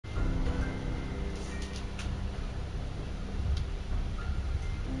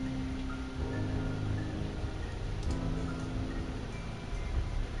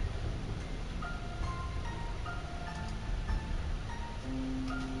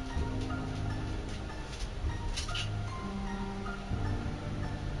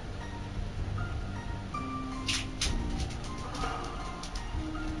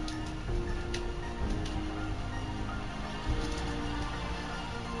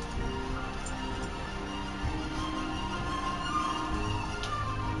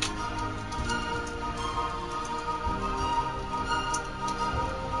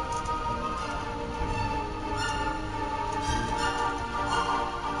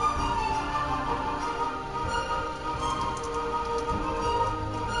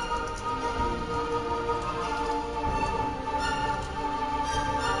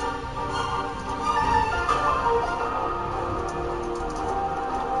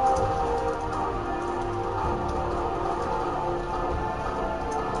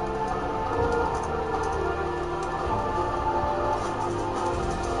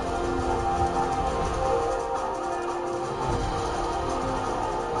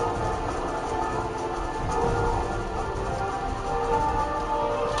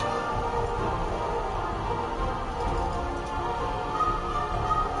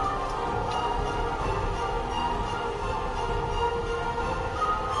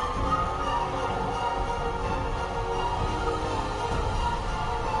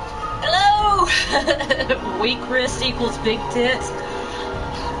Weak wrist equals big tits.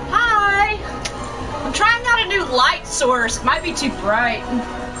 Hi! I'm trying out a new light source. It might be too bright.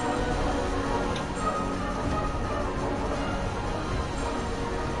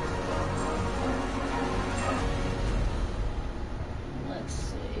 Let's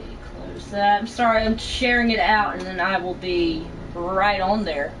see. Close that. I'm sorry, I'm sharing it out and then I will be right on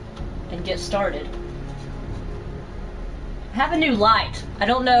there and get started. I have a new light. I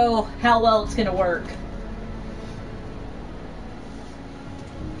don't know how well it's gonna work.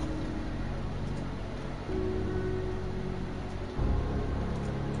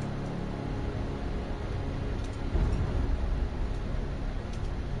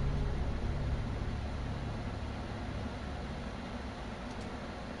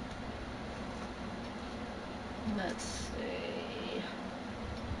 Let's see.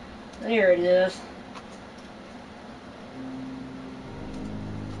 There it is.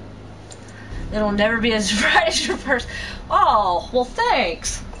 It'll never be as bright as your first. Oh, well,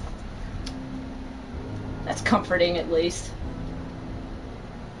 thanks. That's comforting, at least.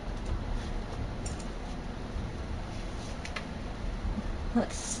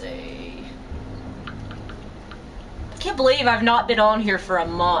 Let's see. I can't believe I've not been on here for a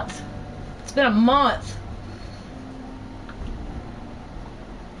month. It's been a month.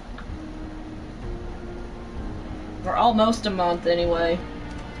 Or almost a month, anyway.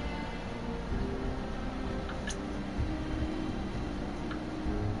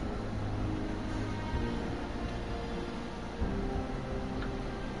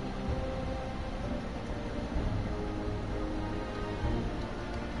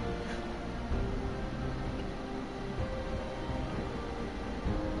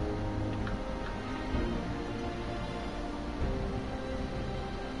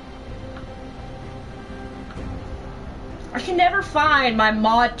 I can never find my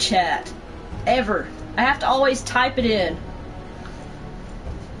mod chat. Ever. I have to always type it in.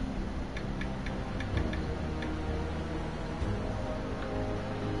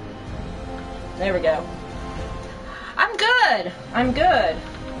 There we go. I'm good. I'm good.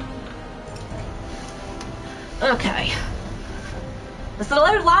 Okay. Is the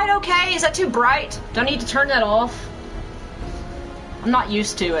light okay? Is that too bright? Do I need to turn that off? I'm not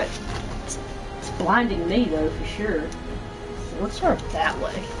used to it. It's blinding me though, for sure. Let's start that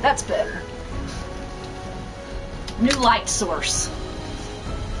way. That's better. New light source.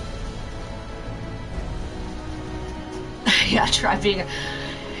 Yeah, try being.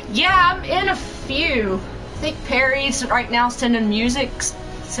 Yeah, I'm in a few. I think Perry's right now sending music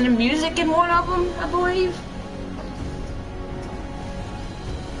in one of them, I believe.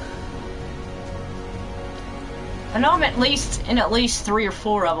 I know I'm in at least 3 or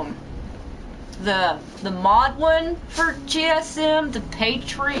 4 of them. The mod one for GSM, the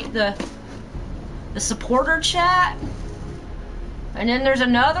Patriot, the supporter chat, and then there's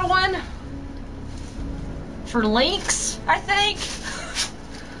another one for links, I think.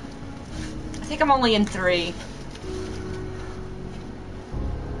 I think I'm only in 3.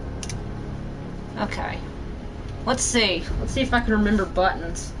 Okay. Let's see. Let's see if I can remember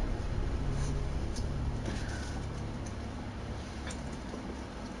buttons.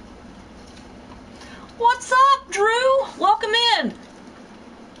 What's up, Drew? Welcome in.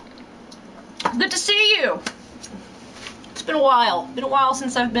 Good to see you. It's been a while. Been a while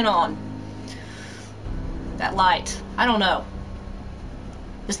since I've been on. That light. I don't know.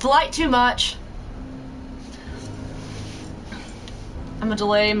 Is the light too much? I'm gonna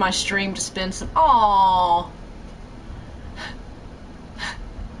delay my stream to spend some. Aww.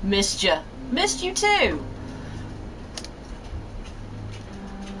 Missed ya. Missed you too.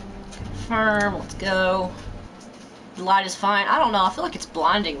 Confirm. Let's go. The light is fine. I don't know. I feel like it's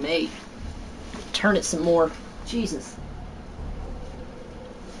blinding me. Turn it some more. Jesus.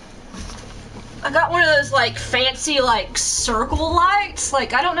 I got one of those like fancy like circle lights.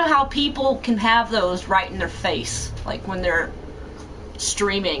 Like I don't know how people can have those right in their face. Like when they're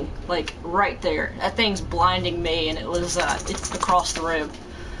streaming, like right there. That thing's blinding me, and it's across the room.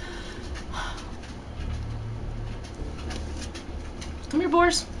 Come here,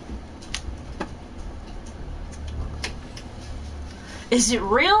 Boris. Is it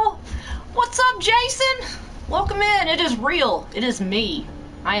real? What's up, Jason? Welcome in. It is real. It is me.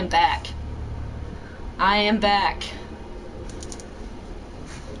 I am back. I am back.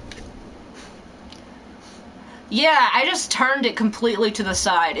 Yeah, I just turned it completely to the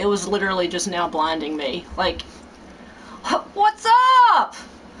side. It was literally just now blinding me. Like, what's up?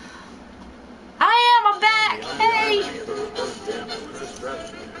 I'm back. Hey.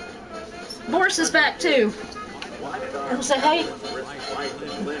 Boris is back too. We'll say hey.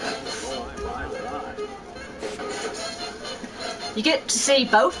 You get to see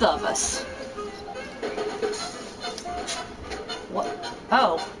both of us. What?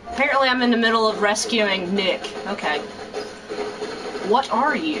 Oh, apparently I'm in the middle of rescuing Nick. Okay. What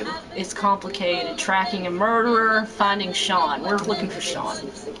are you? It's complicated. Tracking a murderer, finding Sean. We're looking for Sean.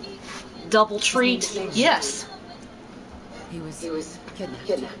 Double treat? Yes. He was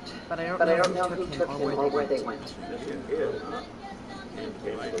kidnapped. But I don't know who took him or where they went.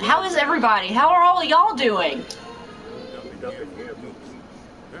 How is everybody? How are all y'all doing?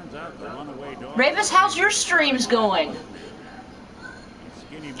 Ravis, how's your streams going?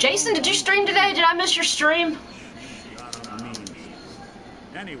 Jason, did you stream today? Did I miss your stream?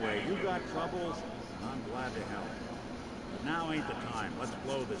 Anyway, you got troubles? I'm glad to help. But now ain't the time. Let's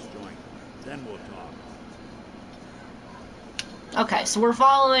blow this joint. Then we'll talk. Okay, so we're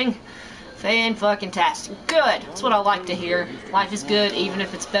following fan-fucking-tastic. Good. That's what I like to hear. Life is good, even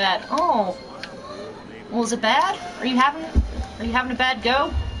if it's bad. Oh. Well, is it bad? Are you having a bad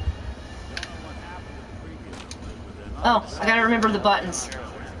go? Oh, I gotta remember the buttons.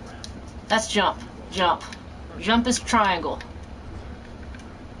 That's jump. Jump. Jump is triangle.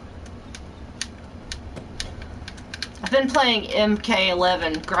 I've been playing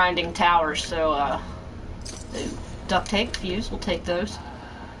MK11, grinding towers, so, duct tape, fuse, we'll take those.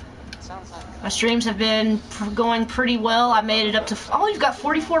 My streams have been going pretty well. I made it up to... Oh, you've got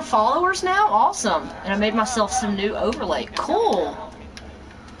 44 followers now? Awesome. And I made myself some new overlay. Cool.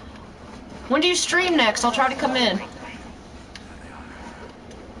 When do you stream next? I'll try to come in.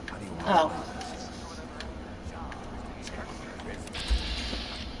 Oh.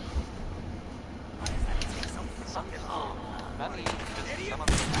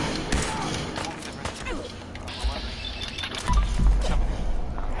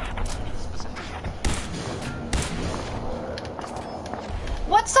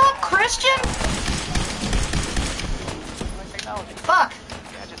 What's up, Christian? Fuck.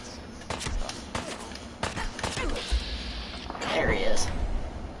 There he is.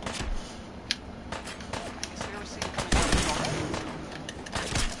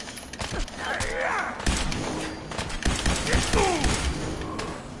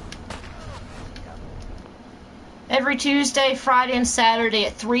 Every Tuesday, Friday, and Saturday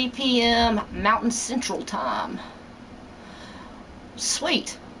at 3 p.m. Mountain Central Time.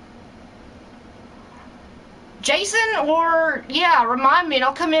 Sweet. Jason, or, yeah, remind me and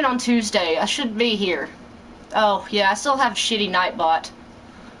I'll come in on Tuesday. I should be here. Oh, yeah, I still have shitty Nightbot.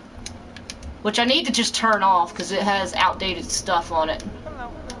 Which I need to just turn off because it has outdated stuff on it.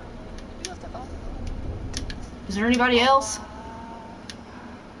 Is there anybody else?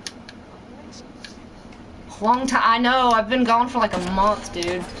 Long time. I know, I've been gone for like a month,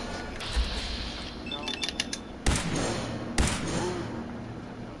 dude.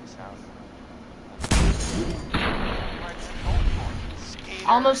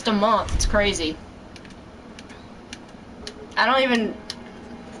 Almost a month. It's crazy.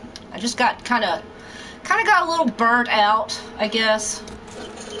 I just got kind of got a little burnt out, I guess.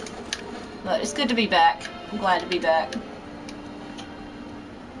 But it's good to be back. I'm glad to be back.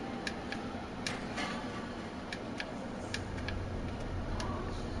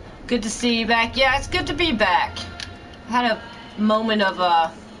 Good to see you back. Yeah, it's good to be back. I had a moment of,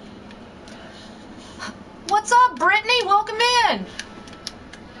 What's up, Brittany? Welcome in!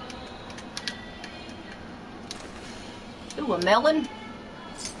 Ooh, a melon.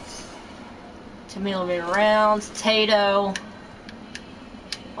 10mm rounds, potato.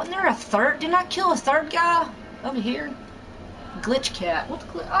 Wasn't there a third? Didn't I kill a third guy over here? Glitch cat. What's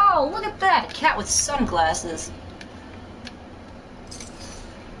oh, look at that! A cat with sunglasses.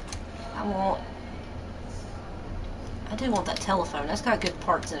 I do want that telephone. That's got good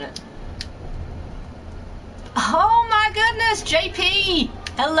parts in it. Oh my goodness, JP!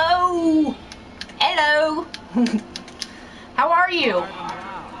 Hello! Hello! How are you?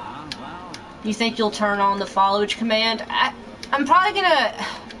 You think you'll turn on the followage command? I'm probably gonna...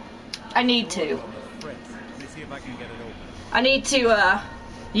 I need to. I need to,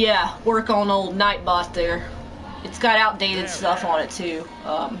 yeah, work on old Nightbot there. It's got outdated stuff on it, too.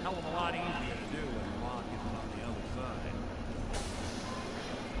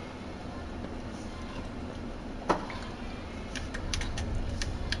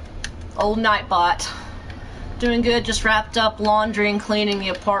 Old Nightbot. Doing good, just wrapped up laundry and cleaning the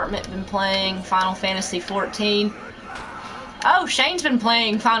apartment. Been playing Final Fantasy XIV. Oh, Shane's been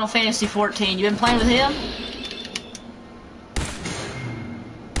playing Final Fantasy XIV. You been playing with him?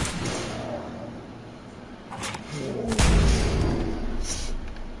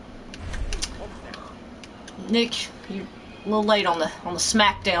 Nick, you're a little late on the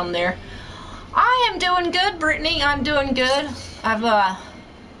smackdown there. I am doing good, Brittany. I'm doing good. I've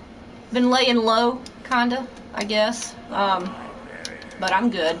been laying low, kinda, I guess. But I'm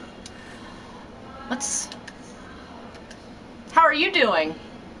good. How are you doing?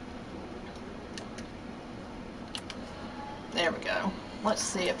 There we go. Let's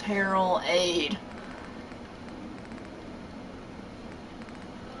see, apparel, aid.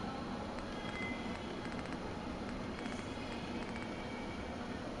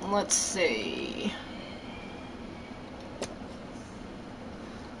 Let's see.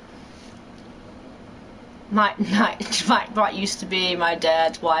 Nightbot used to be my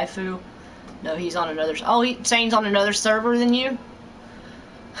dad's waifu. No, he's on another. Oh, Zane's on another server than you.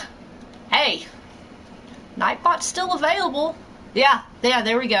 Hey, Nightbot's still available. Yeah,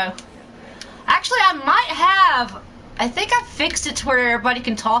 there we go. Actually, I might have. I think I fixed it to where everybody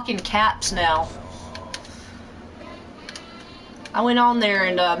can talk in caps now. I went on there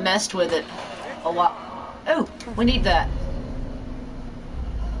and messed with it a while. Oh, we need that.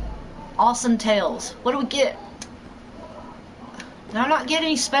 Awesome Tales. What do we get? Did I not get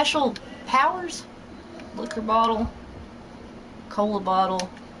any special powers? Liquor bottle. Cola bottle.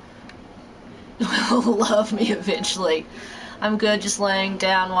 Will love me eventually. I'm good just laying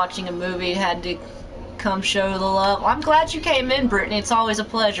down watching a movie. Had to come show the love. I'm glad you came in, Brittany. It's always a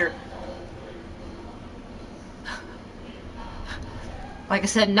pleasure. Like I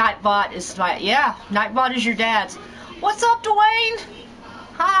said, Nightbot is my... Yeah, Nightbot is your dad's. What's up, Dwayne?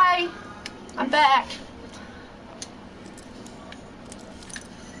 Hi. I'm back.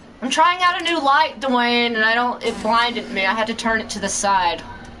 I'm trying out a new light, Dwayne, and it blinded me. I had to turn it to the side.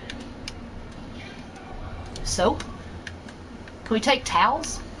 Soap? Can we take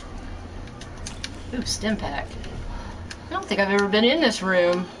towels? Ooh, stim pack. I don't think I've ever been in this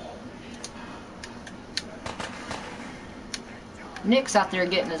room. Nick's out there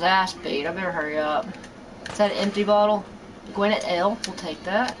getting his ass beat. I better hurry up. Is that an empty bottle? Gwyneth L. We'll take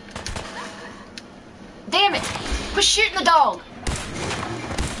that. Damn it! Quit shooting the dog!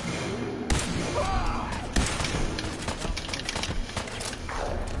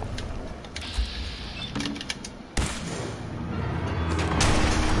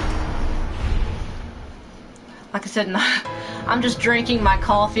 Like I said, I'm just drinking my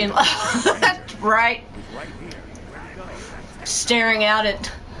coffee and right, staring out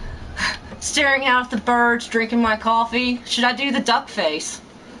at the birds, drinking my coffee. Should I do the duck face?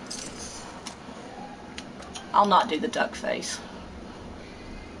 I'll not do the duck face.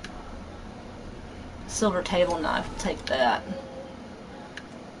 Silver table knife, I'll take that.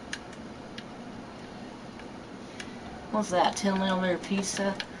 What's that? 10mm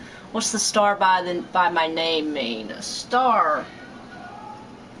pizza. What's the star by my name mean? A star.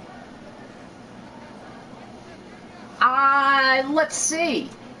 Let's see.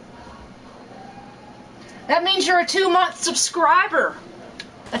 That means you're a 2-month subscriber.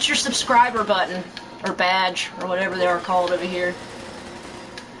 That's your subscriber button. Or badge. Or whatever they are called over here.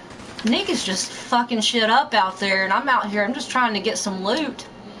 Nick is just fucking shit up out there. And I'm out here. I'm just trying to get some loot.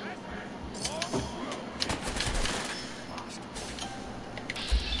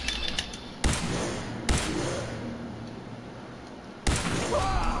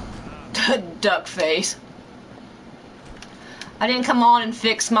 Duck face. I didn't come on and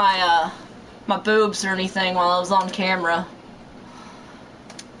fix my my boobs or anything while I was on camera.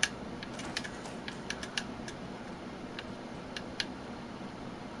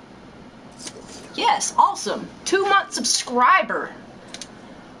 Yes, awesome. 2-month subscriber.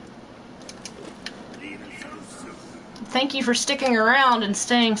 Thank you for sticking around and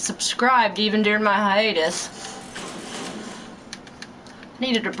staying subscribed even during my hiatus.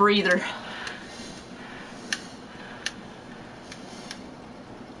 Needed a breather.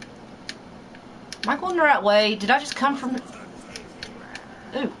 Am I going the right way? Did I just come from...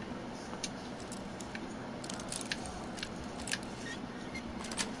 Ooh.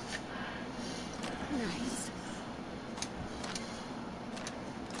 Nice.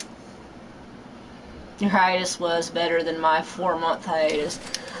 Your hiatus was better than my 4-month hiatus.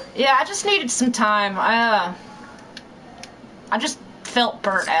 Yeah, I just needed some time. I just felt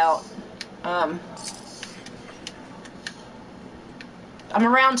burnt out. I'm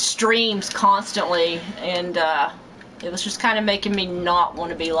around streams constantly, and it was just kind of making me not want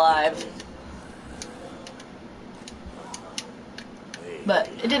to be live. But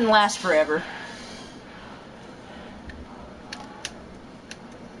it didn't last forever.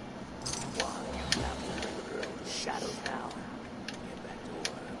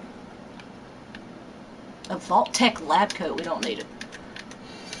 A Vault-Tec lab coat, we don't need it.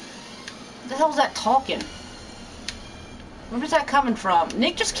 What the hell is that talking? Where's that coming from?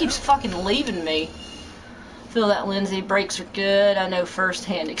 Nick just keeps fucking leaving me. Feel that, Lindsay. Brakes are good. I know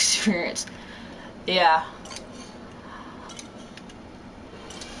first-hand experience. Yeah.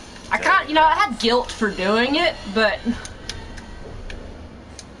 I had guilt for doing it, but...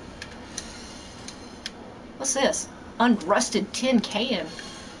 What's this? Unrusted tin can.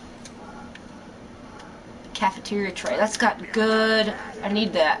 Cafeteria tray. That's got good... I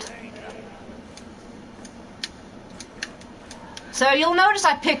need that. So you'll notice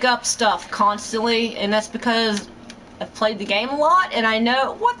I pick up stuff constantly, and that's because I've played the game a lot, and I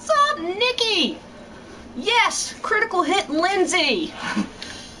know... What's up, Nikki? Yes! Critical hit Lindsay!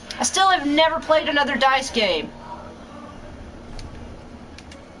 I still have never played another dice game.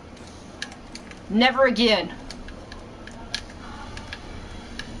 Never again.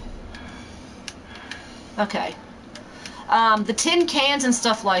 Okay. The tin cans and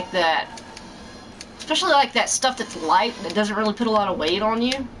stuff like that. Especially like that stuff that's light, that doesn't really put a lot of weight on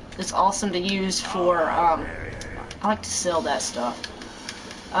you. It's awesome to use for, I like to sell that stuff.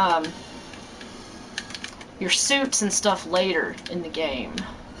 Your suits and stuff later in the game.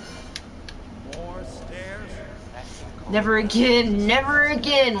 More stairs? Never again, never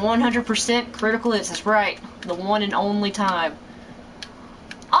again. 100% critical hits, that's right. The one and only time.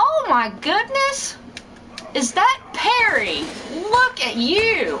 Oh my goodness! Is that Perry? Look at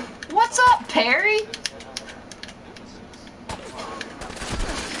you! What's up, Perry?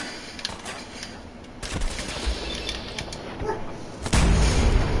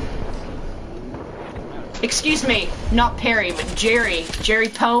 Excuse me, not Perry, but Jerry. Jerry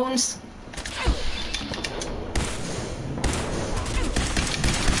Pones.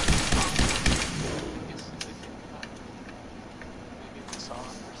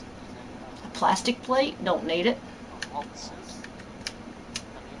 A plastic plate? Don't need it.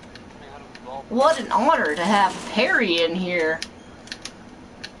 What an honor to have Perry in here.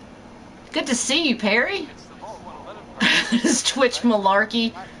 Good to see you, Perry. This Twitch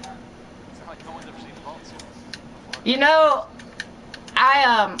malarkey. You know,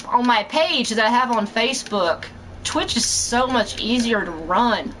 on my page that I have on Facebook, Twitch is so much easier to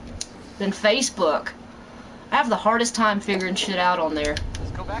run than Facebook. I have the hardest time figuring shit out on there.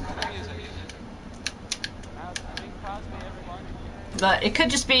 But it could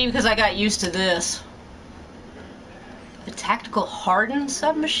just be because I got used to this. The tactical hardened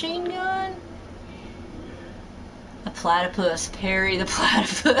submachine gun? A platypus. Perry the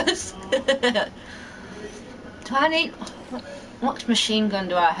platypus. Do I need... What machine gun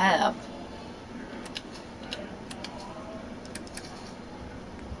do I have?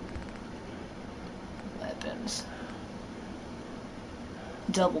 Weapons.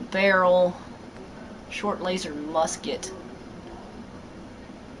 Double barrel. Short laser musket.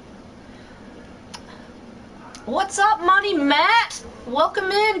 What's up, Money Matt?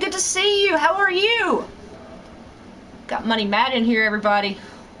 Welcome in. Good to see you. How are you? Got Money Matt in here, everybody.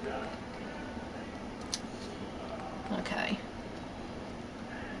 Okay.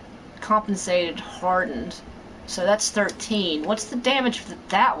 Compensated hardened. So that's 13. What's the damage that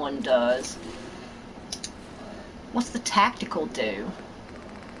that one does? What's the tactical do?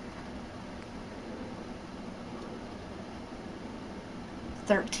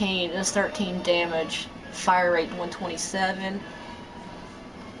 $13. It does 13 damage. Fire rate 127.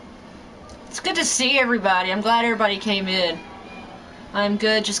 It's good to see everybody. I'm glad everybody came in. I'm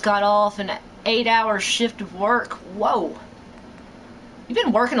good. Just got off an 8-hour shift of work. Whoa. You've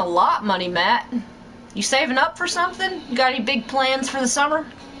been working a lot, Money Matt. You saving up for something? You got any big plans for the summer?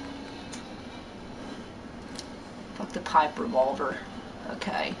 Fuck the pipe revolver.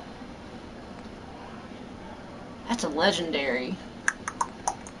 Okay. That's a legendary.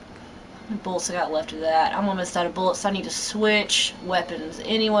 How many bullets I got left of that? I'm almost out of bullets, so I need to switch weapons.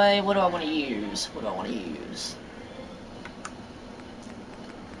 Anyway, what do I want to use? What do I want to use?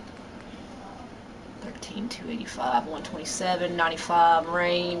 13, 285, 127, 95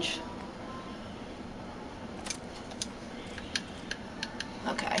 range.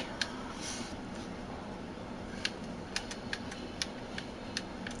 Okay.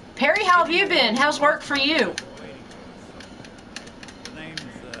 Perry, how have you been? How's work for you? The name's,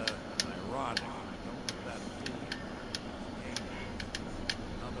 ironic. Don't let that fool you.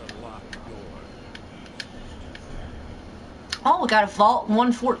 Another locked door. Oh, we got a Vault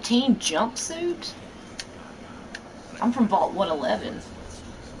 114 jumpsuit. I'm from Vault 111. We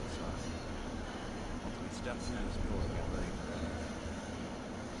step through this door, get ready for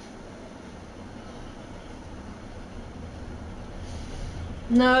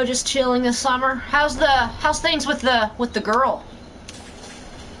that. No, just chilling this summer. How's things with the girl?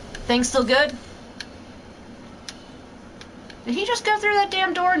 Things still good? Did he just go through that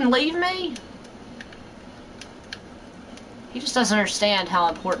damn door and leave me? He just doesn't understand how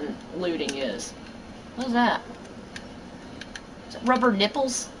important looting is. What is that? Is that rubber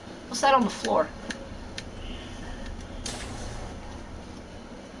nipples? What's that on the floor?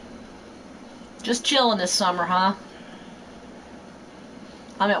 Just chilling this summer, huh?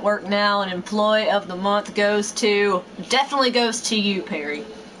 I'm at work now, and Employee of the Month definitely goes to you, Perry.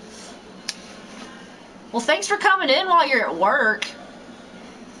 Well, thanks for coming in while you're at work.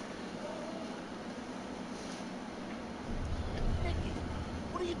 Nicky,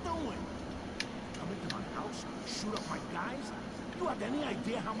 what are you doing? Come into my house, shoot up my guys? You have any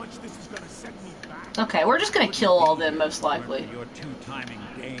idea how much this is gonna set me back? Okay, we're just gonna kill all of them, most likely. Your two-timing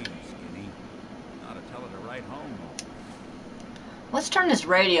game, Skinny. Ought to tell her to write home. Let's turn this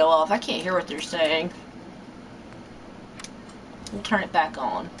radio off. I can't hear what they're saying. We'll turn it back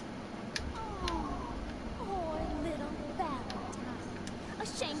on. Poor little Valentine.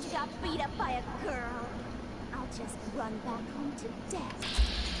 Ashamed you got beat up by a girl. I'll just run back home to Dad.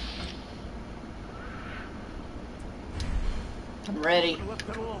 I'm ready. Left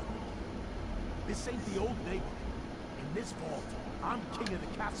it alone. This ain't the old neighborhood. In this vault, I'm king of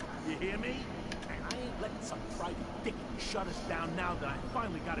the castle. You hear me? And I ain't letting some private dick shut us down now that I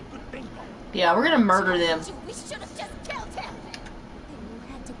finally got a good thing going. Yeah, we're gonna murder them. We should have just killed him. Then you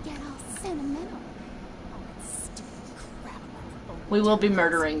had to get all sentimental. All that stupid crap. We will be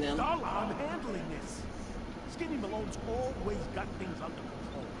murdering them. Darla, I'm handling this. Skinny Malone's always got things under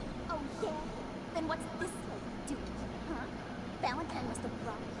control. Oh yeah? Then what's this lady doing? Huh? Valentine must have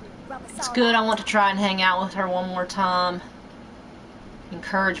brought her here. Rub us It's all good. out. I want to try and hang out with her one more time.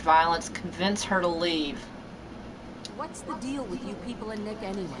 Encourage violence. Convince her to leave. What's the deal with you people and Nick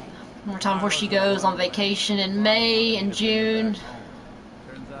anyway? One more time before she goes on vacation in May and June.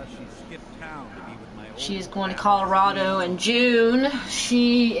 Turns out she skipped town to be with my old She is going to Colorado in June.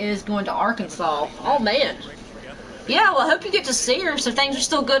 She is going to Arkansas. Oh, man. Yeah, well, I hope you get to see her. So things are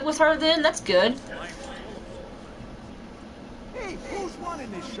still good with her then? That's good. Hey, who's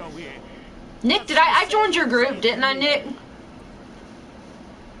running this show here? Nick, did I joined your group, didn't I, Nick?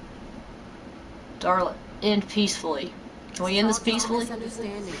 Darla, end peacefully. Can we end this peacefully?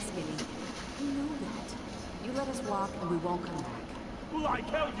 Misunderstanding, Skinny. You know that. You let us walk and we won't come back. Like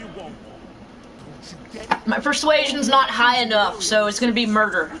hell you won't. Don't you get it? My persuasion's not high enough, so it's gonna be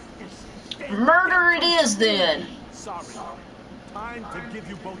murder. Murder it is then. Sorry. Time to give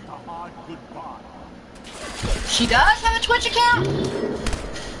you both a hard goodbye. She does have a Twitch account?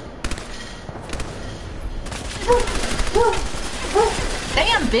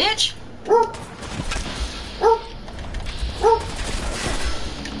 Damn, bitch.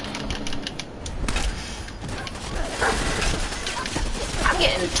 I'm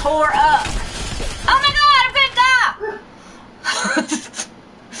getting tore up. Oh my god, I'm gonna die!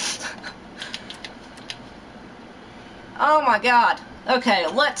 Oh my god. Okay,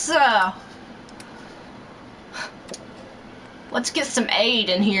 let's get some aid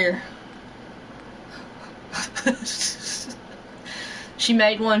in here. She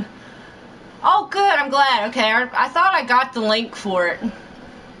made one. Oh good, I'm glad. Okay, I thought I got the link for it.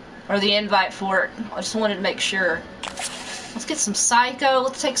 Or the invite for it. I just wanted to make sure. Let's get some Psycho.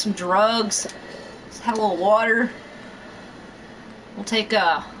 Let's take some drugs. Let's have a little water. We'll take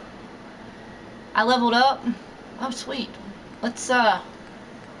I leveled up. Oh sweet. Let's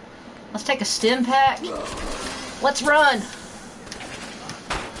take a stim pack. Let's run.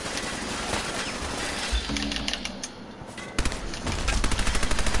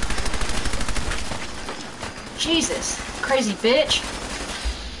 Jesus, crazy bitch.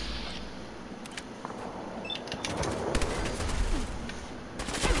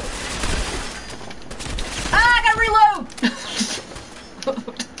 Ah, I gotta reload!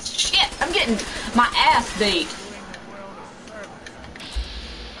 Shit, I'm getting my ass beat.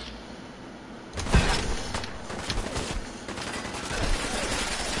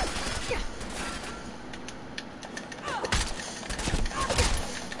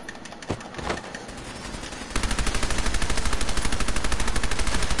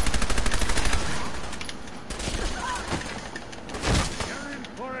 You're in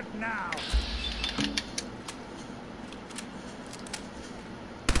for it now.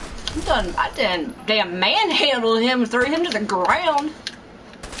 I done damn manhandled him and threw him to the ground.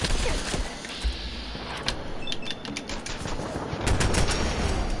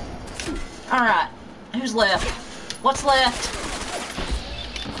 Alright, who's left? What's left? So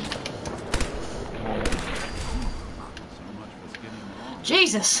much for Skinny Malone.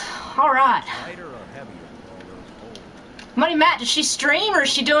 Jesus, alright. Lighter or heavier than all those holes? Money Matt, does she stream or is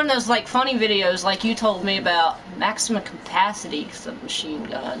she doing those like funny videos like you told me about? Maximum capacity submachine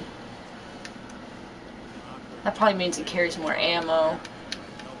gun. That probably means it carries more ammo.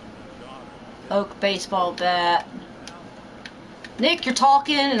 Oak baseball bat. Nick, you're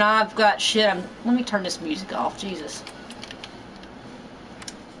talking and I've got shit. Let me turn this music off. Jesus.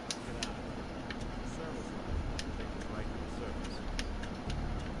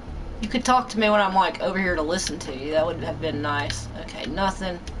 You could talk to me when I'm like over here to listen to you. That would have been nice. Okay,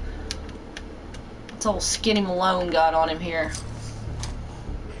 nothing. What's old Skinny Malone got on him here?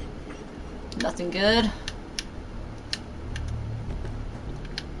 Nothing good.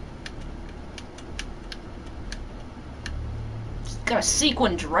 Got a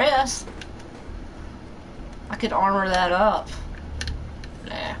sequin dress. I could armor that up.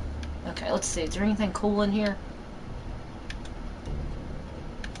 Nah. Okay, let's see. Is there anything cool in here?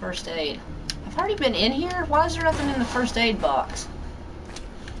 First aid. I've already been in here? Why is there nothing in the first aid box?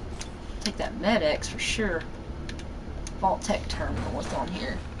 Take that Med-X for sure. Vault-Tec terminal. What's on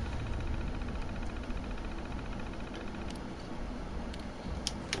here?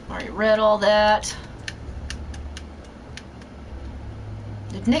 Already read all that.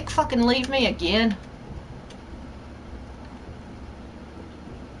 Did Nick fucking leave me again?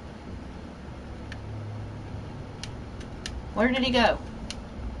 Where did he go?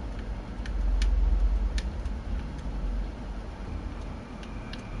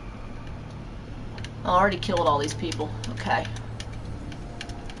 I already killed all these people. Okay.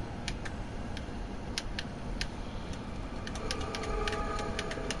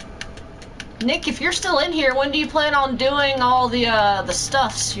 Nick, if you're still in here, when do you plan on doing all the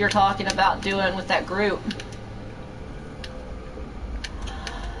stuffs you're talking about doing with that group?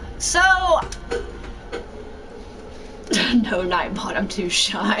 So, no, Nightbot, I'm too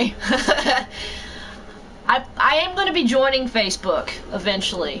shy. I am going to be joining Facebook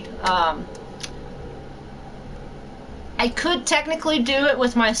eventually. I could technically do it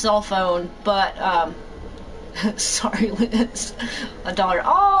with my cell phone, but sorry, Liz. A daughter.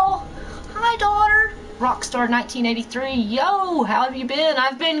 Oh, hi, daughter. Rockstar 1983. Yo, how have you been?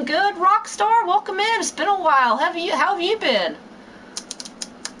 I've been good, Rockstar. Welcome in. It's been a while. How have you been?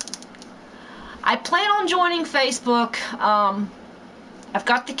 I plan on joining Facebook. I've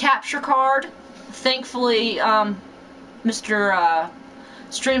got the capture card. Thankfully, Mr.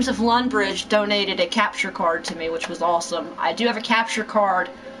 Streams of Lundbridge donated a capture card to me, which was awesome. I do have a capture card.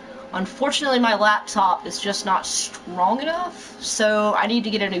 Unfortunately, my laptop is just not strong enough, so I need to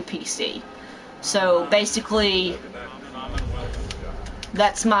get a new PC. So basically,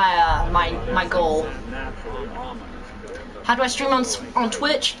 that's my my goal. How do I stream on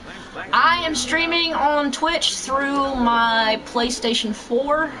Twitch? I am streaming on Twitch through my PlayStation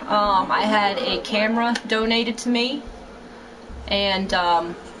 4. I had a camera donated to me. And,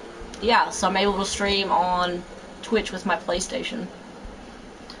 yeah, so I'm able to stream on Twitch with my PlayStation.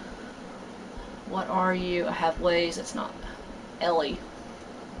 What are you? I have ways. It's not Ellie.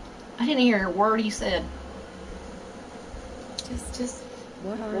 I didn't hear a word he said. Just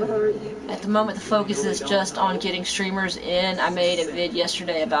what are you? At the moment, the focus is just on getting streamers in. I made a vid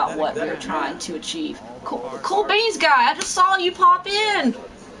yesterday about what we're trying to achieve. Cool Beans guy, I just saw you pop in.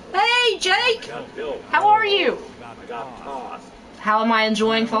 Hey, Jake. How are you? How am I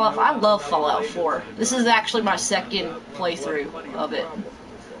enjoying Fallout 4? I love Fallout 4. This is actually my second playthrough of it.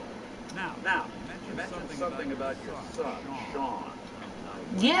 Now, you mentioned something about your son, Sean.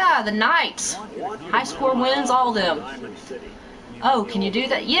 Yeah, the Knights. High score wins, all them. Oh, can you do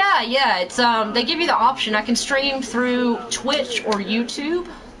that? Yeah, it's they give you the option. I can stream through Twitch or YouTube.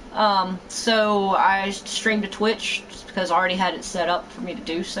 So I streamed to Twitch just because I already had it set up for me to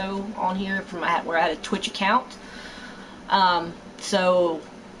do so on here from where I had a Twitch account. So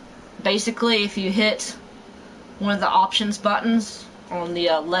basically, if you hit one of the options buttons on the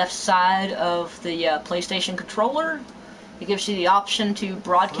left side of the PlayStation controller, it gives you the option to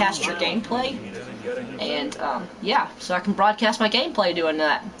broadcast your gameplay. And yeah, so I can broadcast my gameplay doing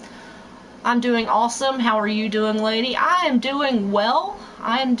that. I'm doing awesome. How are you doing, lady? I am doing well.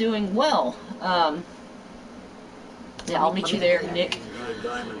 Yeah, I'll meet you there, Nick.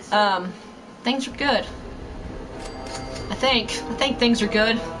 Things are good. I think things are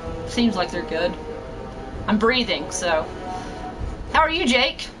good. Seems like they're good. I'm breathing, so. How are you,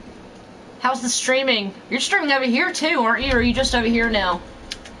 Jake? How's the streaming? You're streaming over here too, aren't you? Or are you just over here now?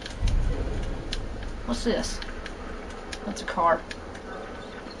 What's this? That's a car.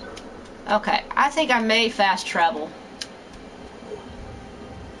 Okay, I think I may fast travel.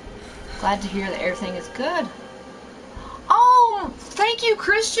 Glad to hear that everything is good. Oh, thank you,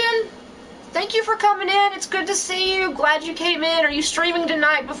 Christian. Thank you for coming in. It's good to see you. Glad you came in. Are you streaming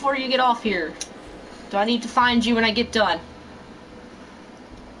tonight before you get off here? Do I need to find you when I get done?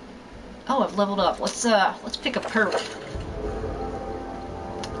 Oh, I've leveled up. Let's pick a perk.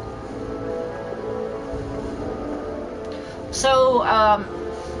 So,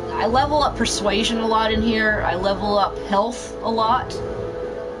 I level up persuasion a lot in here. I level up health a lot.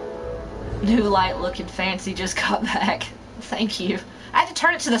 New light looking fancy just got back. Thank you. I had to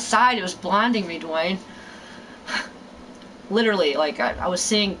turn it to the side. It was blinding me, Dwayne. Literally, like, I was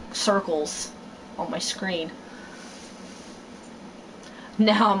seeing circles on my screen.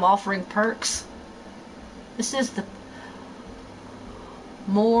 Now I'm offering perks. This is the...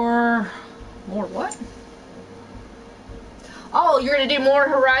 More what? Oh, you're gonna do more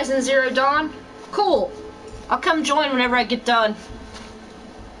Horizon Zero Dawn? Cool. I'll come join whenever I get done.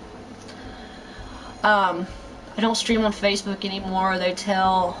 I don't stream on Facebook anymore. They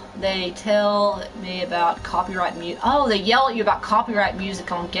tell me about copyright music. Oh, they yell at you about copyright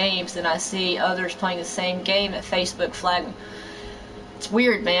music on games, then I see others playing the same game at Facebook flag me. It's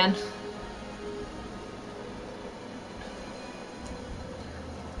weird, man.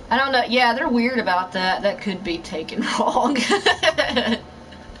 I don't know. Yeah, they're weird about that. That could be taken wrong.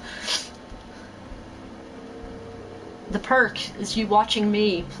 The perk is you watching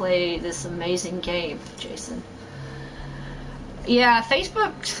me play this amazing game, Jason. Yeah,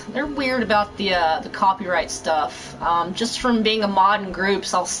 Facebook, they're weird about the copyright stuff. Just from being a mod in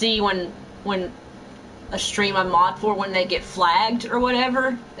groups, I'll see when a stream I'm mod for, when they get flagged or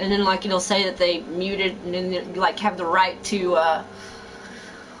whatever, and then like it'll say that they muted, and then you like have the right to,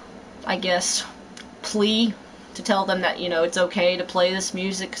 I guess, plea to tell them that, you know, it's okay to play this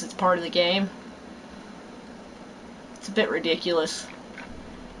music because it's part of the game. It's a bit ridiculous.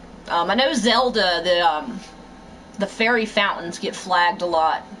 I know Zelda, the fairy fountains get flagged a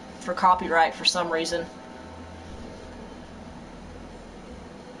lot for copyright for some reason.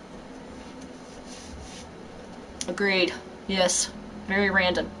 Agreed. Yes. Very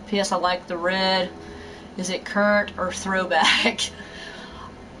random. P.S. I like the red. Is it current or throwback?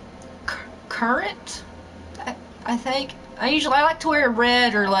 Current? I think. I like to wear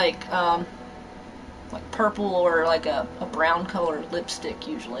red or like purple or like a brown colored lipstick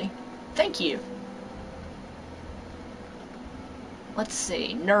usually. Thank you. Let's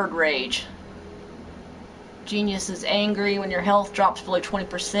see. Nerd Rage. Genius is angry when your health drops below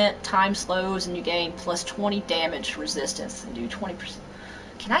 20%. Time slows and you gain plus 20 damage resistance and do 20%.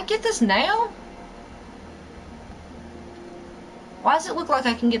 Can I get this now? Why does it look like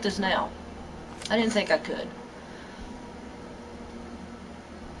I can get this now? I didn't think I could.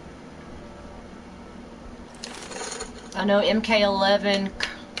 I know MK11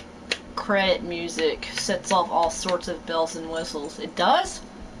 credit music sets off all sorts of bells and whistles. It does?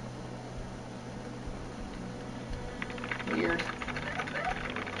 Weird.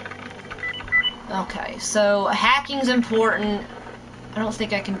 Okay, so hacking's important. I don't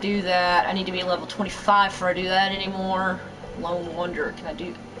think I can do that. I need to be level 25 before I do that anymore. Lone Wonder, I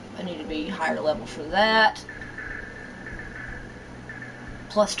need to be higher level for that.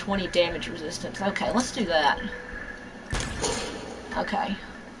 Plus 20 damage resistance. Okay, let's do that. Okay.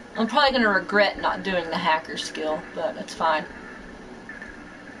 I'm probably going to regret not doing the hacker skill, but that's fine.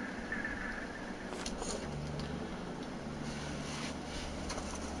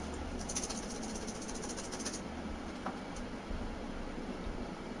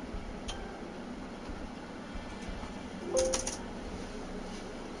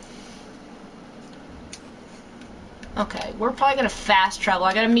 Okay, we're probably going to fast travel.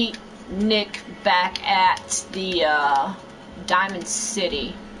 I got to meet Nick back at the Diamond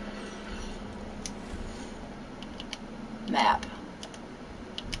City map.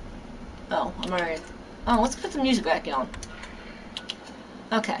 Oh, I'm already... Oh, let's put the music back on.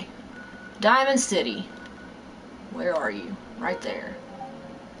 Okay. Diamond City. Where are you? Right there.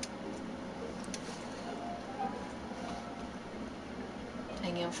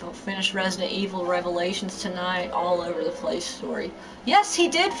 Dang it, I'll finish Resident Evil Revelations tonight. All over the place story. Yes, he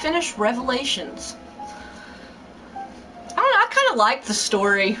did finish Revelations. I don't know, I kind of liked the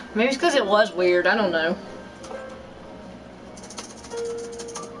story. Maybe it's because it was weird, I don't know.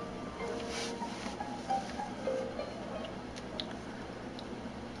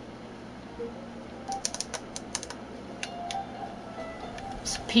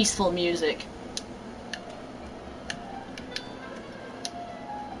 It's peaceful music.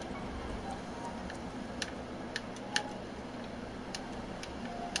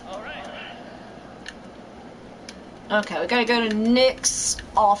 Okay, we gotta go to Nick's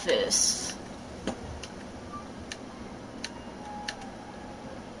office.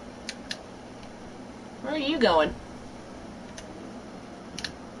 going?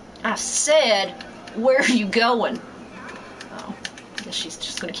 I said, where are you going? Oh, I guess she's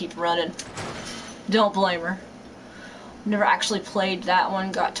just gonna keep running. Don't blame her. Never actually played that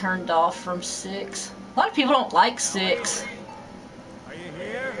one, got turned off from 6. A lot of people don't like 6. Are you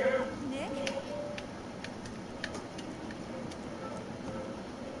here? Nick?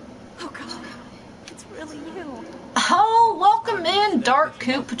 Oh god, it's really you. Oh, welcome in, Dark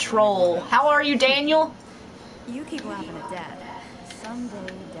Coop Patrol. How are you, Daniel? You keep laughing at Dad.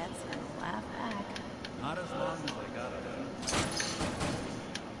 Someday, Dad's gonna laugh back. Not as long as I got it.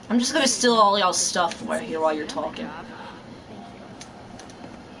 I'm just gonna steal all y'all's stuff right here while you're talking.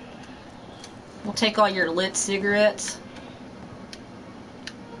 We'll take all your lit cigarettes.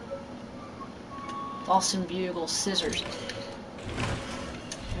 Boston Bugle, scissors.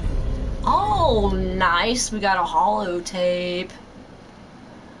 Oh, nice. We got a holotape.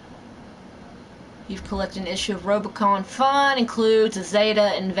 You've collected an issue of Robocon Fun, includes a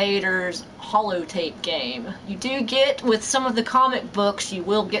Zeta Invaders holotape game. You do get, with some of the comic books, you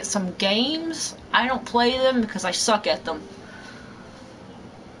will get some games. I don't play them because I suck at them.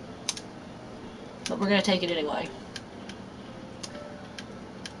 But we're going to take it anyway.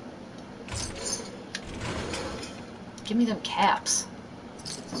 Give me them caps.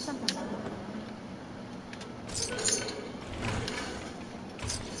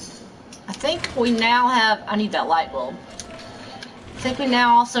 I think we now have... I need that light bulb. I think we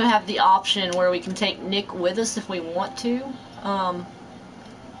now also have the option where we can take Nick with us if we want to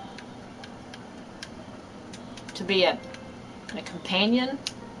be a companion.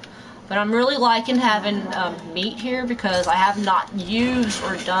 But I'm really liking having Meat here because I have not used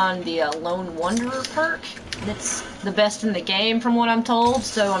or done the Lone Wanderer perk. It's the best in the game from what I'm told,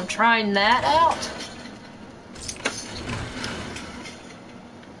 so I'm trying that out.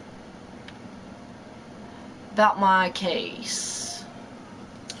 About my case.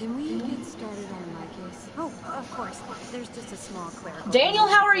 Can we get started on my case? Oh, of course. There's just a small clerical... Daniel,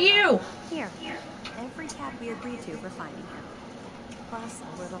 how are you? Here. Every tab we agreed to for finding him. Plus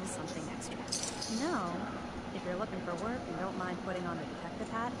a little something extra. No, if you're looking for work and don't mind putting on the detective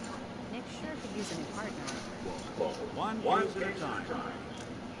hat, Nick sure could use a new partner. One case at a time.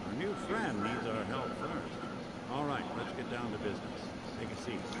 Our new friend needs our help first. All right, let's get down to business. Take a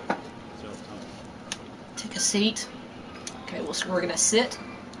seat. Self-taught. Take a seat. Okay, well, so we're gonna sit.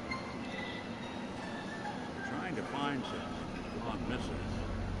 We're trying to find something that's gone missing.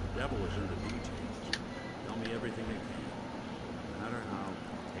 The devil is in the details. Tell me everything you can. No matter how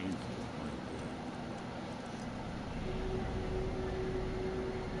painful it might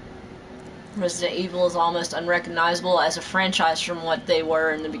be. Resident Evil is almost unrecognizable as a franchise from what they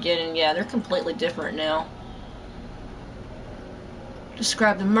were in the beginning. Yeah, they're completely different now.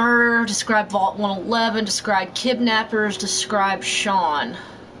 Describe the murder, describe Vault 111, describe kidnappers, describe Sean.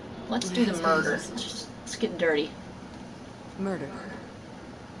 Let's do the murder. Let's get dirty. Murder.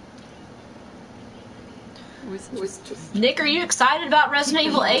 Nick, are you excited about Resident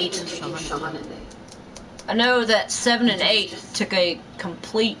Evil 8? I know that 7 and 8 took a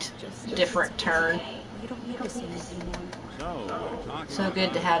complete different turn. You don't need to say anything more. So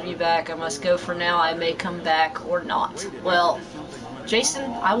good to have you back. I must go for now. I may come back or not. Well,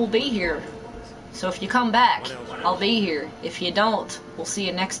 Jason, I will be here. So if you come back, I'll be here. If you don't, we'll see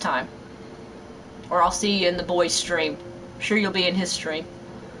you next time. Or I'll see you in the boys' stream. I'm sure you'll be in his stream.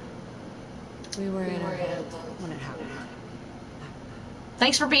 We were in our heads when it happened.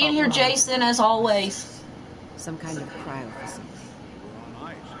 Thanks for being here, Jason, as always. Some kind of cryo facility. You were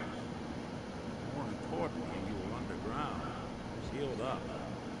on ice. More importantly, you were underground. Sealed up.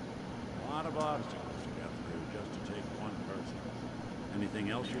 A lot of obstacles to get through just to take one person. Anything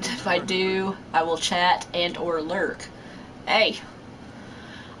else you remember? If I do, I will chat and or lurk. Hey,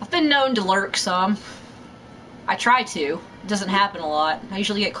 I've been known to lurk some. I try to. It doesn't happen a lot. I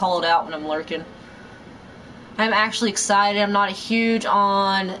usually get called out when I'm lurking. I'm actually excited. I'm not huge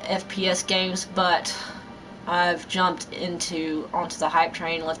on FPS games, but I've jumped onto the hype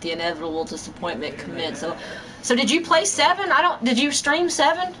train and let the inevitable disappointment come in. So did you play 7? Did you stream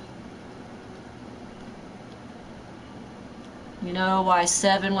 7? You know why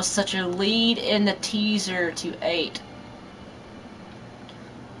 7 was such a lead in the teaser to 8.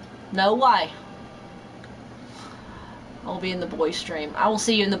 Know why? I'll be in the boys stream. I will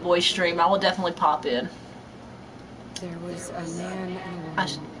see you in the boys stream. I will definitely pop in. There was a man and a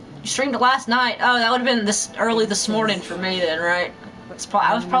woman. You streamed it last night. Oh, that would have been early this morning for me then, right? I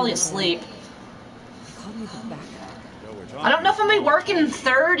was probably asleep. They called me the backup. I don't know if I'm gonna be working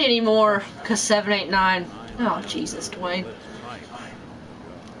 3rd anymore, because 7, 8, 9. Oh, Jesus, Dwayne. Not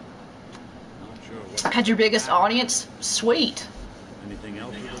sure Had your biggest audience? Sweet. Anything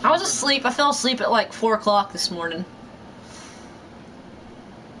else? I was asleep. I fell asleep at like 4 o'clock this morning.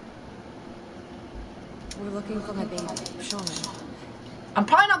 We're looking for my baby, Sean. I'm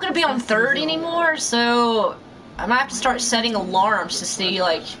probably not going to be on third anymore, so I might have to start setting alarms to see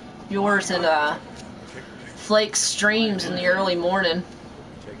like yours and Flake's streams in the early morning,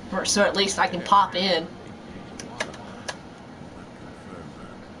 or so at least I can pop in.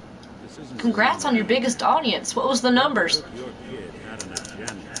 Congrats on your biggest audience. What was the numbers? Your kid had an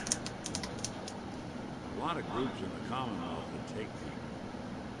agenda. A lot of groups in the Commonwealth that take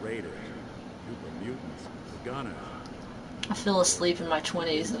people. Raiders, super mutants, the Gunners. I fell asleep in my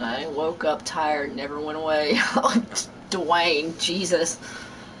 20s and I woke up tired and never went away. Dwayne, Jesus.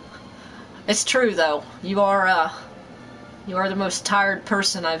 It's true though. You are the most tired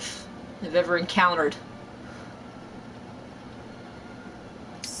person I've ever encountered.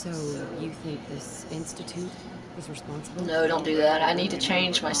 So, you think this institute is responsible? No, don't do that. I need to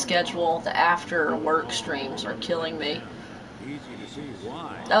change my schedule. The after work streams are killing me. Easy to see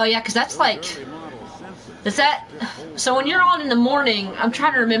why. Oh yeah, because that's like... Early model sensors. Is that... So when you're on in the morning, I'm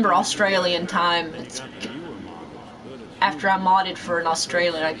trying to remember Australian time. It's Got the newer models, good as after I modded for an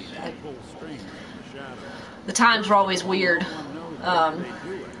Australian. full strings in the shadows. The times were always weird. They do it.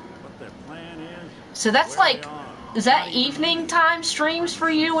 What their plan is, So that's like... Is that evening time streams for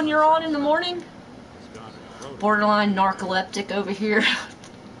you when you're on in the morning? it's got a prototype. Borderline narcoleptic over here.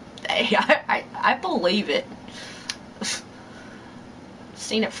 Hey, I believe it.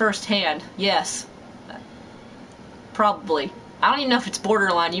 Seen it firsthand. Yes. Probably. I don't even know if it's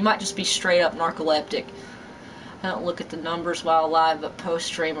borderline. You might just be straight up narcoleptic. I don't look at the numbers while live, but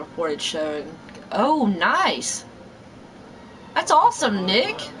post-stream reported showing. Oh, nice. That's awesome,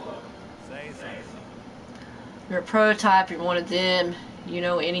 Nick. You're a prototype, you're one of them, you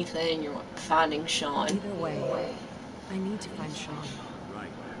know anything, you're finding Sean. Either way, I need to find Sean. Right.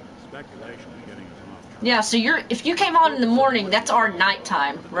 Speculation is getting us off track. Yeah, so if you came on in the morning, that's our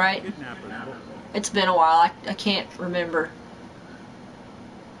nighttime, right? Kidnappers book. It's been a while, I can't remember.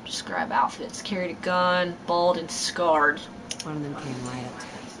 Just grab outfits, carried a gun, bald and scarred. One of them came right up to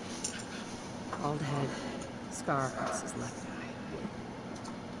me. Bald head, scar across his left eye.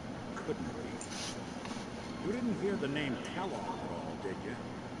 Couldn't be. You didn't hear the name Kellogg at all, did you?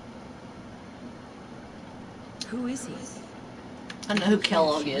 Who is he? I know who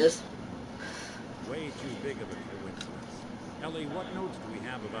Kellogg is. Way too big of a coincidence. Ellie, what notes do we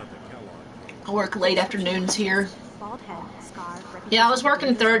have about the Kellogg case? I work late afternoons here. Bald head, scarred, Yeah, I was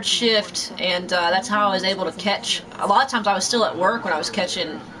working third shift, and that's how I was able to catch. A lot of times I was still at work when I was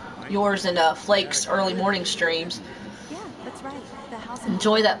catching yours and Flake's early morning streams. Yeah, that's right. The house.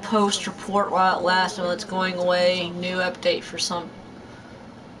 Enjoy that post report while it lasts, while it's going away. New update for some.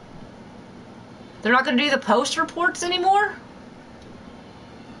 They're not going to do the post reports anymore?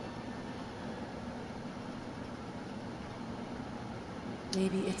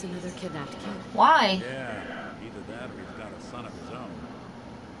 Maybe it's another kidnapped kid. Why? Yeah, either that or he's got a son of his own.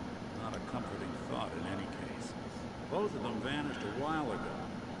 Not a comforting thought in any case. Both of them vanished a while ago.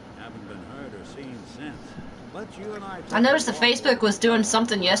 Haven't been heard or seen since. Let you and I I noticed that Facebook was doing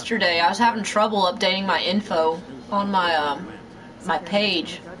something yesterday. I was having trouble updating my info on my my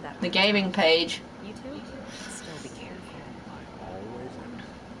page, the gaming page. You too? Still be careful. always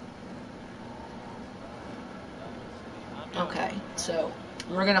am. Okay, so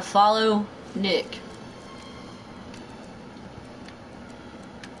we're gonna follow Nick.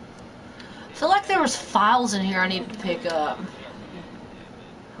 I feel like there was files in here I needed to pick up.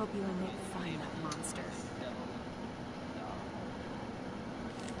 Hope you and Nick find that monster.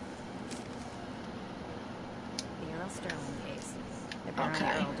 The Earl Sterling case. The Baron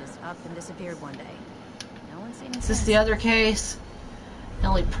Okay. Earl just up and disappeared one day. No one's seen him Is this since. the other case?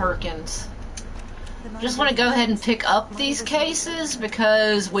 Ellie Perkins. Just want to go ahead and pick up these cases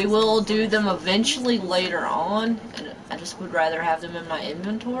because we will do them eventually later on, and I just would rather have them in my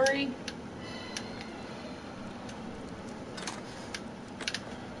inventory.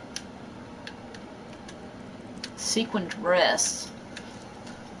 Sequin dress.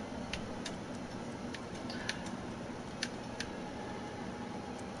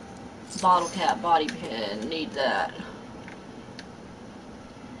 Bottle cap, body pin, need that.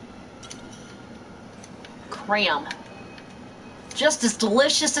 Cram. Just as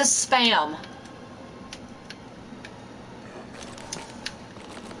delicious as spam.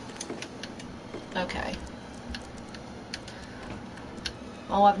 Okay.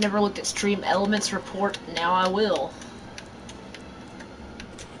 Oh, I've never looked at Stream Elements report. Now I will.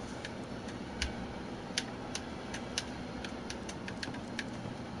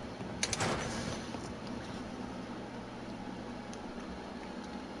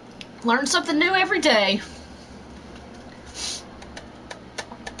 Learn something new every day.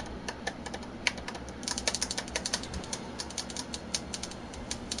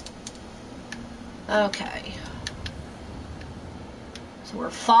 Okay. So we're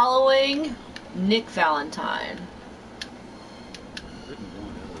following Nick Valentine. Didn't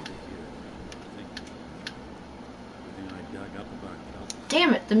want Ellie to hear everything I dug up about Kelp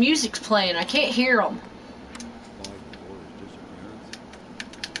Damn it, the music's playing. I can't hear them. before his disappearance.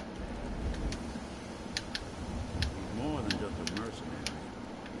 He's more than just a mercenary.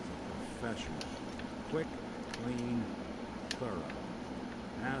 He's a professional. Quick, clean, thorough.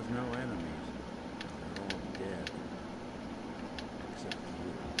 Has no enemies. They're all dead. Except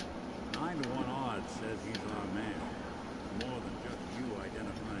you. 9 to 1 odds says he's our man. More than just you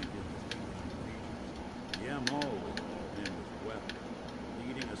identifying his distinguishing features. The MO was all him with weapons.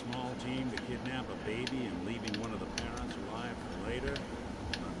 Leading a small team to kidnap a baby and leaving one of the parents alive for later.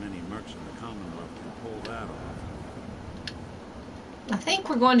 Not many mercs in the Commonwealth can pull that off. I think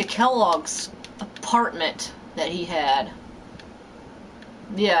we're going to Kellogg's apartment that he had.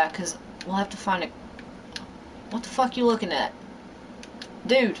 Yeah, because we'll have to find a... What the fuck you looking at?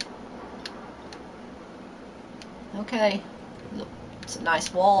 Dude. Okay. Look, it's a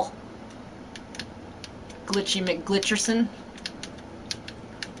nice wall. Glitchy McGlitcherson.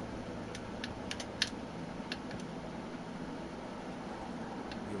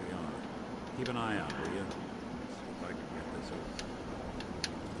 Here we are. Keep an eye out, will you? See if I can get this open.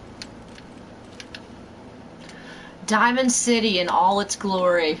 Diamond City in all its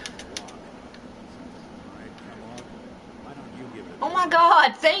glory. Alright, Kellogg. Why don't you give it a Oh my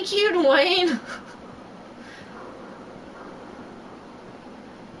god, thank you, Dwayne!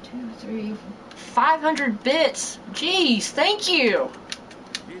 2, 3, 500 bits. Jeez, thank you!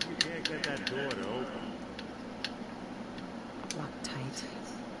 See if you can't get that door to open. Locked tight.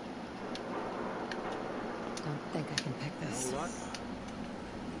 Don't think I can pick this. No luck?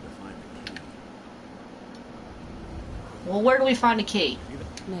 Need to find the key. Well, where do we find a key?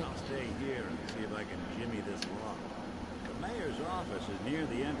 Nick. I'll stay here and see if I can jimmy this lock. The mayor's office is near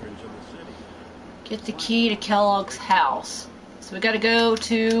the entrance of the city. Get the key to Kellogg's house. So we gotta go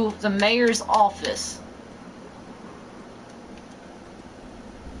to the mayor's office.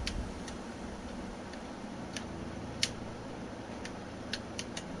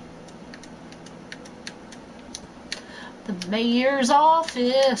 The mayor's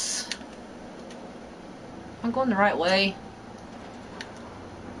office. I'm going the right way.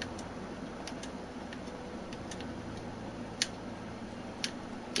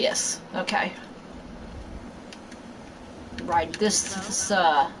 Yes, okay. Right, this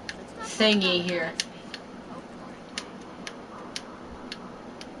thingy here.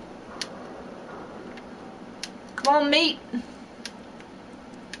 Come on, meat.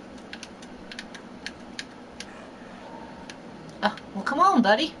 Well, come on,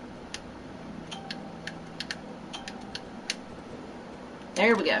 buddy.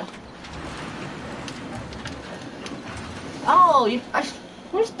 There we go. Oh,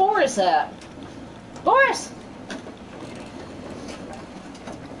 where's Boris at? Boris!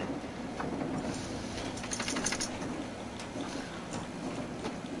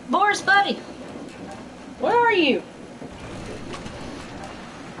 Boris, buddy! Where are you? You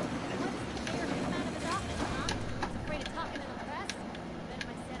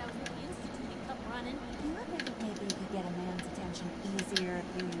ever think maybe you could get a man's attention easier if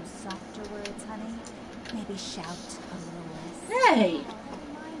you use softer words, honey? Maybe shout a little less. Hey!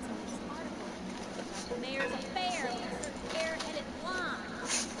 The mayor's affair with a certain airheaded blonde.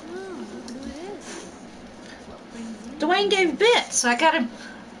 Oh, look who it is. What brings you? Dwayne gave bits. I gotta...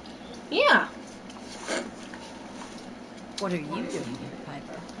 Yeah. What are you doing here,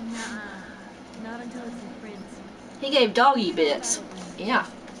 Piper? Nuh-uh. Not until it's in print. He gave doggy bits. Yeah.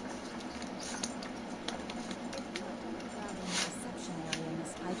 Reception area,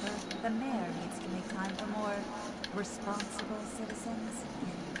 Miss Piper. The mayor needs to make time for more responsible citizens.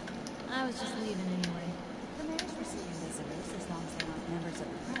 I was just leaving anyway. The mayor's receiving visitors as long as they're not members of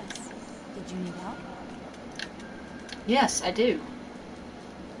the press. Did you need help? Yes, I do.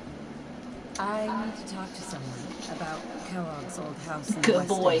 I need to talk to someone about Kellogg's old house in Good West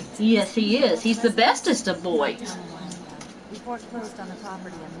boy. End. Yes, he is. He's the bestest of boys. We foreclosed on the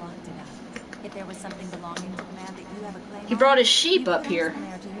property and locked it up. If there was something belonging to the man that you have a claim He on, brought his sheep you up could here. ask the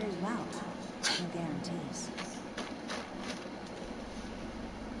mayor to hear you out. No guarantees.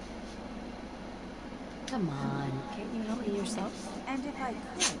 Come on, can't you help me yourself? And if I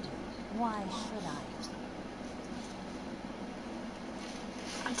could, why should I?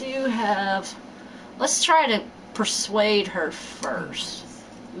 I do have... Let's try to persuade her first.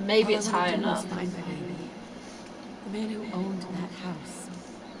 Maybe it's All I high wanted to do was enough. find my baby. The man who owned that house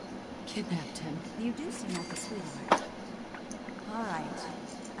kidnapped him. You do seem like a sweetheart. All right.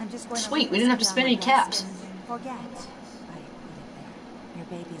 I'm just going Sweet, to we didn't have to spend any caps. Forget. I put it there. Your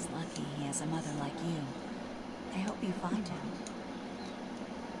baby's lucky he has a mother like you. I hope you find him.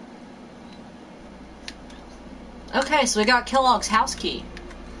 Okay, so we got Kellogg's house key.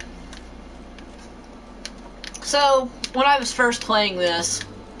 So, when I was first playing this,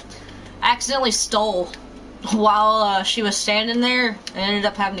 I accidentally stole while she was standing there. I ended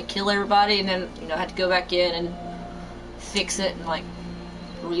up having to kill everybody, and then, you know, I had to go back in and fix it and, like,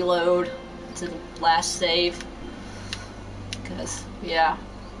 reload to the last save. Because, yeah,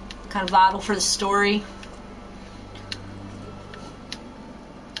 kind of vital for the story.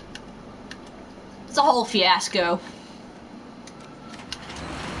 It's a whole fiasco.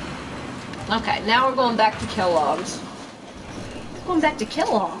 Okay, now we're going back to Kellogg's. Going back to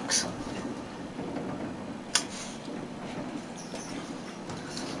Kellogg's.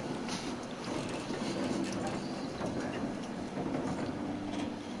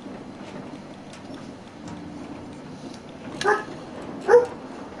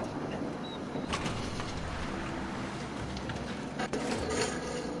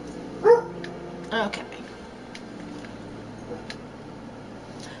 Okay.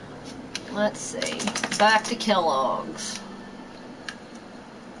 Let's see. Back to Kellogg's.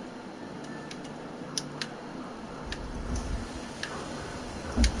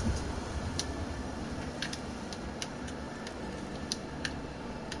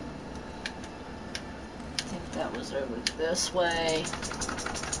 I think that was over this way.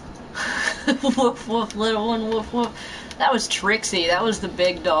 Woof woof, little one, woof woof. That was Trixie. That was the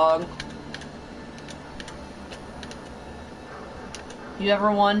big dog. You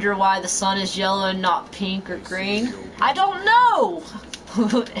ever wonder why the sun is yellow and not pink or green? I don't know!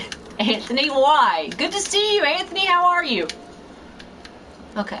 Anthony, why? Good to see you, Anthony. How are you?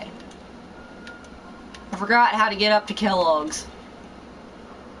 Okay. I forgot how to get up to Kellogg's.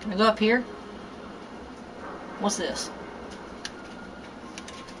 Can I go up here? What's this?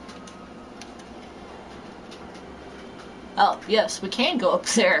 Oh, yes, we can go up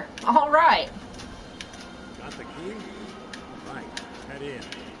there. Alright. Got the key? Right, head in.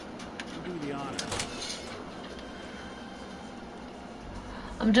 You do the honor.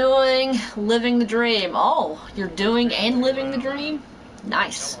 I'm doing Living the Dream. Oh, you're doing and living the dream?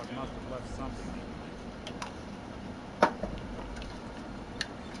 Nice. Kellogg must have left something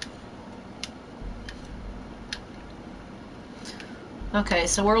behind. Okay,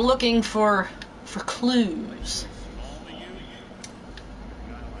 so we're looking for clues.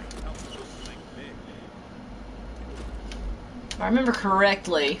 If I remember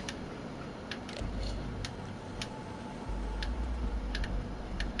correctly,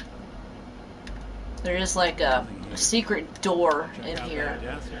 there is like a secret door in here.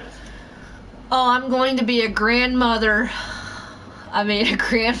 Oh, I'm going to be a grandmother. I mean, a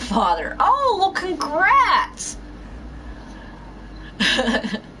grandfather. Oh, well, congrats!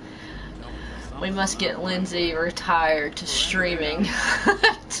 We must get Lindsay retired to streaming.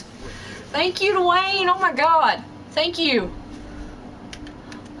 Thank you, Dwayne. Oh my god. Thank you.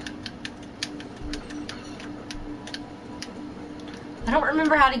 I don't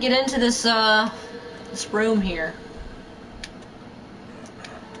remember how to get into this this room here.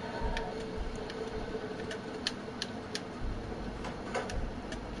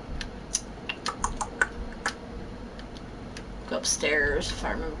 Go upstairs if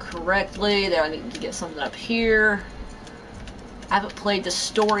I remember correctly. Then I need to get something up here. I haven't played the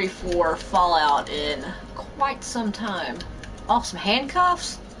story for Fallout in quite some time. Oh, some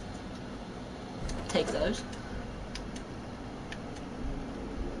handcuffs? Take those.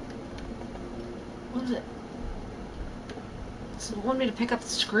 What is it? So, want me to pick up the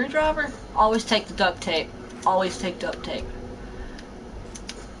screwdriver? Always take the duct tape. Always take duct tape.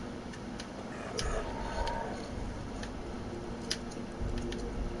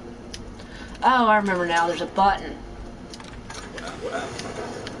 Oh, I remember now. There's a button.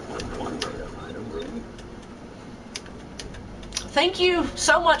 Thank you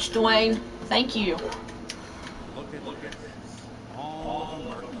so much, Dwayne. Thank you. Look at all the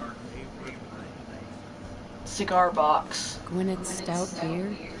work. Cigar box. Gwyneth stout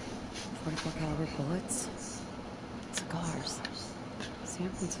beer, 44 caliber bullets, cigars, San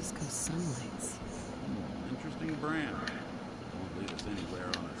Francisco Sunlights. Interesting brand. Won't lead us anywhere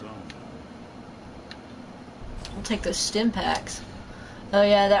on its own. I'll take those stim packs. Oh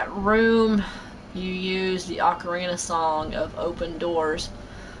yeah, that room you use the ocarina song of Open Doors.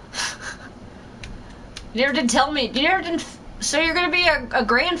 You never did tell me. You never did So you're gonna be a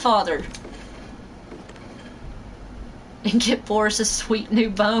grandfather. And get Boris a sweet new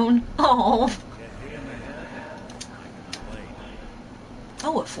bone. Oh.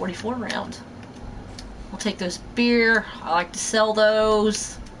 Oh, a 44 round. We'll take those beer. I like to sell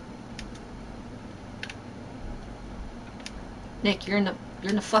those. Nick, you're in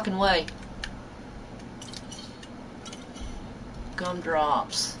the fucking way.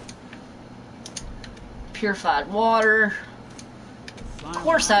 Gumdrops. Purified water. Of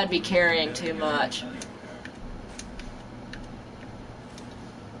course I'd be carrying too much.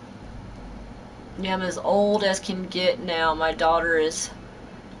 Yeah, I'm as old as can get now. My daughter is...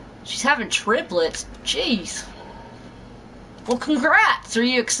 She's having triplets. Jeez. Well, congrats. Are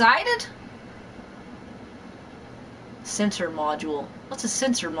you excited? Sensor module. What's a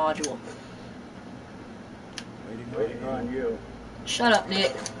sensor module? Waiting on you. Shut up,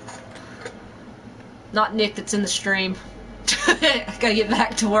 Nick. Not Nick that's in the stream. I gotta get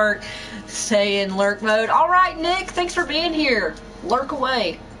back to work. Stay in lurk mode. Alright, Nick. Thanks for being here. Lurk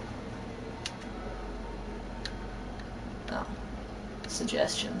away. Oh.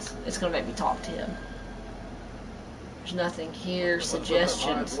 Suggestions. It's gonna make me talk to him. There's nothing here.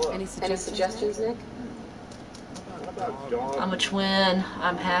 Suggestions. Any suggestions, Nick? I'm a twin.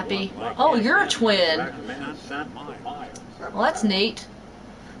 I'm happy. Oh, you're a twin. Well, that's neat.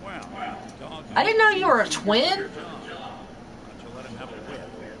 I didn't know you were a twin.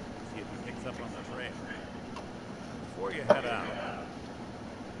 Before you head out,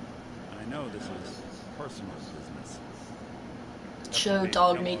 I know this is personal business. Show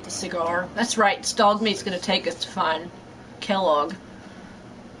Dogmeat the cigar. That's right. It's Dogmeat's gonna take us to find Kellogg.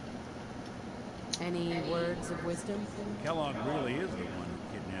 Any words of wisdom? Kellogg really is the one who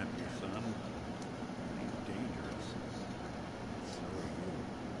kidnapped your son. He's dangerous. So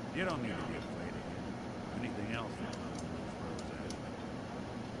are you. You don't need to be afraid of him. Anything else that throws at you.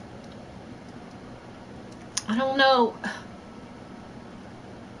 I don't know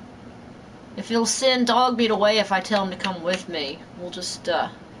if he'll send Dogmeat away if I tell him to come with me. We'll just,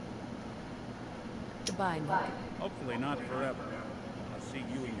 Goodbye, Nick. Hopefully not forever. I'll see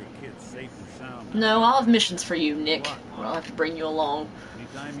you and your kids safe and sound. No, I'll have missions for you, Nick. I'll have to bring you along.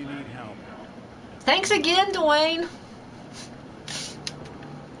 Anytime you need help. Thanks again, Dwayne.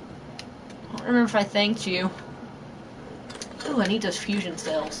 I don't remember if I thanked you. Ooh, I need those fusion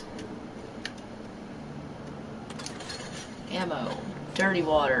cells. Ammo. Dirty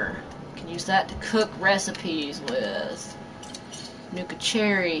water. Can use that to cook recipes with. Nuka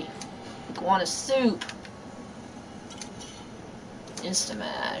cherry. Iguana soup.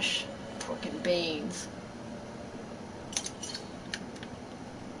 Instamash. Pork and beans.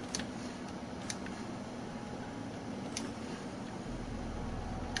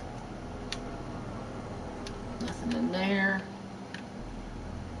 Nothing in there.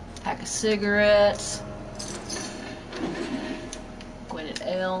 Pack of cigarettes. Gwinnett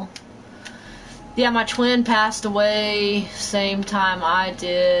Ale. Yeah, my twin passed away same time I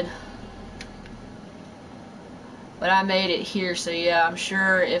did. But I made it here, so yeah, I'm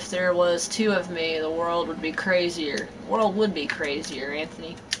sure if there was two of me, the world would be crazier. The world would be crazier,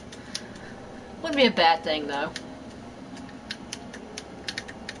 Anthony. Wouldn't be a bad thing, though.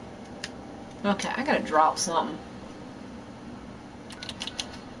 Okay, I gotta drop something.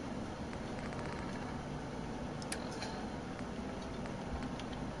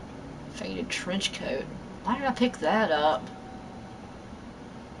 Faded trench coat. Why did I pick that up?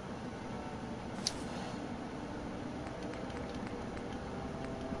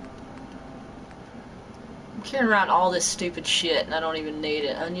 I'm carrying around all this stupid shit and I don't even need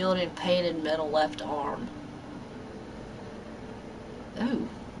it. Unyielding painted metal left arm. Oh.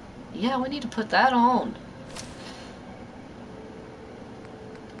 Yeah, we need to put that on.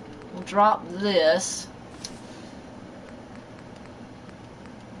 We'll drop this.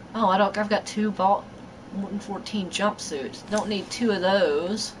 Oh, I've got two Vault 114 jumpsuits. Don't need two of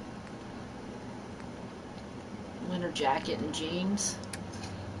those. Winter jacket and jeans.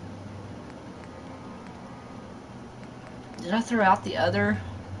 Did I throw out the other?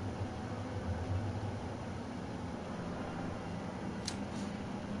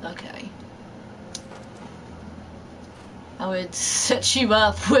 Okay. I would set you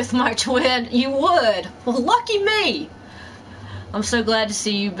up with my twin. You would. Well, lucky me. I'm so glad to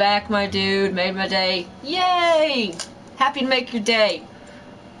see you back, my dude. Made my day. Yay! Happy to make your day.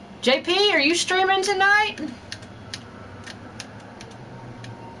 JP, are you streaming tonight?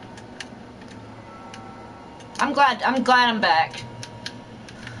 I'm glad I'm back.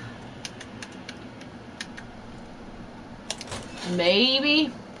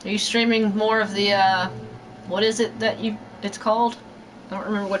 Maybe. Are you streaming more of the what is it that you it's called. I don't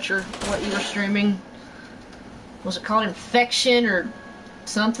remember what you were streaming. Was it called Infection or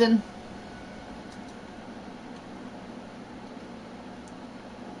something?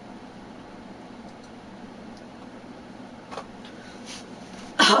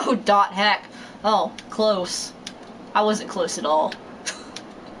 Oh, dot hack. Oh, close. I wasn't close at all.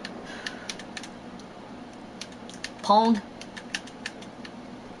 Pong.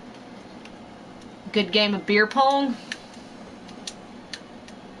 Good game of beer pong.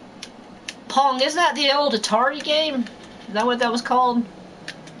 Pong, isn't that the old Atari game? Is that what that was called?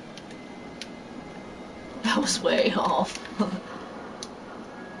 That was way off.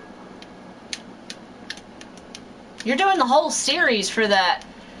 You're doing the whole series for that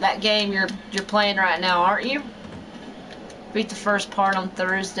game you're playing right now, aren't you? Beat the first part on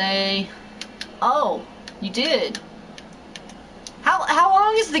Thursday. Oh, you did. How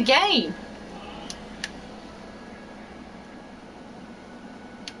long is the game?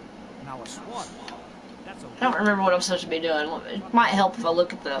 Now a SWAT. That's a I don't remember what I'm supposed to be doing. It might help if I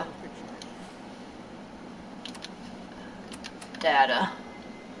look at the data.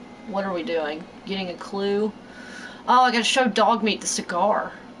 What are we doing? Getting a clue? Oh, I gotta show Dogmeat the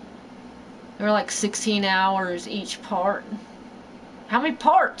cigar. They were like 16 hours each part. How many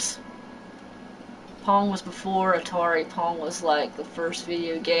parts? Pong was before Atari. Pong was like the first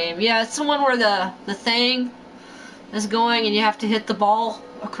video game. Yeah, it's the one where the thing is going and you have to hit the ball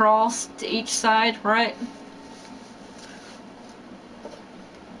across to each side, right?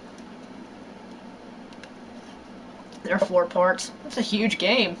 There are 4 parts. That's a huge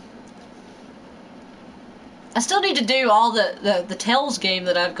game. I still need to do all the Tales game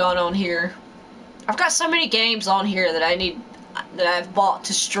that I've got on here. I've got so many games on here that I've bought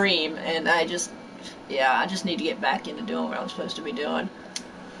to stream, and I just need to get back into doing what I'm supposed to be doing.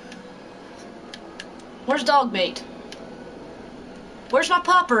 Where's Dogmeat? Where's my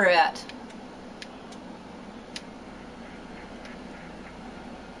pupper at?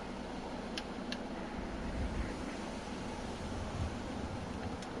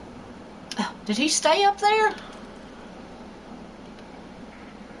 Did he stay up there?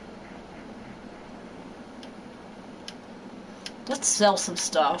 Let's sell some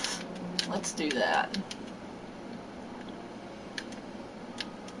stuff. Let's do that.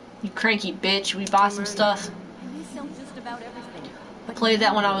 You cranky bitch, we buy some stuff. We sell just about everything. I played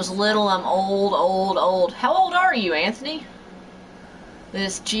that when I was little. I'm old. How old are you, Anthony?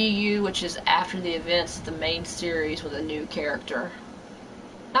 This GU, which is after the events of the main series with a new character.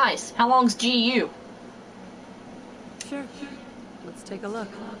 Nice. How long's GU? Sure. Let's take a look.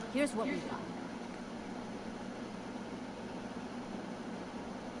 Here's what we got.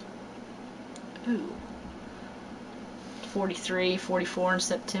 Ooh. 43, 44 in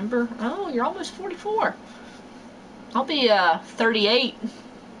September. Oh, you're almost 44. I'll be 38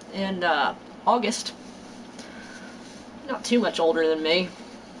 in August. Not too much older than me.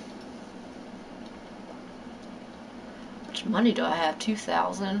 How much money do I have?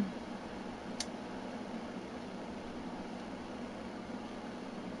 2,000.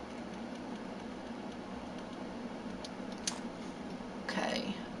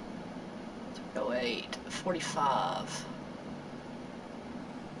 Okay. 308, 45.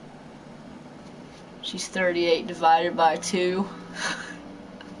 She's 38 divided by 2.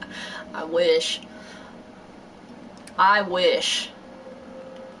 I wish. I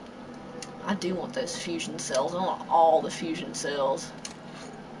do want those fusion cells. I want all the fusion cells.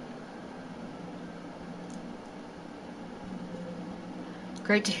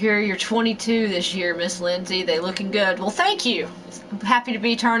 Great to hear you're 22 this year, Miss Lindsay. They looking good. Well, thank you. I'm happy to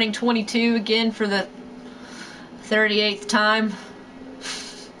be turning 22 again for the 38th time.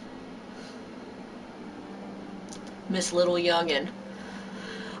 Miss Little Youngin.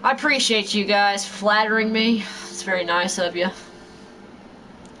 I appreciate you guys flattering me. It's very nice of you.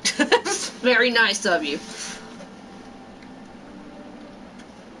 It's very nice of you.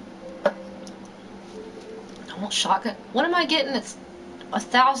 I want shotgun. What am I getting? It's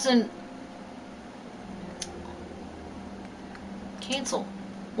 1,000. Cancel.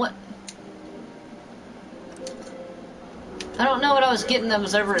 What? I don't know what I was getting that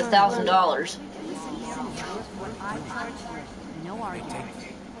was over $1,000. No argument.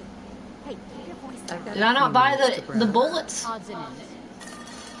 Hey, keep your voice down. Did I not buy the bullets? Odds and ends.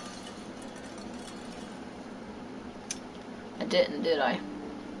 I didn't, did I?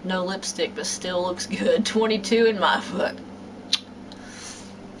 No lipstick, but still looks good. 22 in my foot.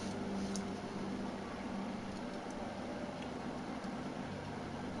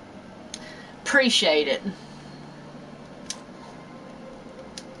 Appreciate it.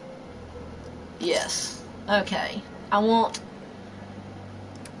 Yes. Okay. I want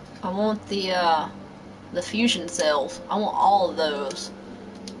the fusion cells. I want all of those.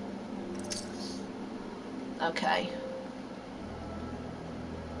 Okay.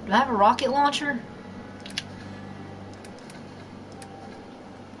 Do I have a rocket launcher?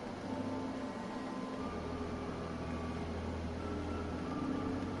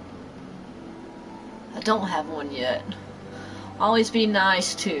 I don't have one yet. Always be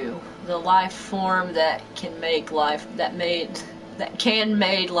nice to the life form that can make life that can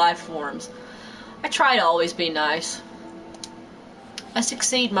made life forms. I try to always be nice. I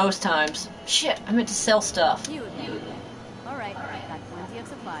succeed most times. Shit, I meant to sell stuff. You again. All right, got plenty of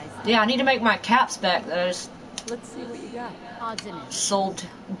supplies. Yeah, I need to make my caps back that I just Let's see what you got. Odds and ends.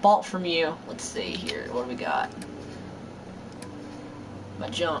 bought from you. Let's see here. What do we got? My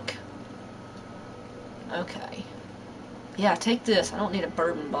junk. Okay. Yeah, take this. I don't need a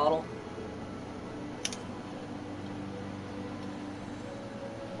bourbon bottle.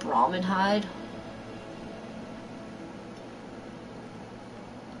 Brahmin hide.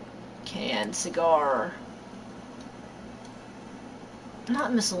 Canned cigar.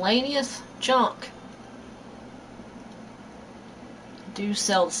 Not miscellaneous. Junk. Do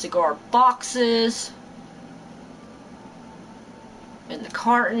sell the cigar boxes. And the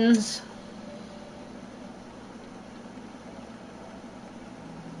cartons.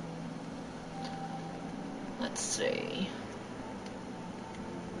 Let's see.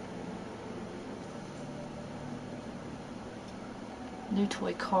 New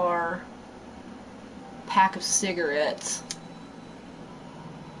toy car. Pack of cigarettes.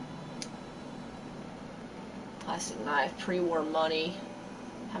 Plastic knife. Pre-war money.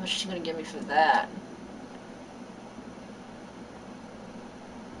 How much is she gonna give me for that?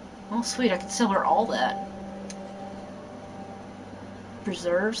 Oh sweet, I can sell her all that.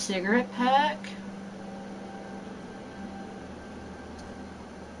 Preserved cigarette pack.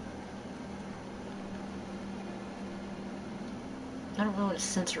 I don't know what a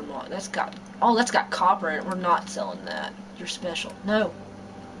sensor mod. That's got copper in it. We're not selling that. You're special. No.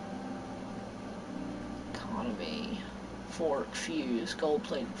 Economy. Fork, fuse, gold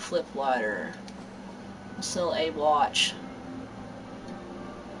plate, flip lighter. We'll sell a watch.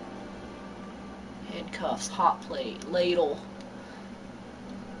 Handcuffs, hot plate, ladle.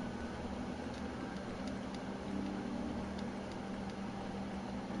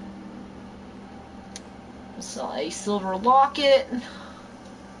 Sell a silver locket.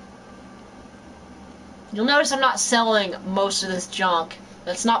 You'll notice I'm not selling most of this junk.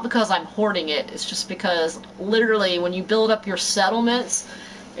 That's not because I'm hoarding it. It's just because literally when you build up your settlements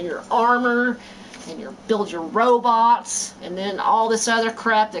and your armor and you build your robots and then all this other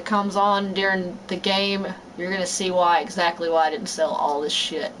crap that comes on during the game, you're gonna see exactly why I didn't sell all this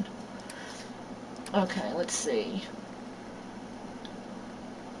shit. Okay, let's see.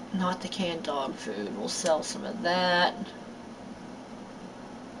 Not the canned dog food. We'll sell some of that.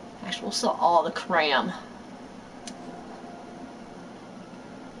 Actually, we'll sell all the cram.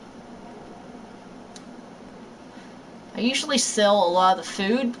 I usually sell a lot of the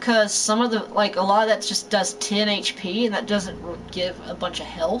food because some of the, a lot of that just does 10 HP and that doesn't give a bunch of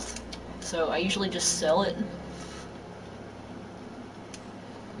health. So I usually just sell it.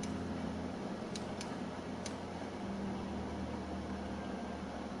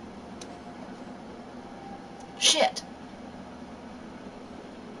 Shit.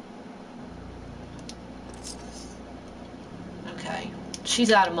 Okay.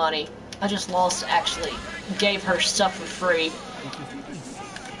 She's out of money. I just lost, actually. Gave her stuff for free.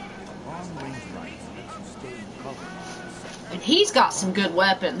 And he's got some good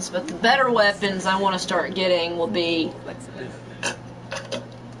weapons, but the better weapons I want to start getting will be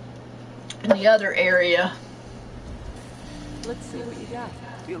in the other area. Let's see what you got.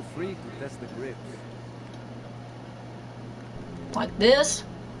 Feel free to test the grips. Like this.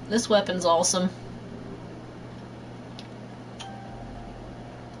 This weapon's awesome.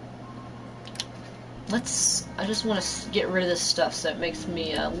 I just want to get rid of this stuff so it makes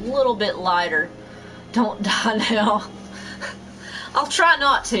me a little bit lighter. Don't die now. I'll try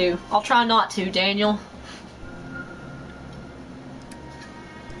not to. I'll try not to, Daniel.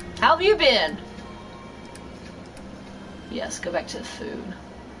 How have you been? Yes, go back to the food.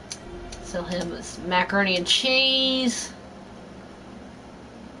 Sell him this macaroni and cheese.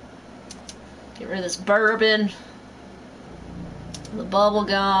 Get rid of this bourbon. The bubble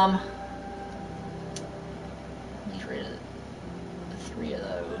gum. Get rid of 3 of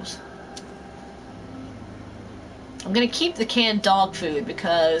those. I'm gonna keep the canned dog food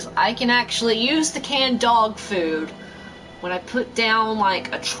because I can actually use the canned dog food when I put down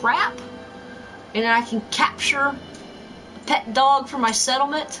like a trap, and then I can capture pet dog for my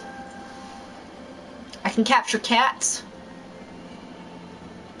settlement. I can capture cats.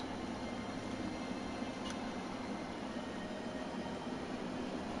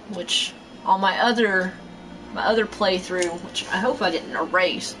 Which on my other playthrough, which I hope I didn't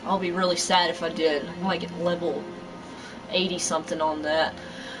erase. I'll be really sad if I did. I'm like at level 80 something on that.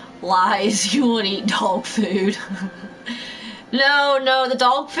 Lies, you want to eat dog food. No, the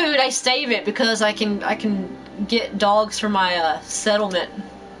dog food, I save it because I can get dogs for my settlement.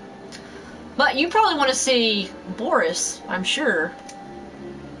 But you probably want to see Boris, I'm sure.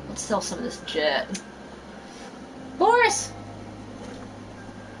 Let's sell some of this jet. Boris!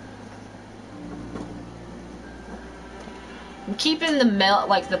 I'm keeping the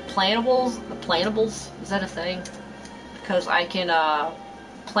plantables, is that a thing? Because I can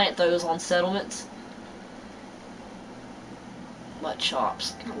plant those on settlements. Mud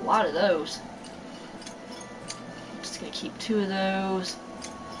chops, got a lot of those. I'm just gonna keep 2 of those.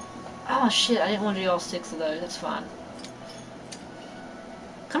 Oh shit, I didn't want to do all 6 of those, that's fine.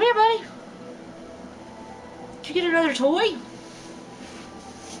 Come here, buddy. Did you get another toy?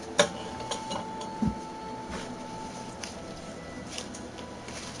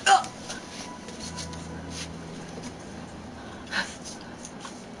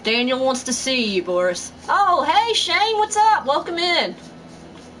 Daniel wants to see you, Boris. Oh, hey, Shane, what's up? Welcome in.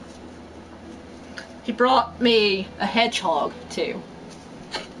 He brought me a hedgehog, too.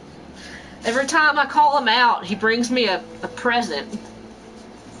 Every time I call him out, he brings me a present.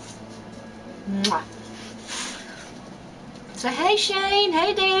 Mwah. Say, hey, Shane.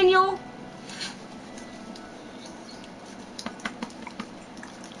 Hey, Daniel.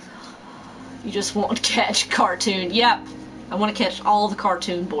 You just want to catch a cartoon. Yep. I want to catch all the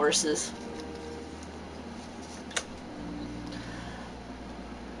cartoon Borises.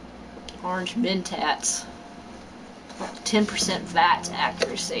 Orange Mentats. 10% VAT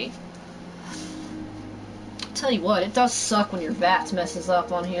accuracy. I'll tell you what, it does suck when your VAT messes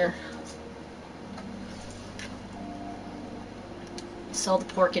up on here. Sell the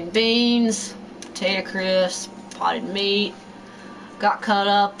pork and beans, potato crisps, potted meat. Got caught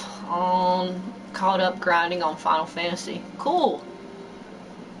up grinding on Final Fantasy. Cool.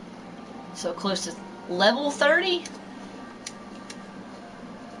 So close to level 30.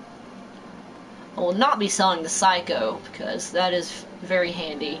 I will not be selling the Psycho because that is very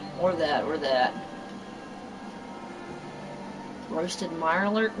handy. Or that. Roasted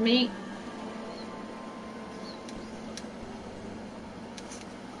Mirelurk meat.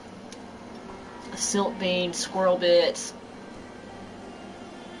 Silt bean, squirrel bits.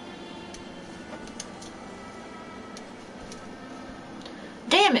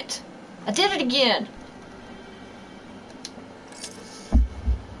 Damn it! I did it again!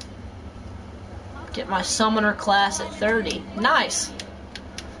 Get my summoner class at 30. Nice!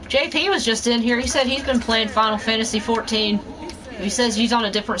 JP was just in here. He said he's been playing Final Fantasy 14. He says he's on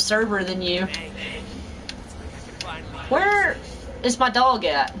a different server than you. Where is my dog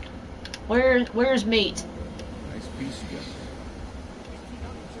at? Where's Meat? Nice piece you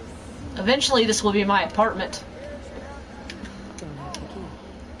got. Eventually this will be my apartment.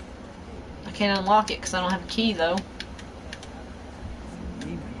 I can't unlock it because I don't have a key though.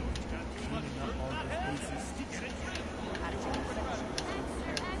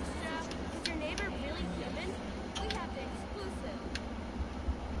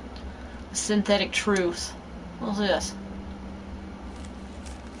 Synthetic truth. What's this?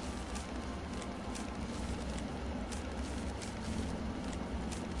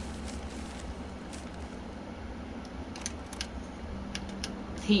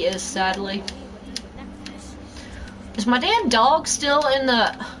 He is, sadly. Is my damn dog still in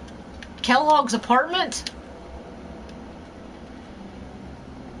the Kellogg's apartment?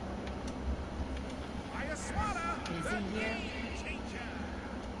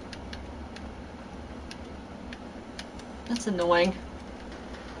 That's annoying.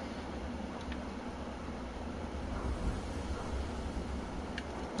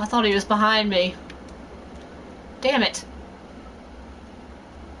 I thought he was behind me. Damn it.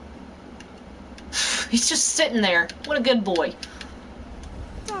 He's just sitting there. What a good boy.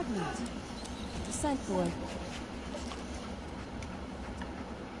 Dog meat. The scent boy.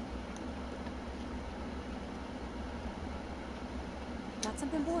 Got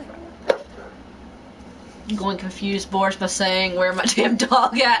something, boy? I'm going confused Boris by saying where my damn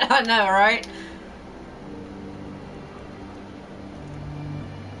dog at. I know, right?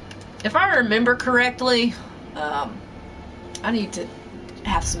 If I remember correctly, I need to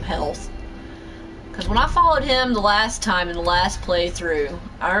have some health. Because when I followed him the last time in the last playthrough,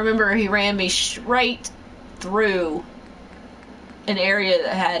 I remember he ran me straight through an area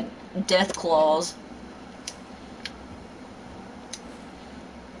that had death claws.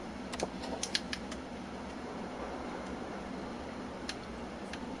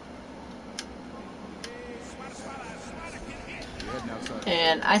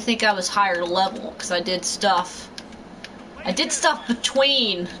 And I think I was higher level because I did stuff. I did stuff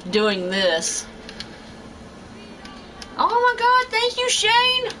between doing this. Oh my god, thank you,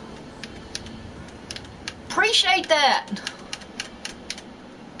 Shane! Appreciate that!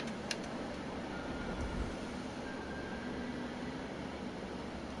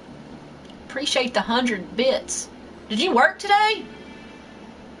 Appreciate the 100 bits. Did you work today?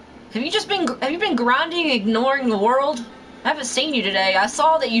 Have you been grinding, ignoring the world? I haven't seen you today. I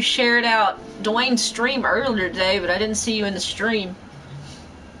saw that you shared out Dwayne's stream earlier today, but I didn't see you in the stream.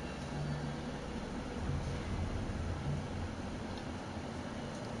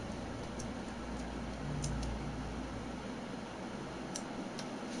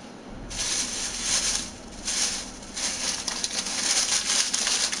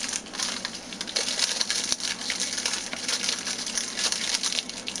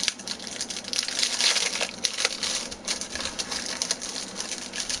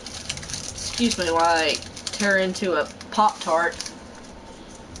 Excuse me while I tear into a Pop-Tart.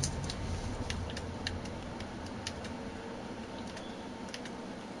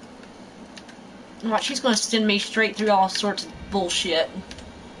 Watch, she's gonna send me straight through all sorts of bullshit.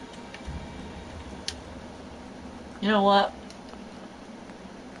 You know what?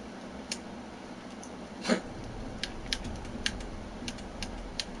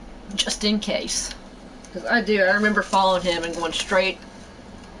 Just in case. Because I remember following him and going straight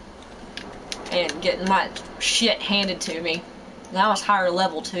and getting my shit handed to me. And I was higher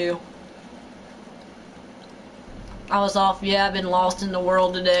level too. I was off, yeah, I've been lost in the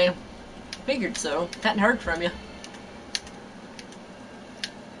world today. Figured so. Hadn't heard from you.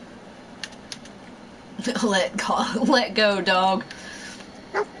 Let go, dog.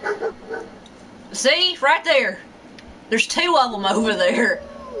 See? Right there. There's two of them over there.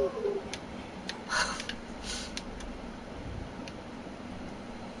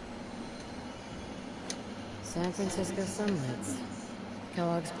 San Francisco Sunlights.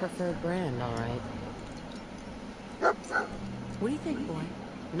 Kellogg's preferred brand, all right. What do you think, boy?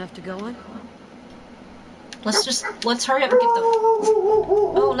 Enough to go on? Let's hurry up and get the...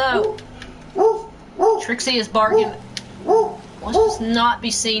 Oh no. Trixie is barking. Let's just not be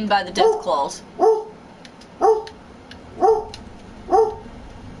seen by the death claws.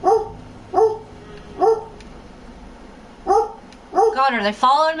 God, are they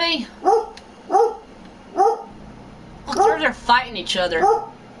following me? Look, they're fighting each other.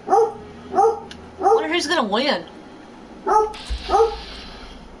 I wonder who's gonna win.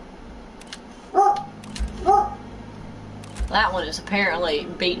 That one is apparently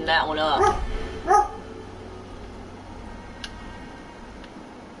beating that one up.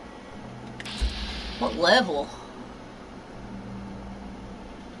 What level?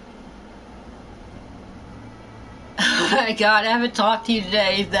 God, I haven't talked to you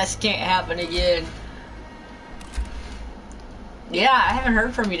today. This can't happen again. Yeah, I haven't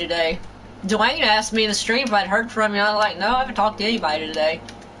heard from you today. Dwayne asked me in the stream if I'd heard from you. I was like, no, I haven't talked to anybody today.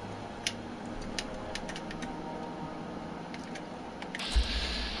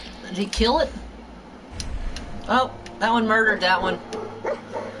 Did he kill it? Oh, that one murdered that one.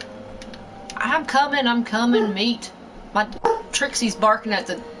 I'm coming, meat. My Trixie's barking at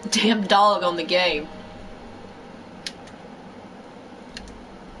the damn dog on the game.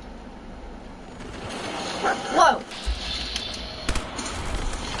 Whoa!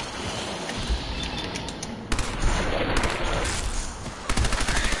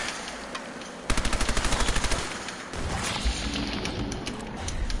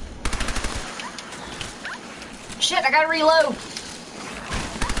 Shit, I gotta reload.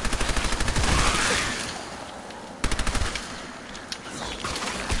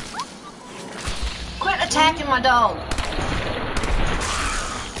 Quit attacking my dog.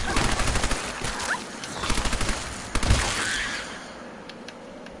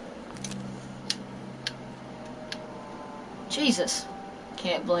 Jesus.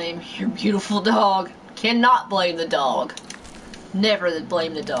 Can't blame your beautiful dog. Cannot blame the dog. Never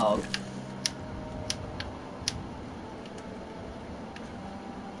blame the dog.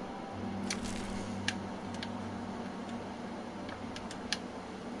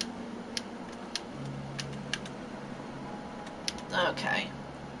 Okay.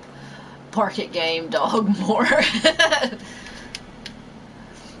 Park it game, dog more.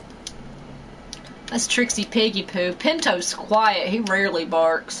 That's Trixie Piggy Poo. Pinto's quiet. He rarely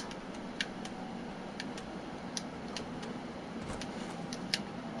barks.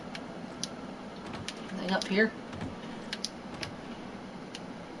 Anything up here?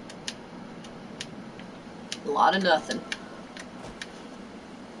 A lot of nothing.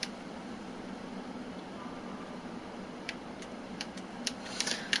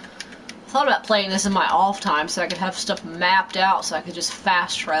 I thought about playing this in my off time so I could have stuff mapped out so I could just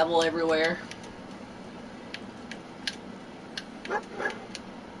fast travel everywhere.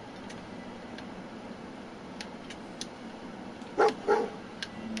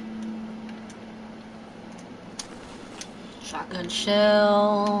 Shotgun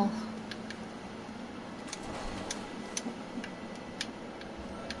shell.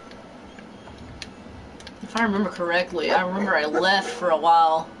 If I remember correctly, I remember I left for a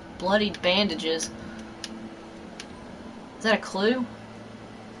while. Bloodied bandages. Is that a clue?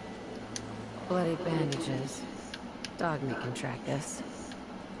 Bloody bandages. Dog meat can track this.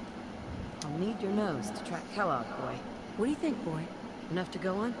 I'll need your nose to track Kellogg, boy. What do you think, boy? Enough to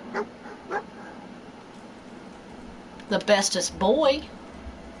go on? The bestest boy.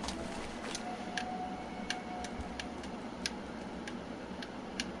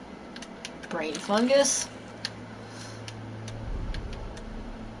 Brain fungus.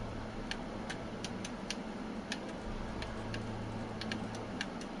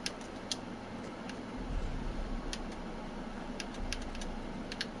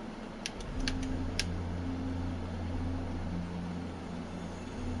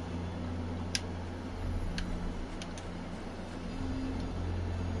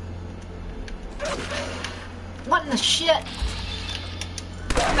 What in the shit?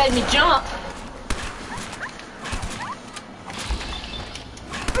 That made me jump.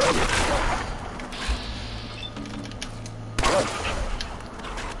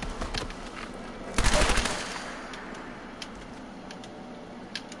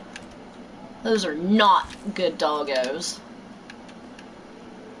 Those are not good doggos.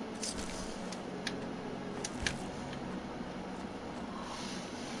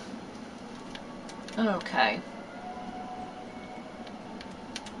 Okay.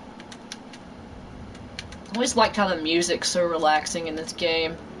 I always liked how the music's so relaxing in this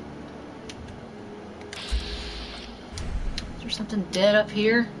game. Is there something dead up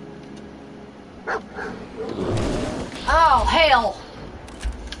here? Oh, hell!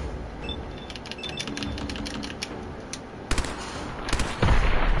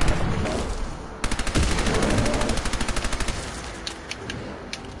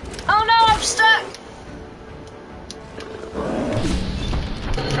 Oh no, I'm stuck!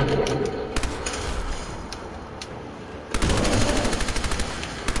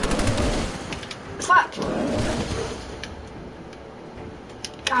 Fuck!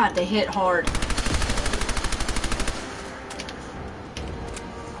 God, they hit hard.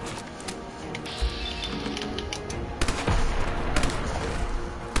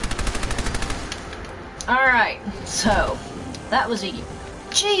 Alright, so that was easy.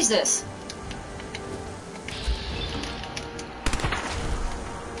 Jesus!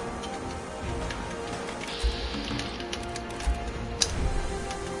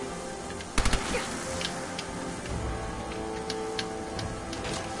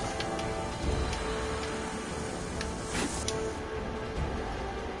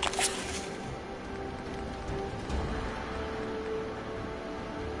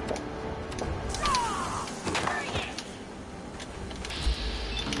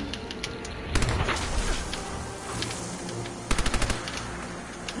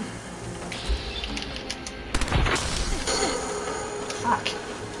 Fuck.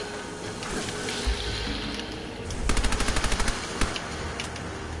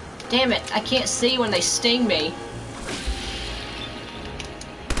 Damn it, I can't see when they sting me.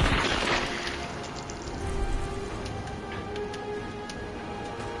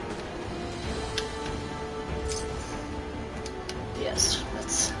 Yes,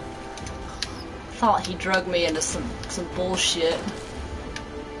 that's... Thought he drugged me into some bullshit.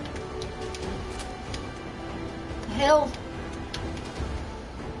 The hell?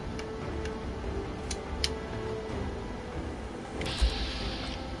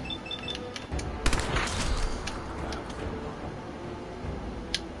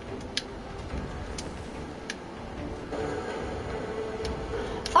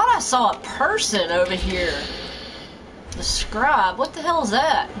 Thought I saw a person over here. The scribe. What the hell is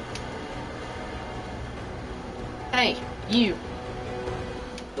that? Hey, you.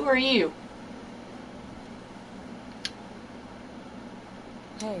 Who are you?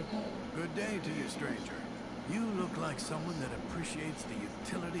 Hey. Good day to you, stranger. You look like someone that appreciates the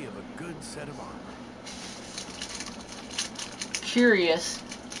utility of a good set of armor. Curious.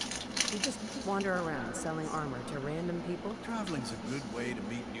 You just wander around selling armor to random people? Traveling's a good way to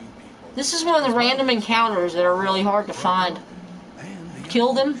meet new people. This is one of the random encounters that are really hard to find. And the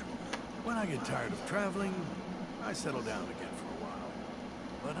Kill them? When I get tired of traveling, I settle down again for a while.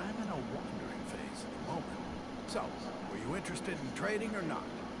 But I'm in a wandering phase at the moment. So, were you interested in trading or not?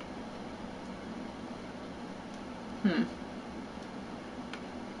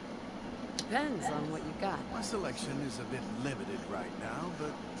 Depends on what you got. My selection is a bit limited right now,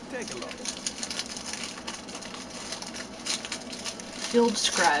 but take a look. Field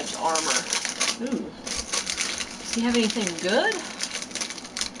Scribe's armor. Ooh. Does he have anything good?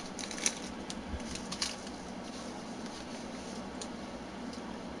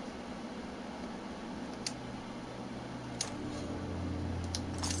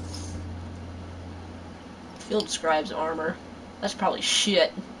 Field Scribe's armor. That's probably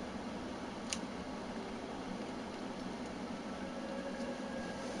shit.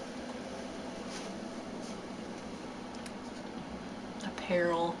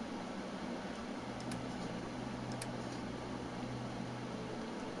 Apparel.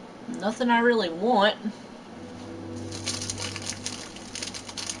 Nothing I really want.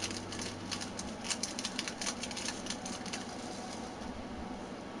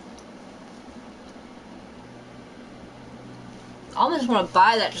 I almost want to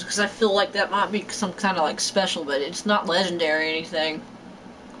buy that just because I feel like that might be some kind of like special, but it's not legendary or anything.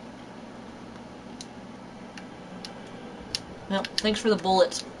 Well, thanks for the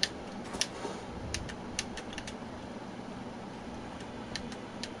bullets.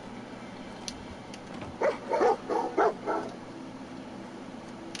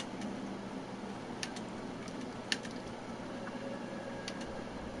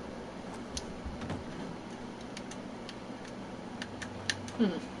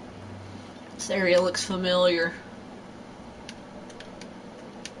 This area looks familiar.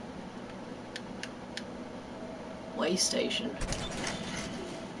 Way station.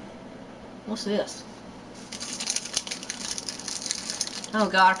 What's this? Oh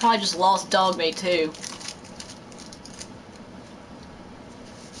god, I probably just lost Dogmeat too.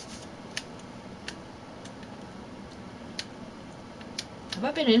 Have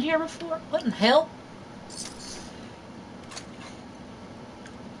I been in here before? What in hell?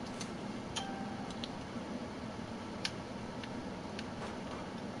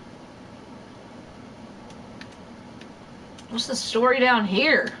 What's the story down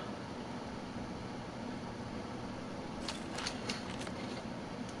here?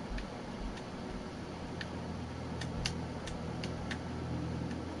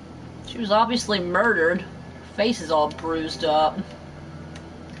 She was obviously murdered. Her face is all bruised up.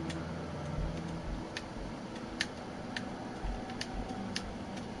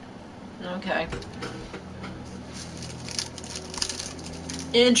 Okay.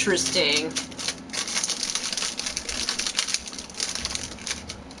 Interesting.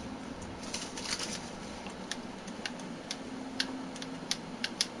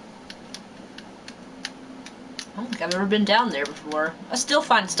 I don't think I've ever been down there before. I still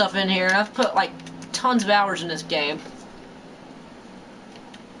find stuff in here. I've put like tons of hours in this game.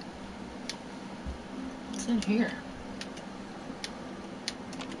 What's in here?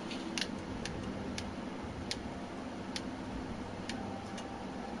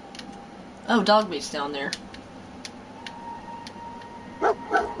 Oh, Dogmeat's down there.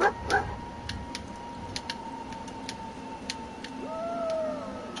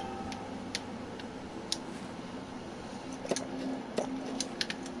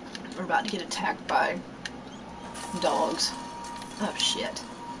 We're about to get attacked by dogs. Oh shit.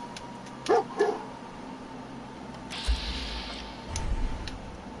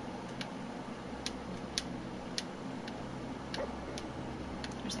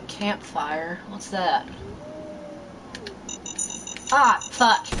 There's a campfire. What's that? Ah,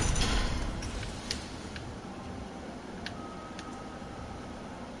 fuck.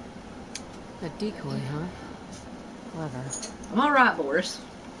 A decoy, huh? Clever. I'm alright, Boris.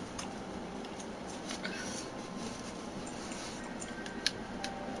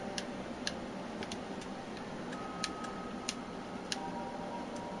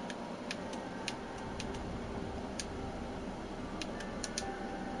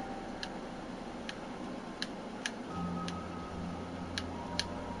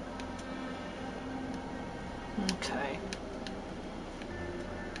 Okay.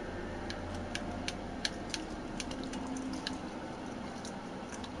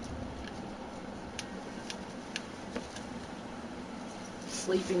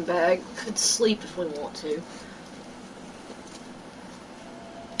 Sleeping bag. Could sleep if we want to.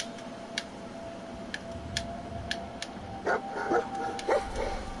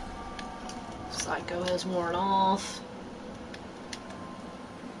 Psycho has worn off.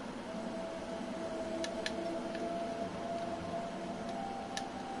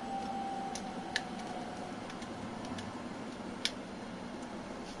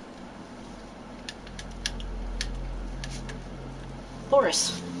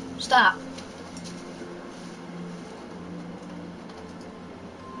 Boris, stop.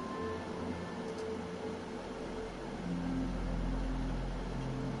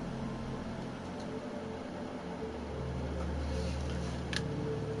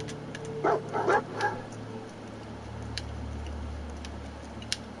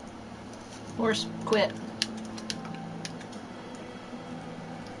 Boris, quit.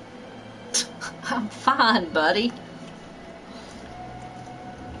 I'm fine, buddy.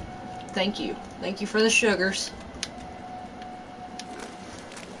 Thank you. Thank you for the sugars.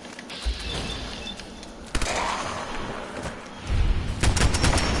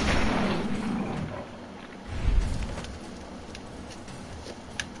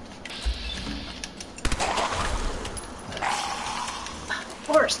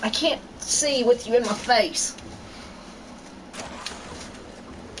 Boris, I can't see with you in my face.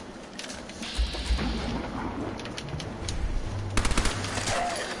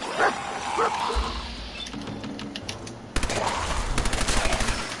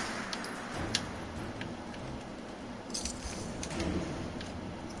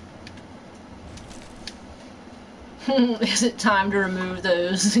 Is it time to remove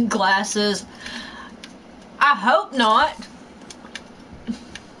those glasses? I hope not.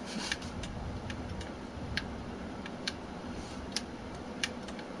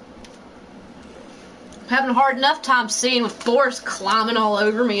 Having a hard enough time seeing with Boris climbing all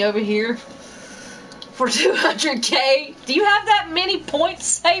over me over here for 200k. Do you have that many points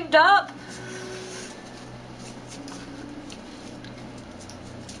saved up?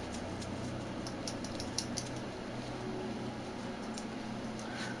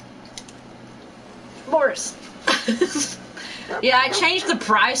 Boris. Yeah, I changed the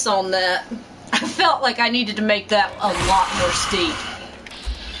price on that. I felt like I needed to make that a lot more steep.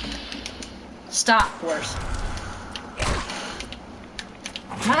 Stop, Boris.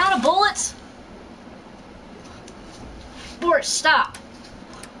 Am I out of bullets? Boris, stop.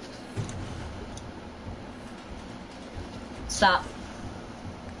 Stop.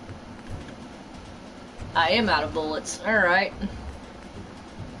 I am out of bullets. Alright.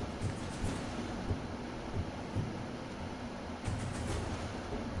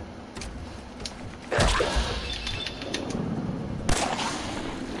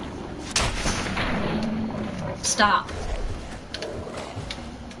 Stop.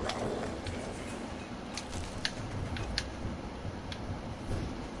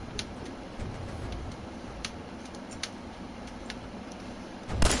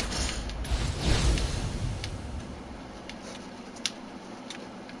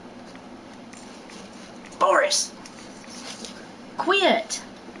 Boris! Quit!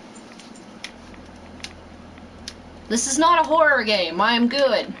 This is not a horror game. I am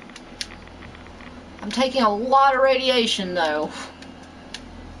good. I'm taking a lot of radiation, though.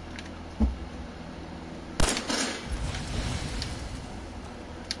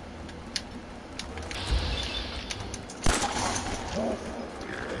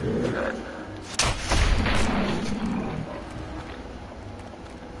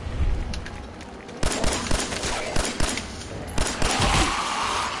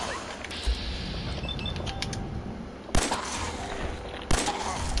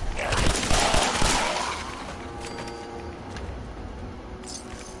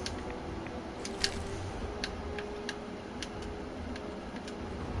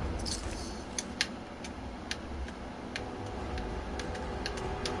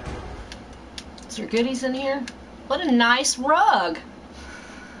 Is there goodies in here? What a nice rug.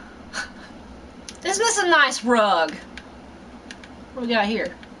 Isn't this a nice rug? What do we got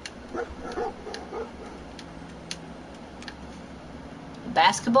here? A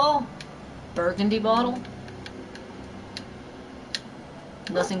basketball? Burgundy bottle?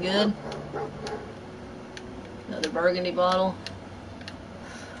 Nothing good? Another burgundy bottle?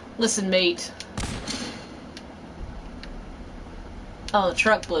 Listen, mate. Oh, the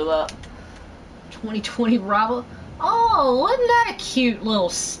truck blew up. 2020 Bravo. Oh, wasn't that a cute little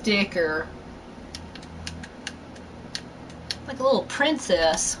sticker? Like a little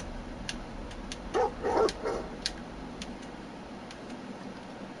princess. What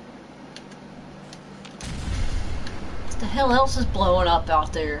the hell else is blowing up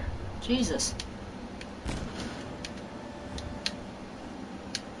out there? Jesus.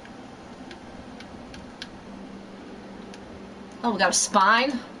 Oh, we got a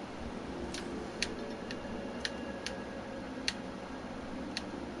spine.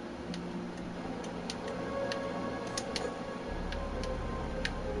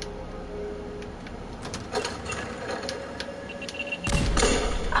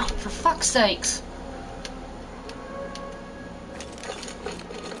 Oh, for fuck's sakes.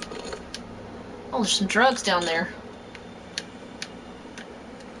 Oh, there's some drugs down there.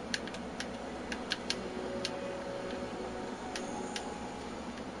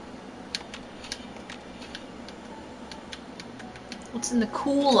 What's in the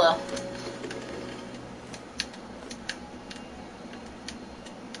cooler?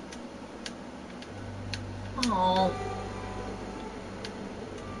 Oh.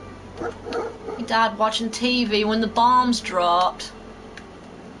 He died watching TV when the bombs dropped.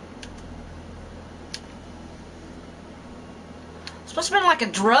 It's supposed to have been like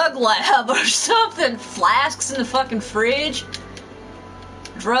a drug lab or something. Flasks in the fucking fridge.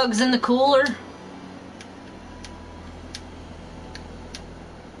 Drugs in the cooler.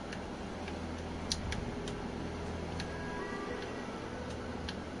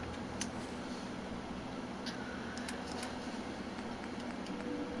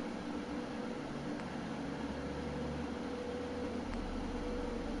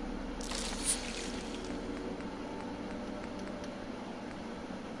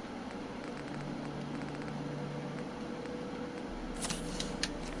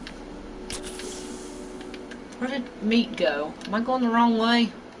 Where did Meat go? Am I going the wrong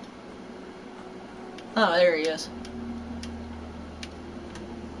way? Oh, there he is.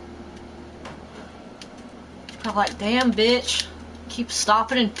 Probably like, damn bitch. Keep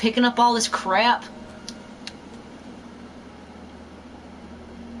stopping and picking up all this crap.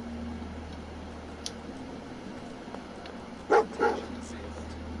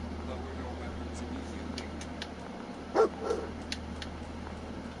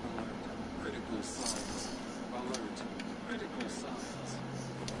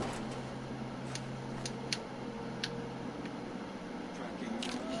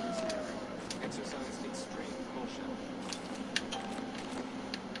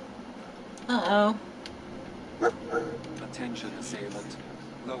 Uh-oh. Attention, assailant.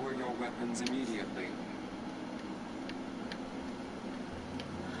 Lower your weapons immediately.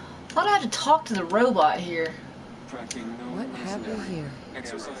 Thought I had to talk to the robot here. Tracking no What happened mercenary. here?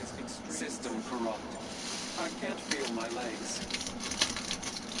 Exercise extreme. System corrupt. I can't feel my legs.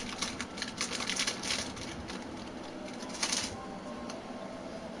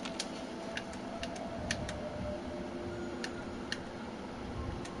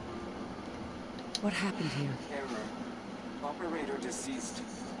 What happened here? Error. Operator deceased.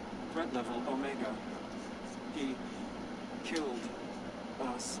 Threat level Omega. He killed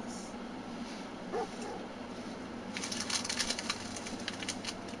us.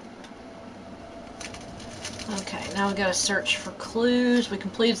 Okay, now we gotta search for clues. We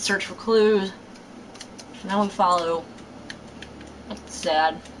completed search for clues. Now we follow. That's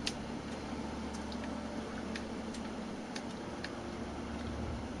sad.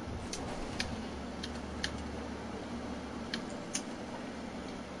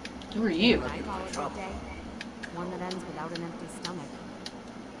 Who are you? I call it a day. One that ends without an empty stomach.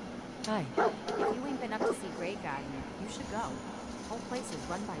 Hi. If you ain't been up to see Great Garden, you should go. The whole place is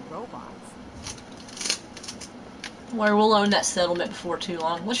run by robots. Well, we'll own that settlement before too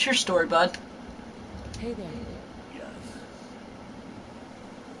long. What's your story, bud? Hey there. Yes.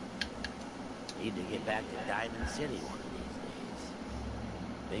 Need to get back to Diamond City one of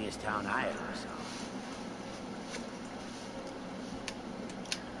these days. Biggest town I ever saw.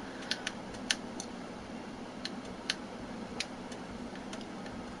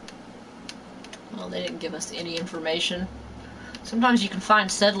 Well, they didn't give us any information. Sometimes you can find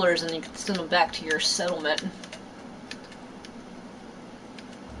settlers and you can send them back to your settlement.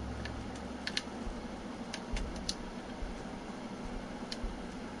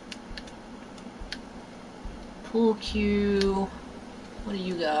 Pool cue. What do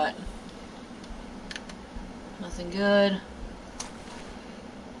you got? Nothing good.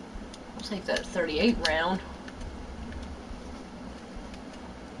 I'll take that 38 round.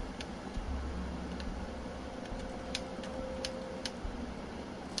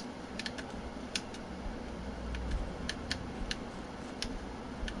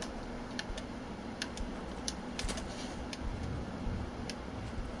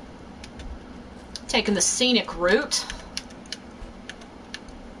 Taking the scenic route.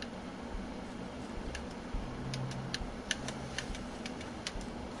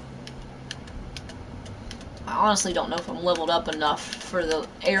 I honestly don't know if I'm leveled up enough for the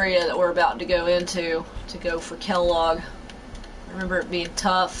area that we're about to go into to go for Kellogg. I remember it being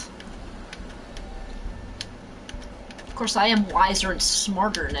tough. Of course, I am wiser and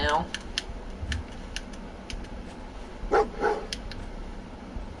smarter now.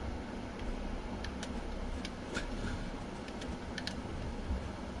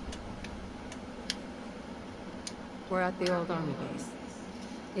 We're at the old army base.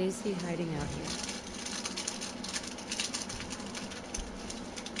 Is he hiding out here?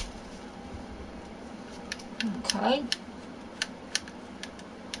 Okay.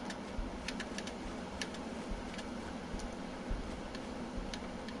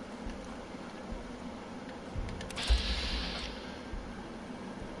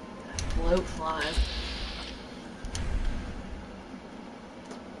 Float flying.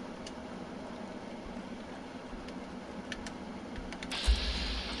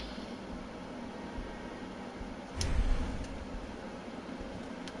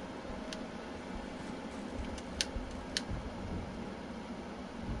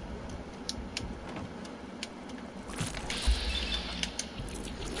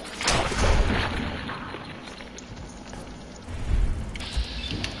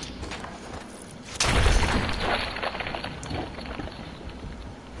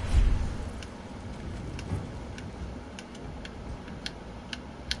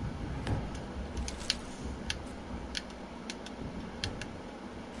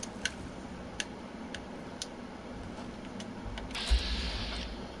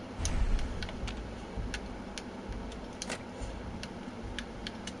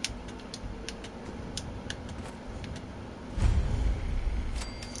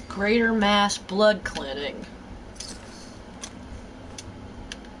 Greater mass blood clotting.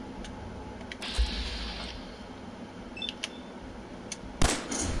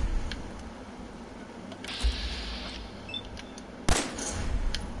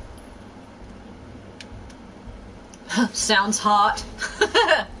 Sounds hot.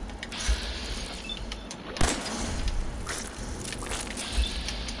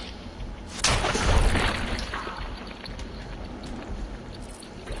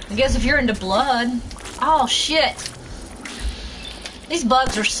 I guess if you're into blood. Oh shit. These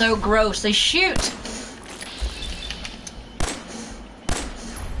bugs are so gross. They shoot.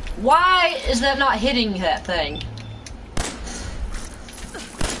 Why is that not hitting that thing?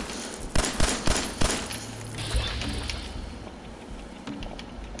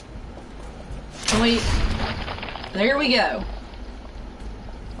 Can we... There we go.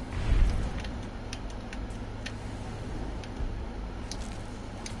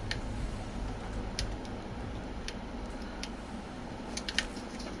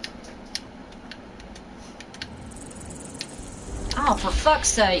 Oh, for fuck's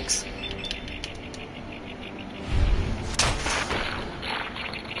sakes.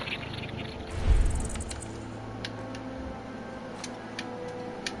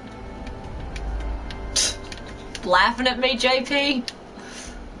 Laughing at me, JP?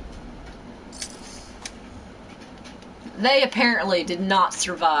 They apparently did not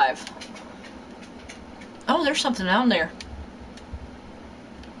survive. Oh, there's something down there.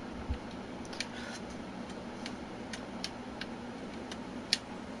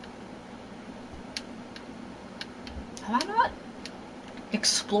 Have I not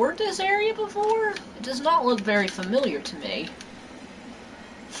explored this area before? It does not look very familiar to me.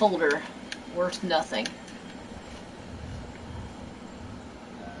 Folder. Worth nothing.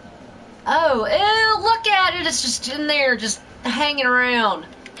 Oh, ew, look at it! It's just in there, just hanging around.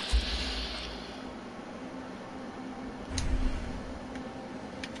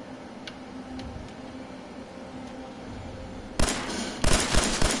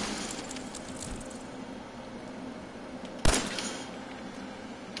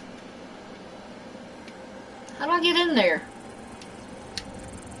 How do I get in there?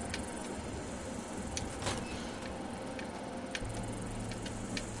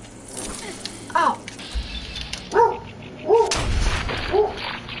 Oh.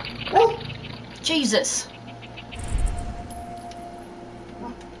 Jesus.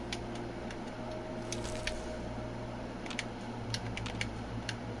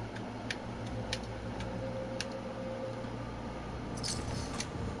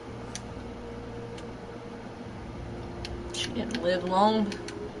 She didn't live long.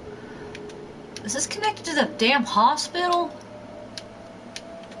 Is this connected to the damn hospital?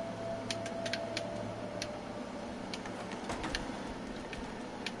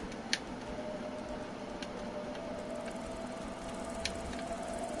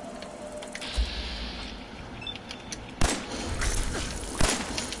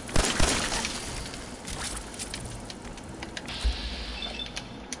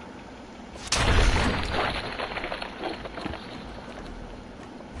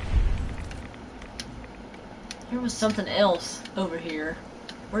 There was something else over here.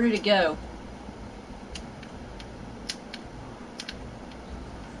 Where did it go?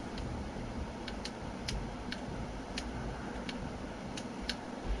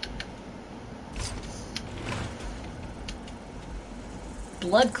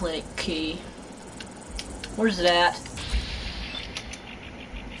 blood clinic key. Where's it at?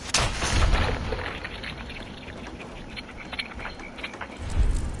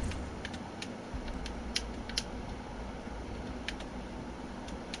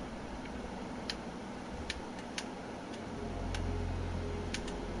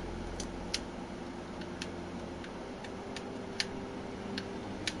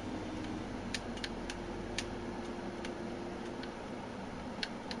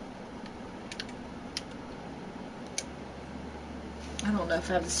 I don't know if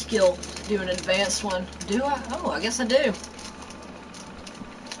I have the skill to do an advanced one. Do I? Oh, I guess I do.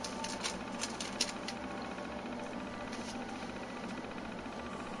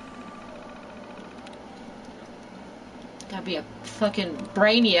 Gotta be a fucking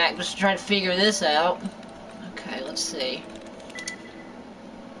brainiac just to try to figure this out. Okay, let's see.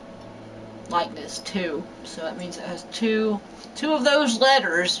 Likeness, 2. So that means it has two of those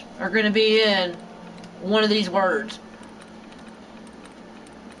letters are going to be in one of these words.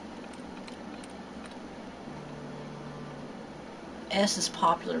 S is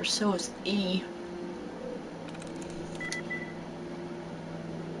popular, so is E.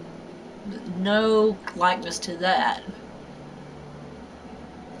 No likeness to that.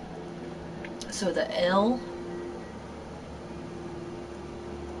 So the L.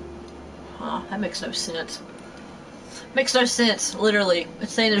 Huh, that makes no sense. Makes no sense, literally.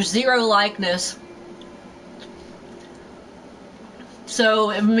 It's saying there's 0 likeness.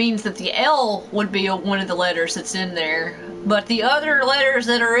 So it means that the L would be one of the letters that's in there. But the other letters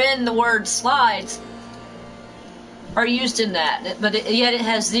that are in the word slides are used in that. But yet it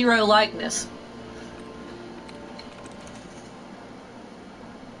has 0 likeness.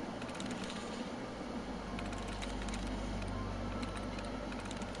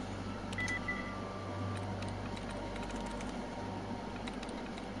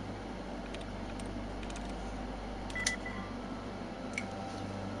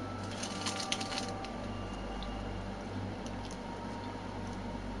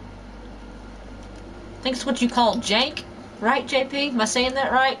 I think it's what you call jank, right, JP? Am I saying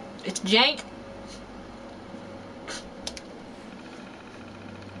that right? It's jank?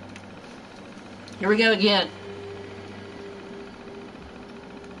 Here we go again.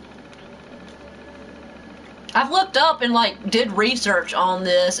 I've looked up and did research on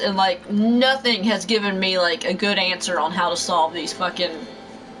this, and nothing has given me a good answer on how to solve these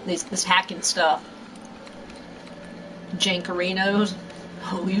this hacking stuff. Jankarinos.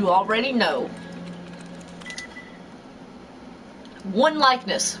 Oh, you already know. 1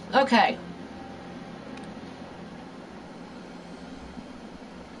 likeness. Okay.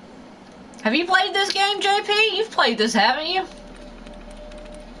 Have you played this game, JP? You've played this, haven't you?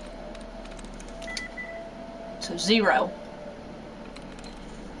 So 0.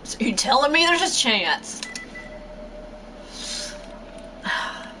 So you're telling me there's a chance?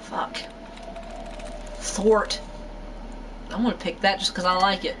 Fuck. Thwart. I'm gonna pick that just because I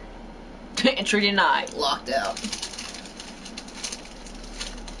like it. Entry denied. Locked out.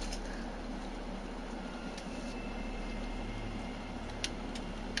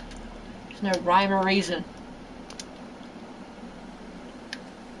 No rhyme or reason.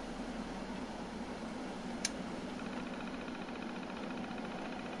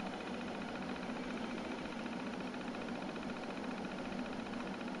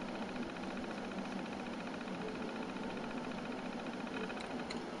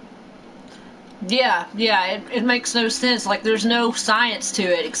 Yeah, it makes no sense. There's no science to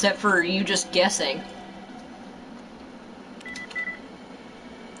it except for you just guessing.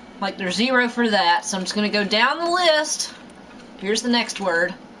 There's 0 for that, so I'm just going to go down the list. Here's the next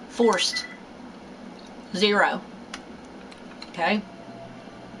word. Forced. 0. Okay.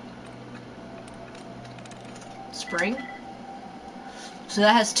 Spring. So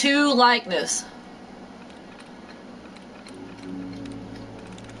that has 2 likeness.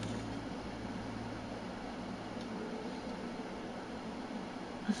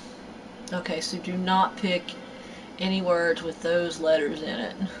 Okay, so do not pick any words with those letters in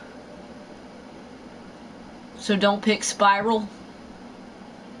it. So don't pick spiral.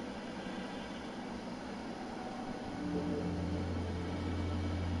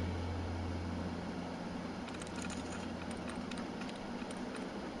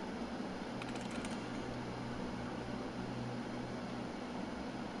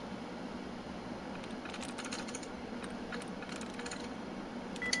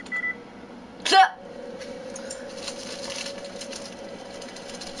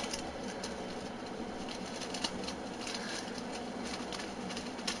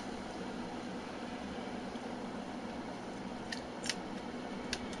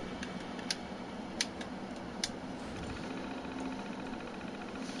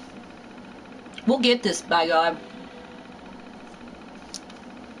 We'll get this, by God.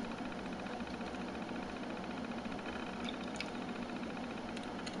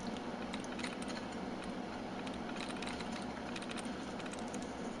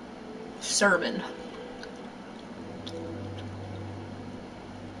 Sermon.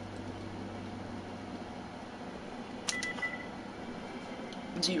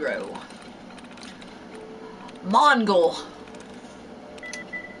 Zero. Mongol.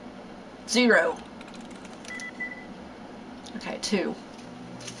 Zero. Okay, 2.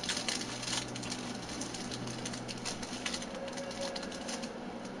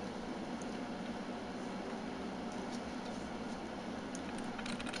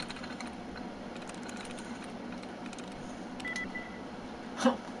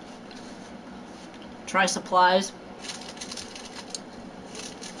 Try supplies.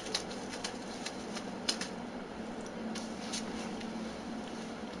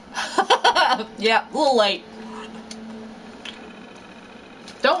 Yeah, a little late.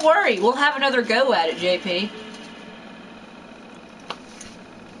 Don't worry, we'll have another go at it, JP.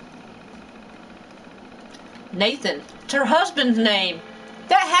 Nathan. It's her husband's name.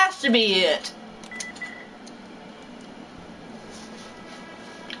 That has to be it.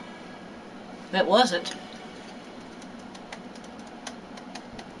 It wasn't.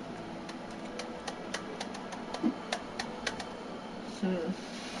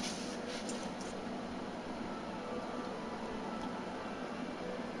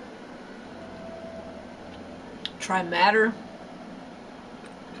 Try matter.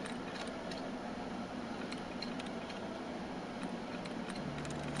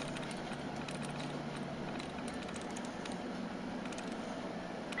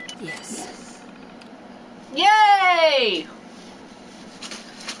 Yes. Yay!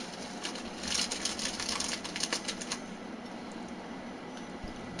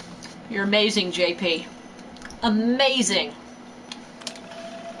 You're amazing, JP. Amazing.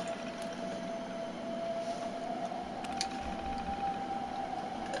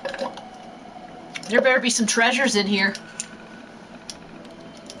 There better be some treasures in here.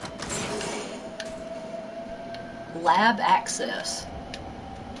 Lab access.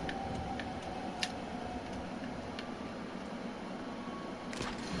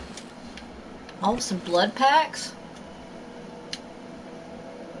 Oh, some blood packs?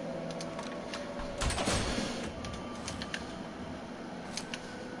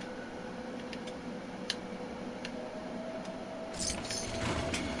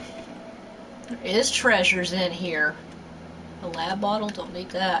 There is treasures in here. A lab bottle, don't need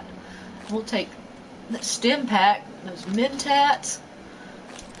that. We'll take that stim pack, those mentats.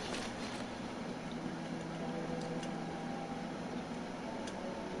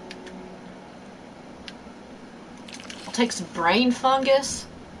 I'll take some brain fungus.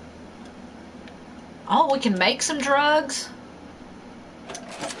 Oh, we can make some drugs.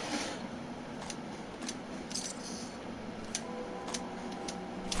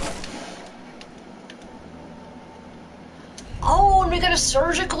 Oh, and we got a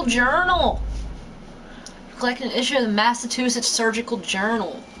surgical journal. Collect an issue of the Massachusetts Surgical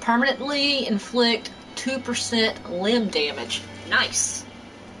Journal. Permanently inflict 2% limb damage. Nice.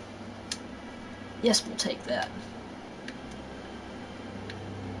 Yes, we'll take that.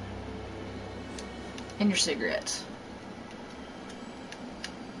 And your cigarettes.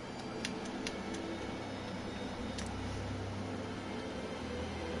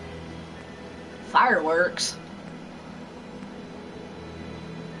 Fireworks.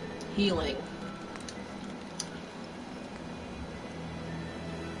 Healing.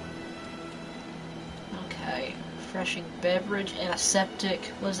 Okay. Refreshing beverage, antiseptic.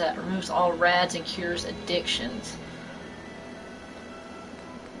 What is that? Removes all rads and cures addictions.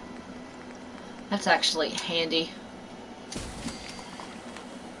 That's actually handy.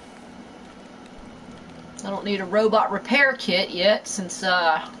 I don't need a robot repair kit yet since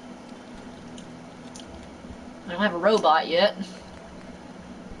I don't have a robot yet.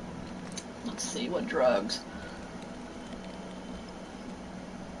 Let's see, what drugs?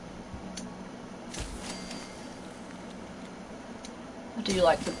 I do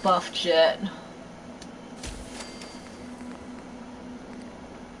like the buff jet.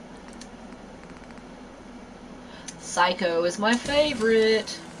 Psycho is my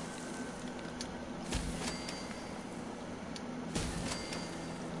favorite.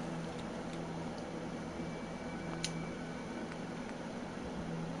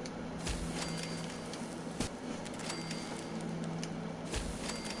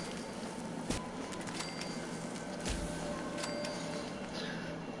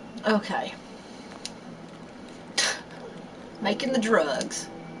 Okay. Making the drugs.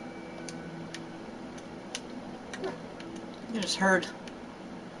 I just heard.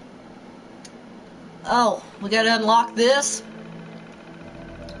 Oh, we gotta unlock this?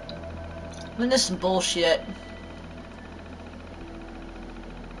 I mean, this is some bullshit.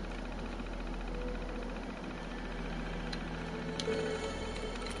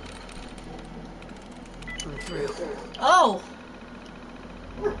 I'm through. Oh!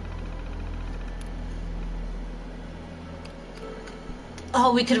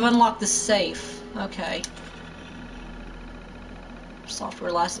 Oh, we could have unlocked the safe. Okay.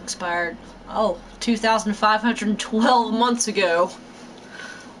 Software license expired. Oh, 2,512 months ago.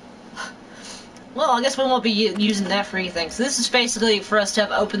 Well, I guess we won't be using that for anything. So this is basically for us to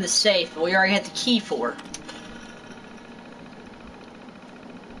have opened the safe, but we already had the key for.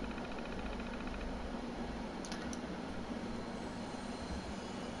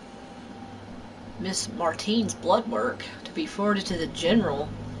 Miss Martine's blood work to be forwarded to the General.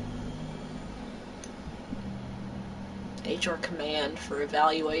 HR command for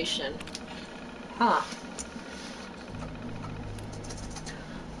evaluation. Huh.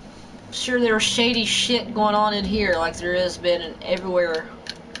 Sure, there was shady shit going on in here like there has been everywhere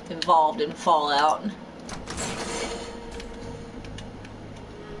involved in Fallout.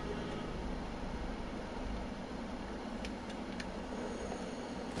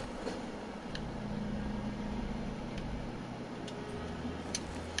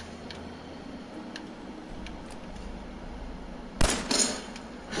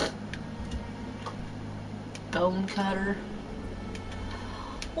 Bone cutter.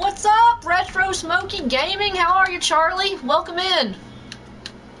 What's up, Retro Smoky Gaming? How are you, Charlie? Welcome in.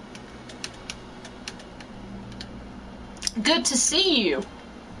 Good to see you.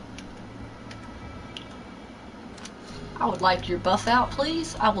 I would like your buff out,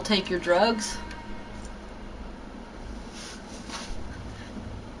 please. I will take your drugs.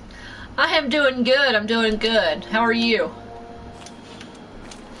 I am doing good. I'm doing good. How are you?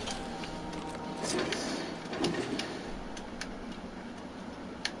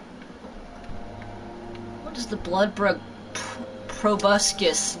 What does the blood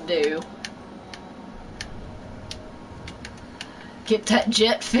proboscis do? Get that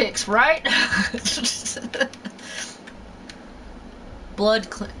jet fix, right? Blood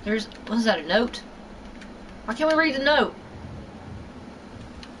there's, what is that, a note? Why can't we read the note?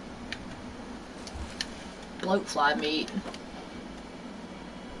 Bloatfly meat.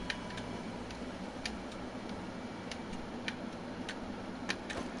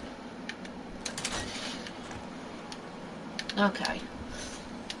 Okay.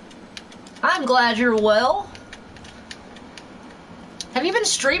 I'm glad you're well. Have you been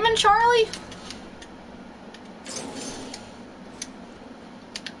streaming, Charlie?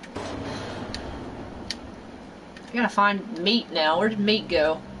 I gotta find meat now. Where did meat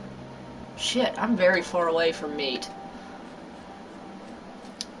go? Shit, I'm very far away from meat.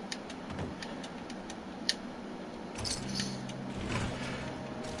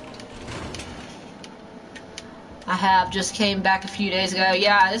 I have just came back a few days ago.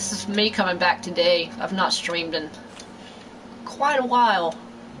 Yeah, this is me coming back today. I've not streamed in quite a while.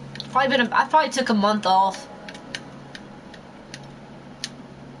 I probably took a month off.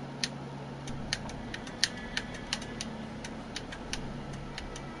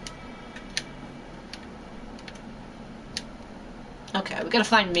 Okay, we gotta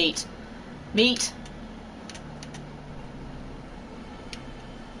find meat. Meat.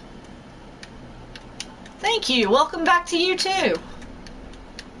 Thank you. Welcome back to you too.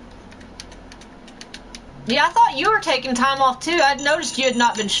 Yeah, I thought you were taking time off too. I'd noticed you had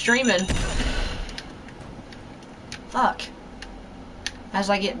not been streaming. Fuck. As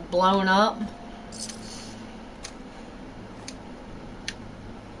I get blown up.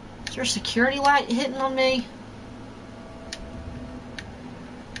 Is there a security light hitting on me?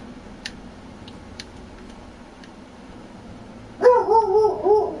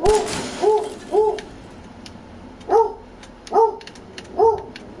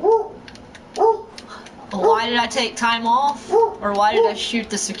 Why did I take time off? Or why did I shoot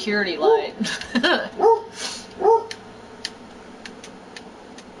the security light?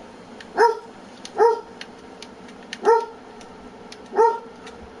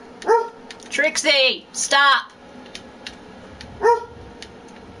 Trixie, stop! I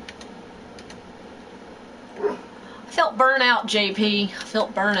felt burnout, JP. I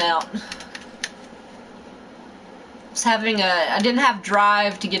felt burnout. I didn't have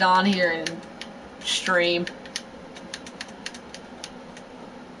drive to get on here and stream.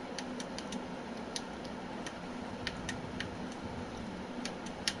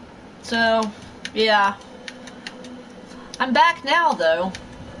 So, yeah. I'm back now, though.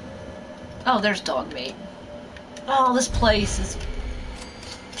 Oh, there's dog meat. Oh, this place is...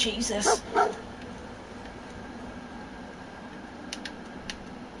 Jesus.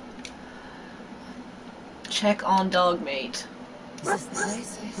 Check on Dogmate. Is this the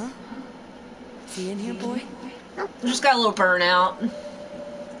place? Huh? Is he in here, boy? I just got a little burnout.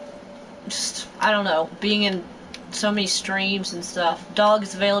 Just, I don't know, being in so many streams and stuff. Dog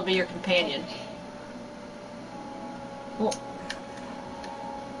is available to be your companion. Well,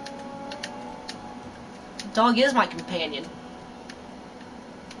 dog is my companion.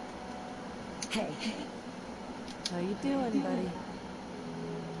 Hey. How you doing, buddy?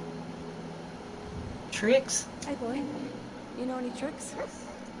 Tricks? Hey, boy. You know any tricks?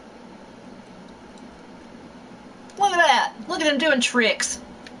 Look at that! Look at him doing tricks.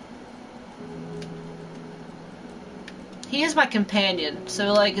 He is my companion,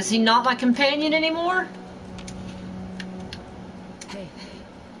 so like, is he not my companion anymore? Hey.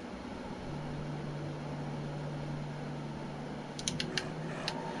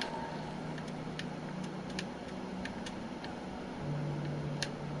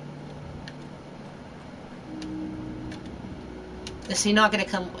 Is he not gonna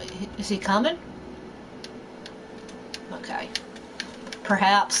come? Is he coming? Okay.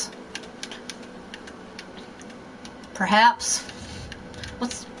 Perhaps. Perhaps.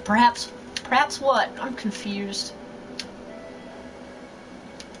 What's perhaps? Perhaps what? I'm confused.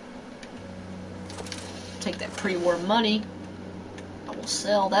 Take that pre-war money. I will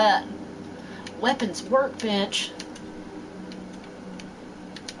sell that. Weapons workbench.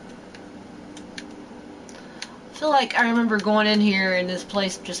 I feel like I remember going in here and this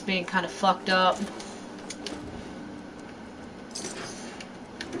place just being kind of fucked up.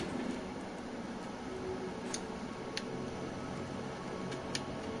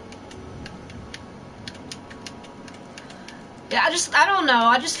 Yeah, I don't know,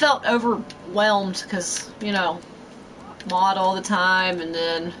 I just felt overwhelmed because, you know, mod all the time and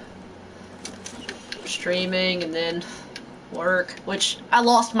then streaming and then work, which I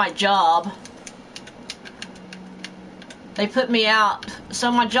lost my job. They put me out,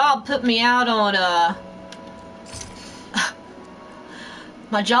 so my job put me out on,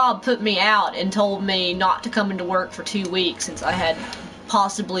 my job put me out and told me not to come into work for 2 weeks since I had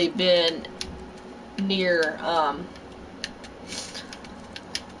possibly been near,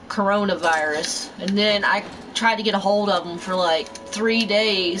 coronavirus. And then I tried to get a hold of them for like 3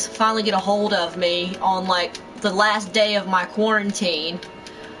 days, finally get a hold of me on like the last day of my quarantine,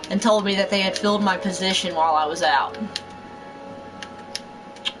 and told me that they had filled my position while I was out.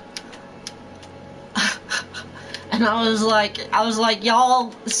 And I was like,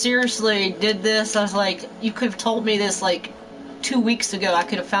 y'all seriously did this? I was like, you could have told me this like 2 weeks ago. I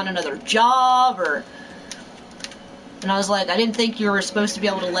could have found another job, or... And I was like, I didn't think you were supposed to be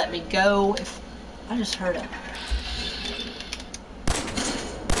able to let me go. If I just heard it.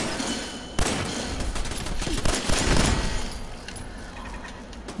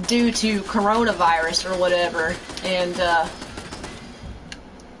 Due to coronavirus or whatever, and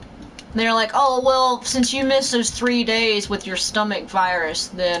they're like, oh, well, since you missed those 3 days with your stomach virus,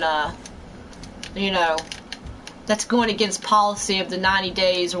 then, you know, that's going against policy of the 90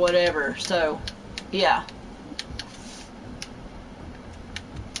 days or whatever, so, yeah.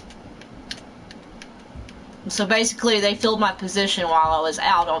 So basically, they filled my position while I was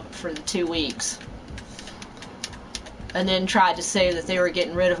out for the 2 weeks. And then tried to say that they were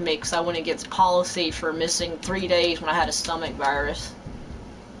getting rid of me because I went against policy for missing 3 days when I had a stomach virus.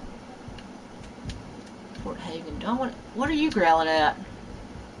 Fort Haven. What are you growling at?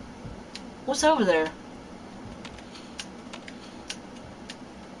 What's over there?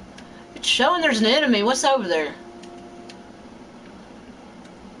 It's showing there's an enemy. What's over there?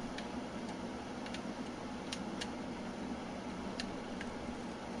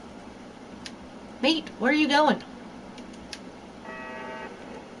 Mate, where are you going?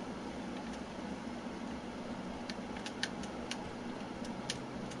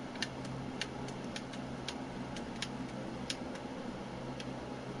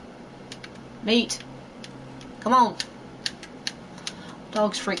 Mate, come on.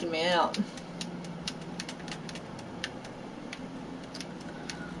 Dog's freaking me out.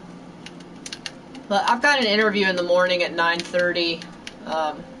 But I've got an interview in the morning at 9:30.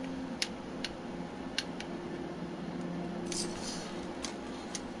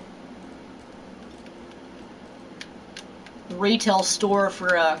 Retail store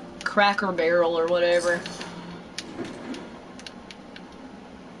for a Cracker Barrel or whatever.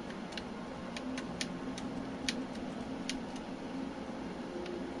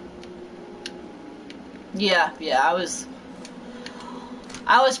 Yeah,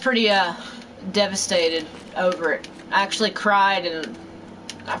 I was pretty devastated over it. I actually cried and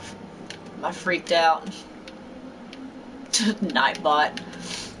I freaked out. Nightbot.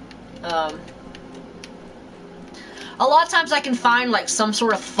 A lot of times I can find like some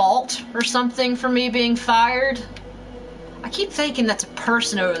sort of fault or something for me being fired. I keep thinking that's a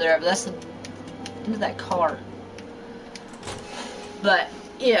person over there, but that's the end of that car. But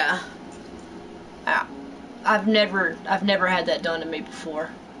yeah, I've never had that done to me before,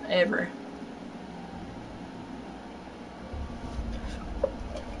 ever.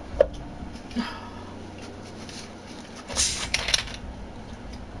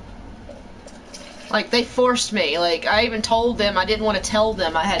 Like, they forced me. Like, I even told them, I didn't want to tell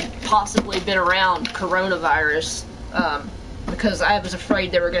them I had possibly been around coronavirus, because I was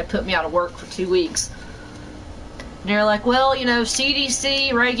afraid they were going to put me out of work for 2 weeks. And they're like, well, you know,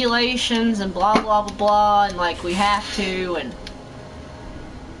 CDC regulations and blah, blah, blah, blah, and, like, we have to, and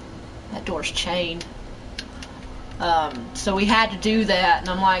that door's chained. So we had to do that, and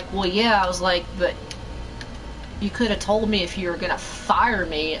I'm like, well, yeah, I was like, but you could have told me if you were going to fire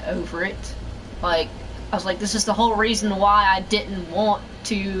me over it. Like, I was like, this is the whole reason why I didn't want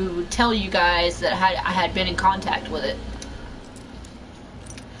to tell you guys that I had been in contact with it.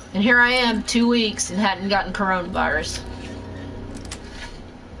 And here I am, 2 weeks, and hadn't gotten coronavirus.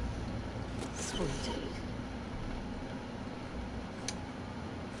 Sweet.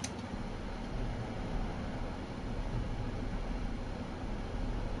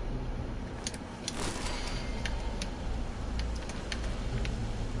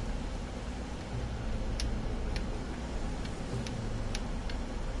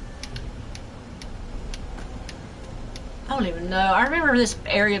 I don't even know. I remember this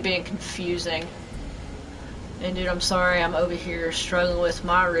area being confusing. And dude, I'm sorry, I'm over here struggling with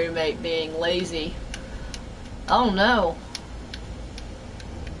my roommate being lazy. I don't know.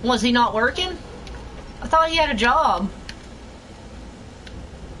 Was he not working? I thought he had a job.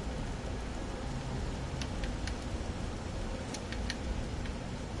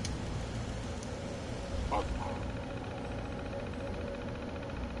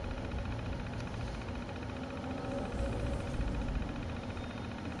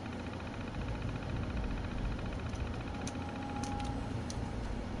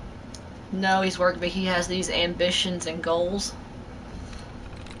 No, he's working, but he has these ambitions and goals.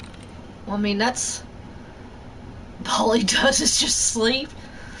 Well, I mean, that's... all he does is just sleep.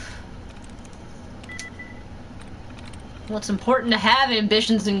 Well, it's important to have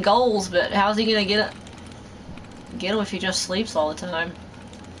ambitions and goals, but how's he gonna get them if he just sleeps all the time?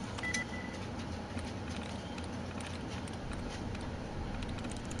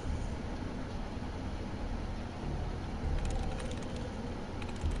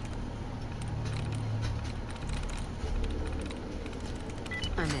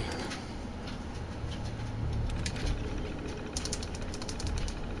 I'm in.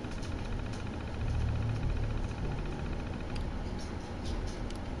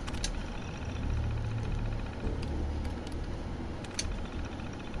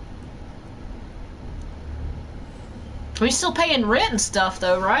 He's still paying rent and stuff,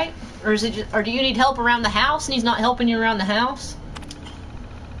 though, right? Or is it just, or do you need help around the house and he's not helping you around the house?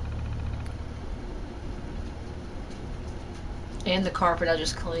 And the carpet I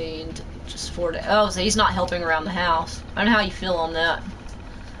just cleaned just 4 days. Oh, so he's not helping around the house. I don't know how you feel on that.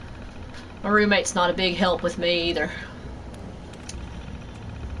 My roommate's not a big help with me either.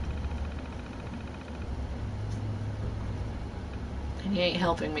 And he ain't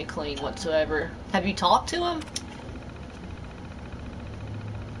helping me clean whatsoever. Have you talked to him?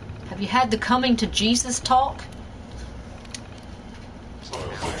 Have you had the coming to Jesus talk?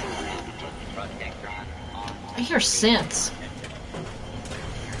 I hear sense.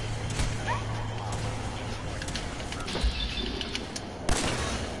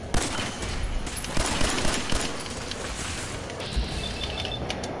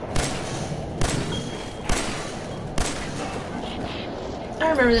 I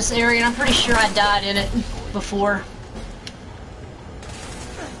remember this area, and I'm pretty sure I died in it before.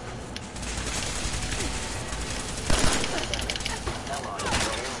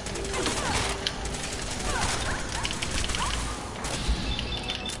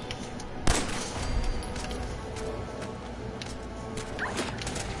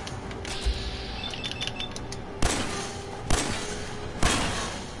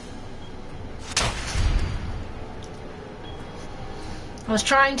 I was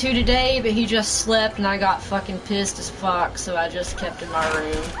trying to today, but he just slept and I got fucking pissed as fuck, so I just kept in my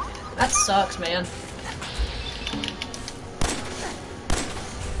room. That sucks, man.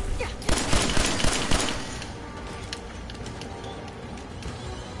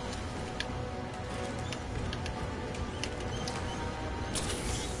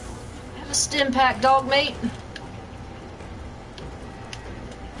 Stimpack dog mate.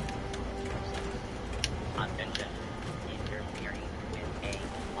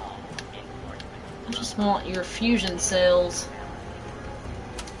 I just want your fusion cells.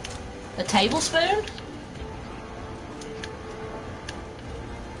 A tablespoon?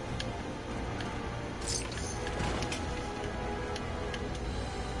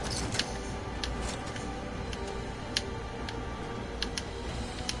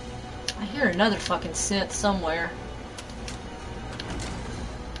 I hear another fucking synth somewhere.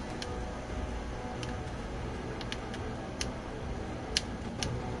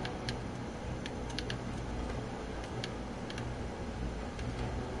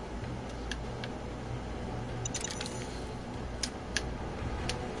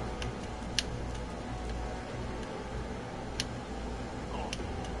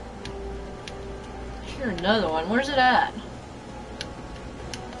 I hear another one. Where's it at?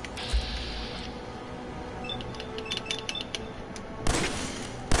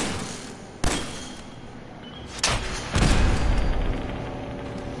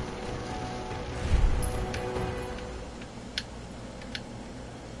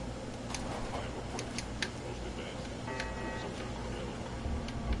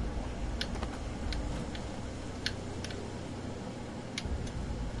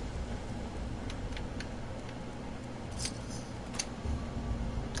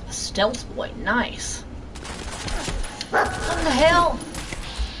 Stealth boy, nice. What the hell?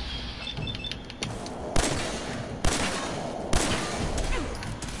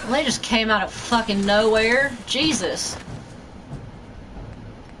 Well, they just came out of fucking nowhere. Jesus.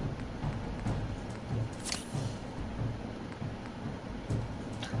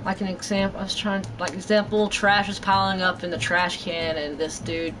 Like an example, example, trash is piling up in the trash can and this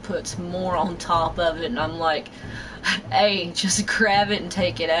dude puts more on top of it and I'm like, hey, just grab it and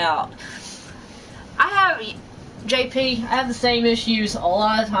take it out. JP, I have the same issues a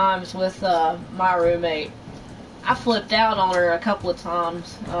lot of times with my roommate. I flipped out on her a couple of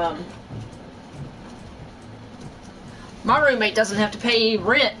times. My roommate doesn't have to pay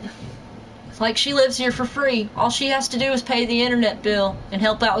rent. Like, she lives here for free. All she has to do is pay the internet bill and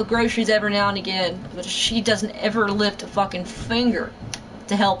help out with groceries every now and again. But she doesn't ever lift a fucking finger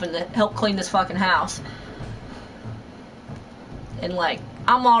to help clean this fucking house. And like,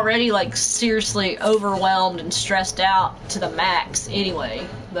 I'm already like seriously overwhelmed and stressed out to the max anyway.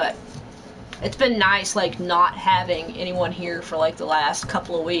 But it's been nice like not having anyone here for like the last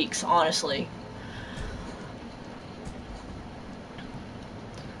couple of weeks, honestly.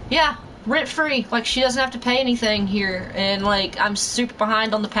 Yeah. Rent free, like she doesn't have to pay anything here, and like I'm super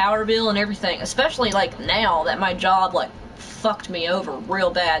behind on the power bill and everything, especially like now that my job like fucked me over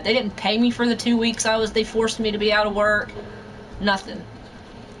real bad. They didn't pay me for the 2 weeks they forced me to be out of work. Nothing.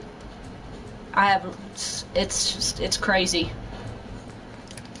 It's crazy.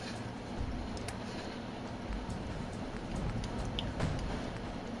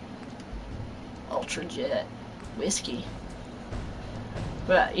 Ultra Jet whiskey.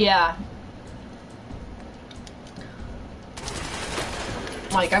 But yeah.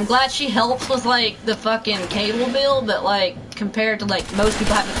 Like, I'm glad she helps with, like, the fucking cable bill, but, like, compared to, like, most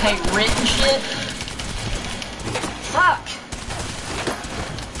people have to pay rent and shit. Fuck!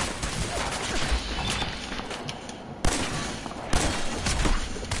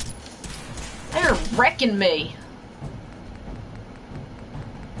 They're wrecking me.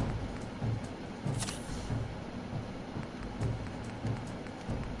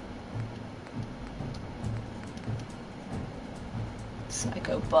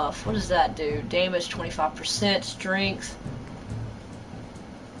 Psycho buff. What does that do? Damage 25%, strength.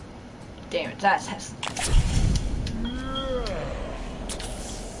 Damn it, that has.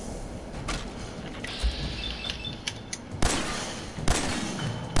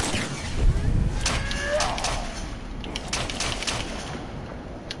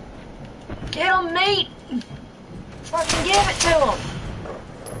 Get him, Nate! Fucking give it to him!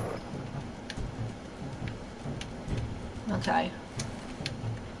 Okay.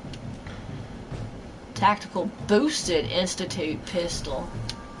 Tactical boosted Institute pistol.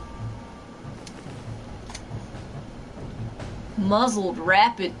 Muzzled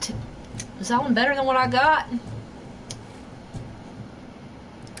rapid. Is that one better than what I got?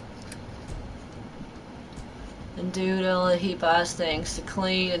 And dude, he buys things to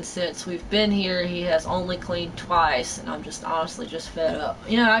clean, and since we've been here, he has only cleaned twice, and I'm just honestly just fed up.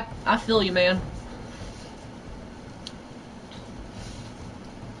 You know, I feel you, man.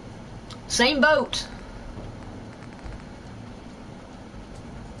 Same boat.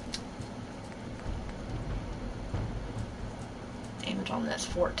 Damage on that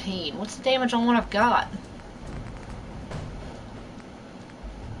That's 14. What's the damage on what I've got?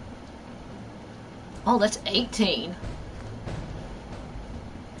 Oh, that's 18.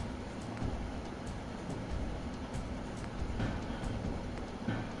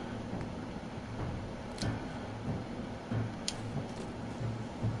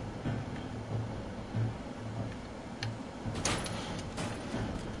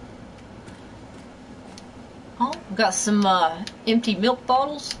 Oh, we've got some empty milk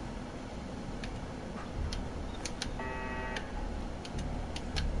bottles.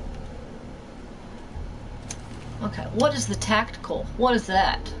 Okay, what is the tactical? What is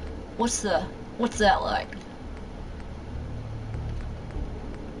that? What's that like?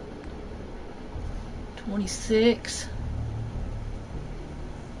 26.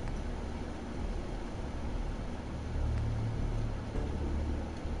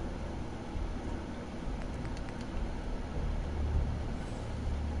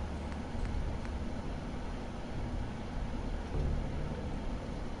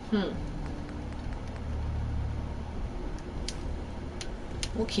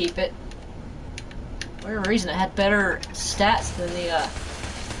 We'll keep it. For whatever reason, it had better stats than the,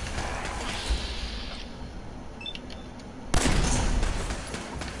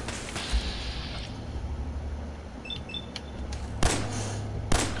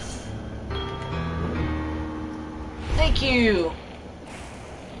 Thank you!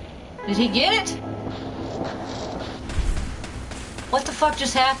 Did he get it? What the fuck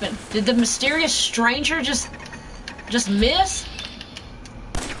just happened? Did the mysterious stranger just miss?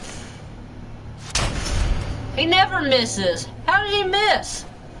 He never misses. How did he miss?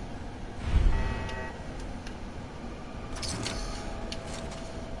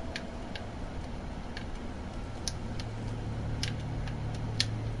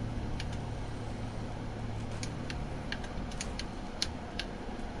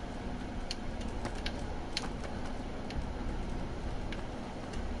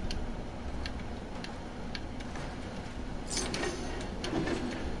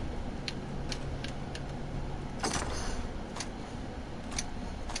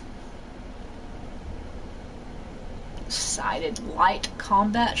 Sighted light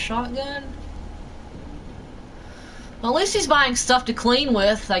combat shotgun? Well, at least he's buying stuff to clean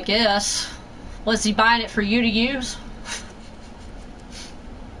with, I guess. Was he buying it for you to use?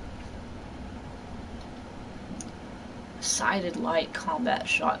 Sighted light combat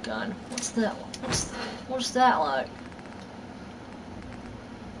shotgun. What's that? What's that like?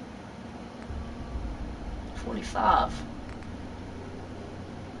 45.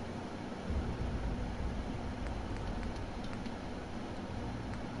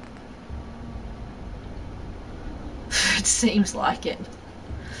 It seems like it.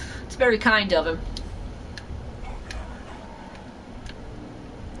 It's very kind of him.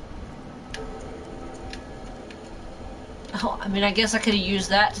 Oh, I mean, I guess I could have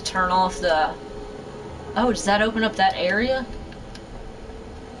used that to turn off the... Oh, does that open up that area?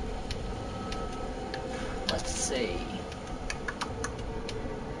 Let's see.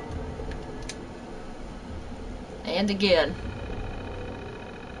 And again.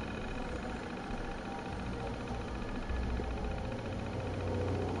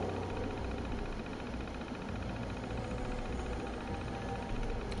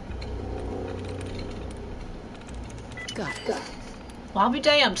 Got it. Well, I'll be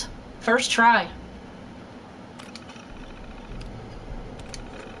damned. First try.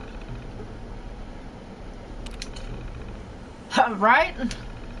 Right?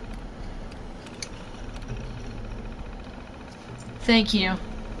 Thank you.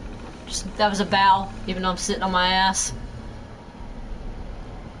 That was a bow, even though I'm sitting on my ass.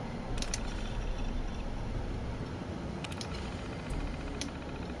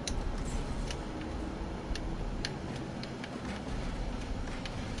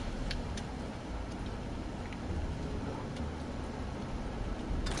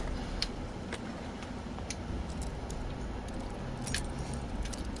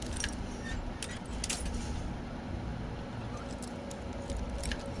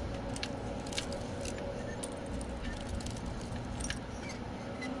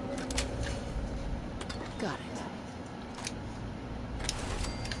 Got it.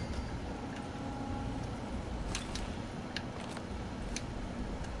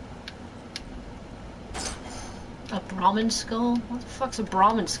 A Brahmin skull? What the fuck's a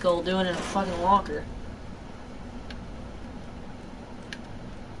Brahmin skull doing in a fucking locker?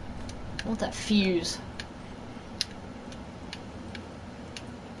 I want that fuse.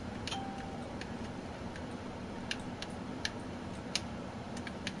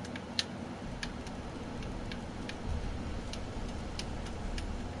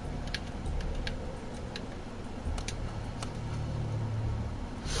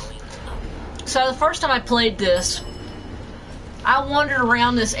 So the first time I played this, I wandered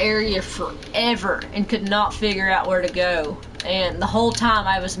around this area forever and could not figure out where to go. And the whole time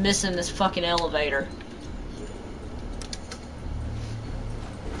I was missing this fucking elevator.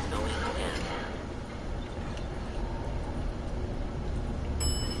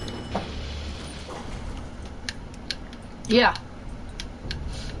 Yeah.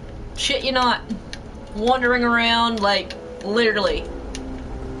 Shit you not. Wandering around like literally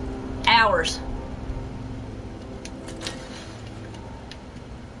hours.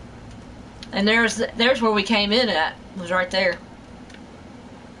 And there's where we came in at. It was right there.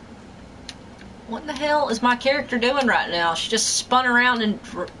 What the hell is my character doing right now? She just spun around and...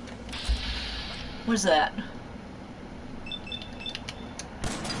 What is that?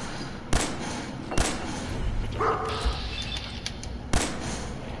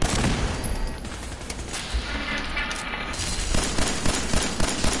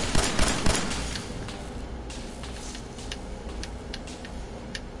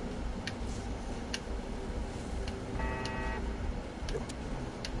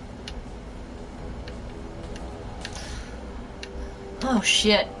 Oh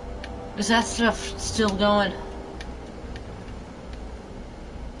shit. Is that stuff still going?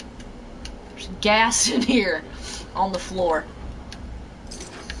 There's gas in here on the floor.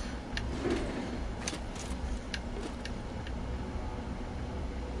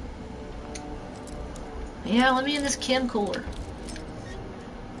 Yeah, let me in this chem cooler.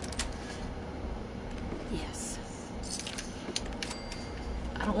 Yes.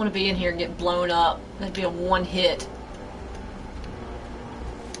 I don't want to be in here and get blown up. That'd be a one hit.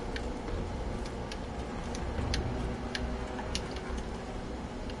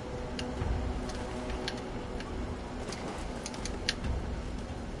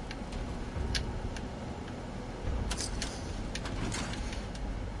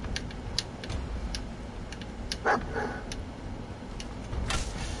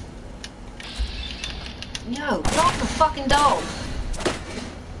 No, get off the fucking dog.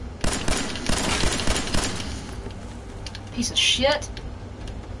 Piece of shit.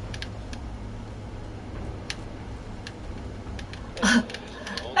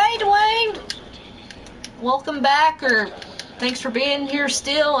 Hey, Dwayne! Welcome back, or thanks for being here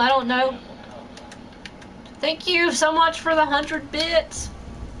still, I don't know. Thank you so much for the 100 bits.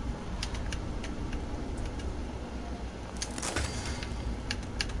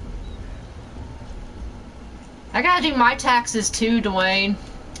 I gotta do my taxes too, Dwayne.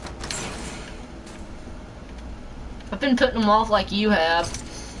 I've been putting them off like you have.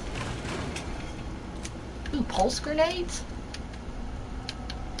 Ooh, pulse grenades?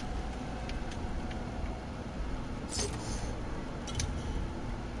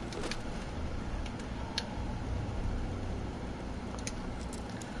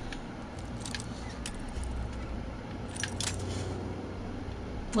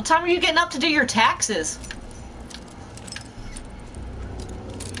 What time are you getting up to do your taxes?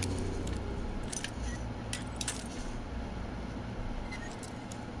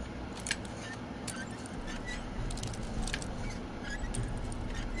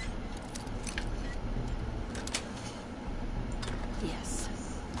 Yes.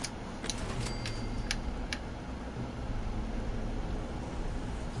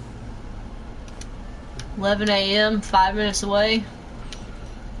 11 a.m., 5 minutes away.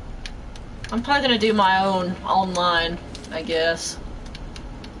 I'm probably gonna do my own online, I guess.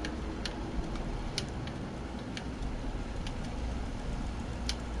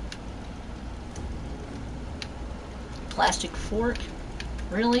 Plastic fork?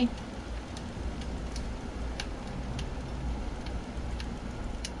 Really?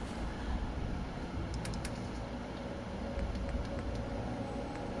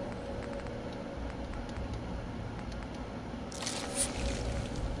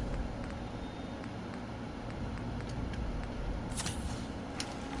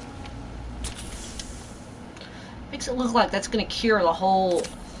 Makes it look like that's gonna cure the whole...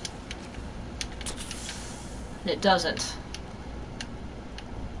 And it doesn't.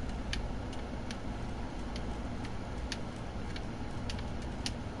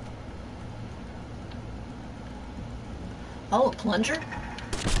 Oh, a plunger?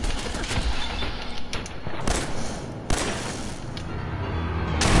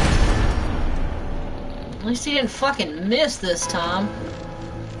 At least he didn't fucking miss this time.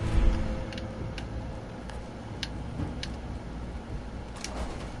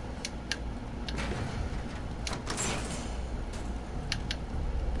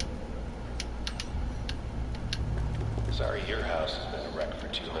 Sorry, your house has been a wreck for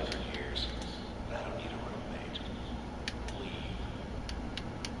 200 years. I don't need a roommate. Leave.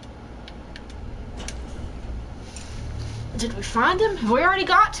 Did we find him? Have we already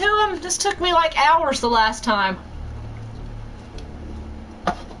got to him? This took me like hours the last time.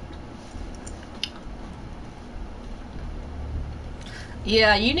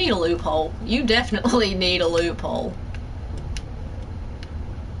 Yeah, you need a loophole. You definitely need a loophole.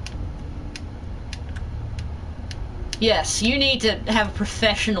 Yes, you need to have a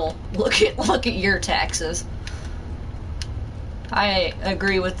professional look at your taxes. I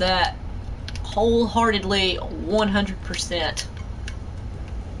agree with that wholeheartedly, 100%.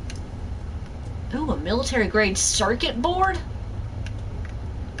 Ooh, a military grade circuit board?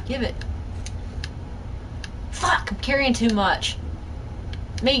 Give it. Fuck, I'm carrying too much.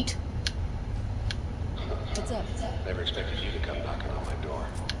 Meat. What's up? Never expected you to come knocking on my door.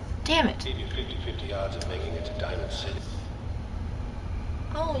 Damn it. Gave you 50-50 odds of making it to Diamond City.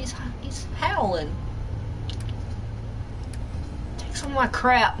 Oh, he's howling. Take some of my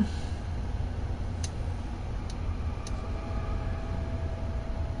crap.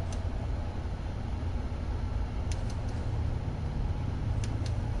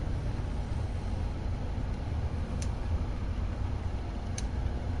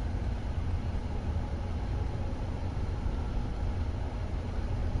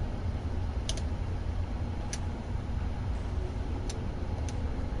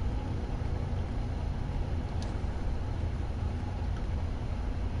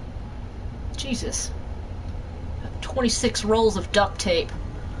 Jesus. 26 rolls of duct tape.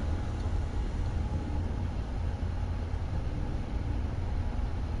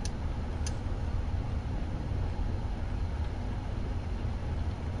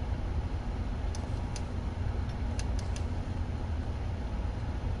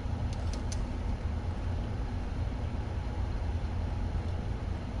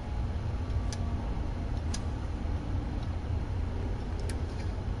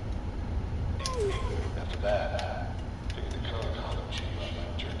 After that, figured the color column changed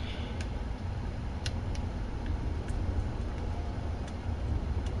like jerky.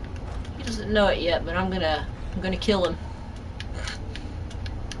 He doesn't know it yet, but I'm gonna kill him.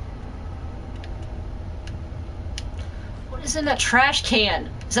 What is in that trash can?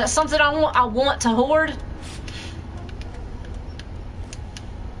 Is that something I want to hoard?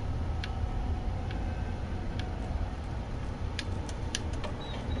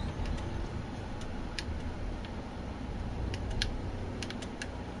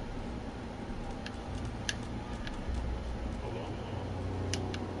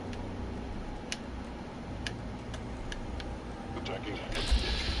 Tracking.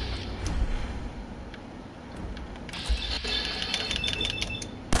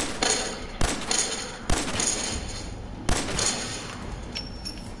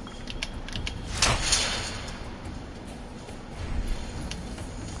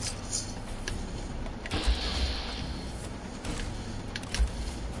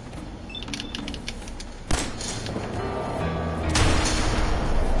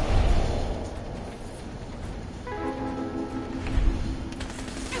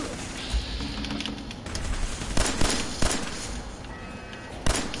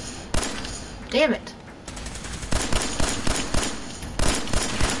 Damn it.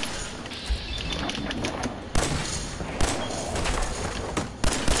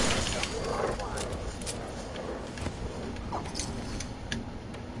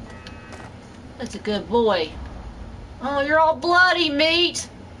 That's a good boy. Oh, you're all bloody, meat.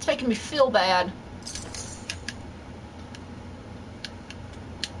 It's making me feel bad.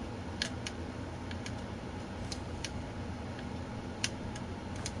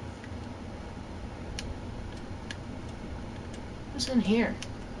 What's in here?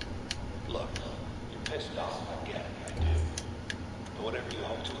 Look, you're pissed off, I get it, I do. But whatever you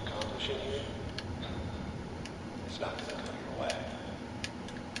hope to accomplish in here, it's not gonna come your way.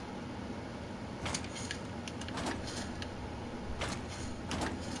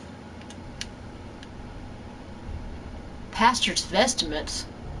 Pastor's vestments.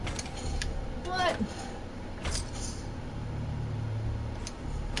 What?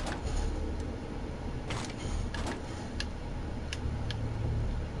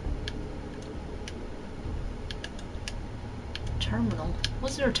 Terminal?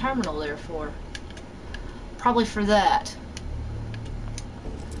 What's there a terminal there for? Probably for that.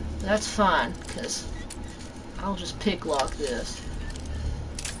 That's fine, because I'll just pick lock this.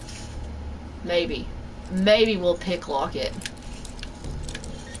 Maybe. Maybe we'll pick lock it.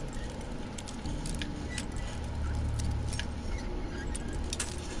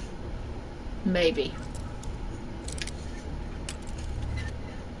 Maybe.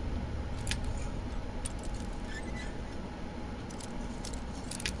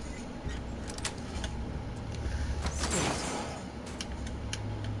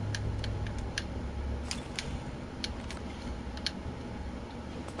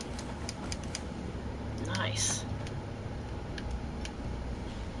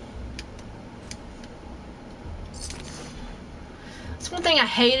 One thing I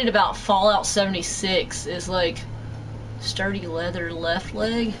hated about Fallout 76 is like sturdy leather left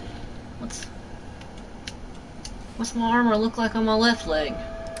leg. What's my armor look like on my left leg?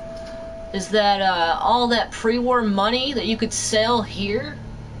 Is that all that pre-war money that you could sell here,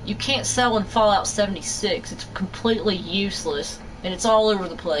 you can't sell in Fallout 76. It's completely useless, and it's all over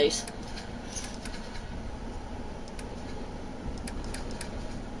the place.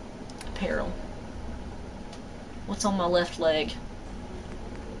 Apparel. What's on my left leg?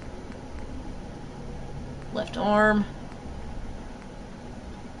 Left arm.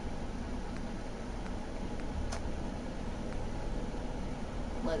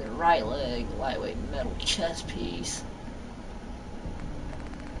 Leather right leg, lightweight metal chest piece.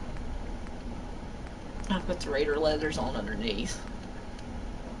 I'll put the Raider leathers on underneath.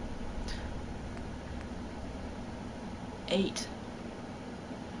 8.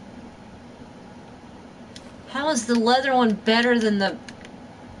 How is the leather one better than the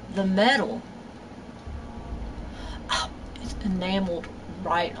metal? Oh, it's enameled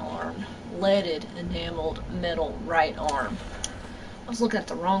right arm. Leaded enameled metal right arm. I was looking at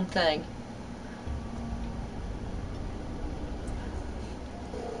the wrong thing.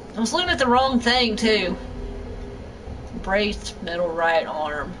 I was looking at the wrong thing too. Braced metal right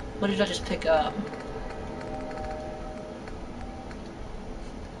arm. What did I just pick up?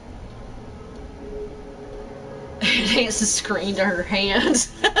 Enhance the screen to her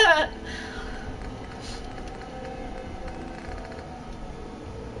hands.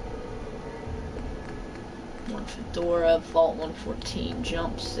 One fedora, Vault 114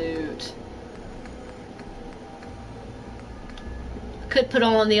 jumpsuit. Could put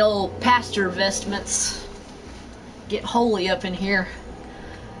on the old pastor vestments. Get holy up in here.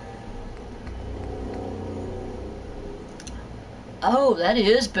 Oh, that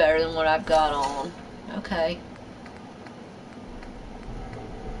is better than what I've got on. Okay.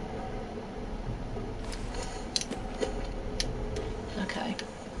 Okay.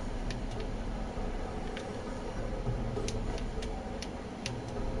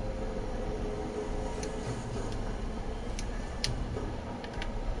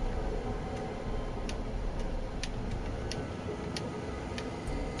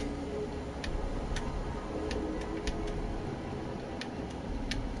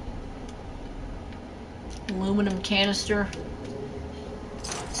 Aluminum canister.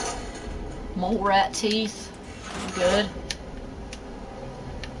 Mole rat teeth. Good.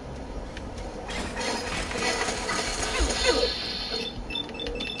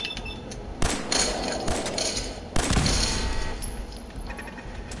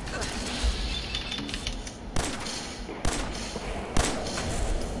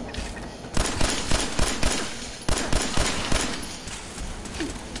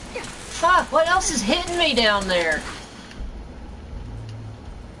 Fuck, what else is hitting me down there?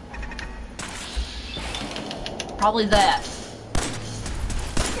 Probably that.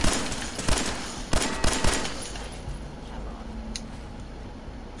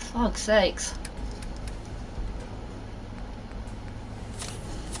 Fuck's sakes.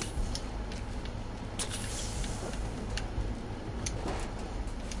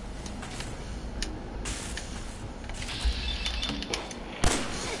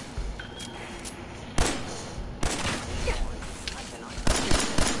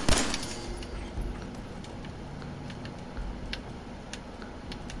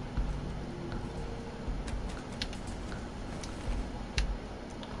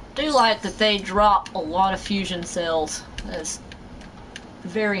 I do like that they drop a lot of fusion cells. That's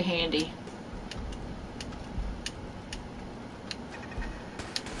very handy.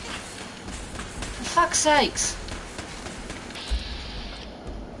 For fuck's sakes.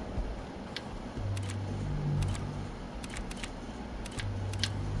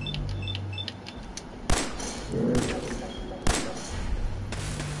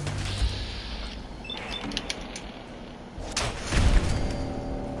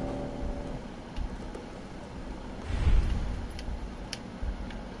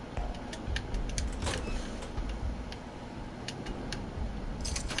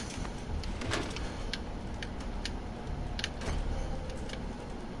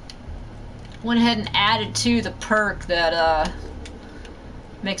 Went ahead and added to the perk that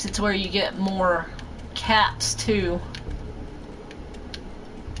makes it to where you get more caps too.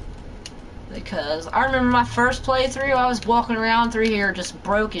 Because I remember my first playthrough, I was walking around through here just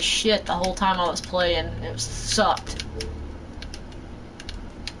broke as shit the whole time I was playing. It sucked.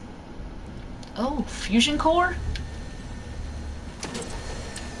 Oh, fusion core?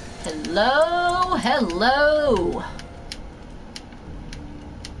 Hello, hello.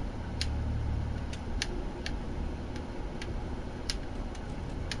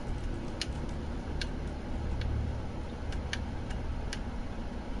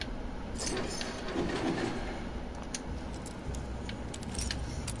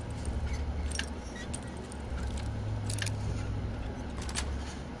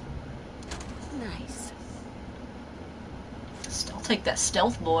 take that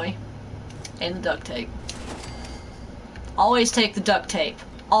stealth boy. And the duct tape. Always take the duct tape.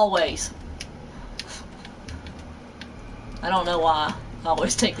 Always. I don't know why. I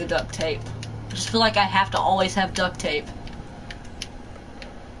always take the duct tape. I just feel like I have to always have duct tape.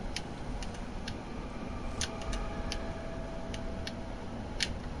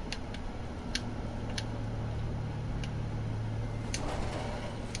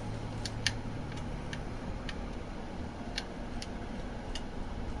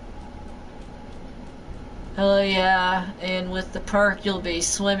 Oh yeah, and with the perk you'll be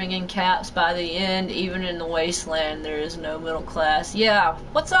swimming in caps by the end. Even in the wasteland there is no middle class. Yeah,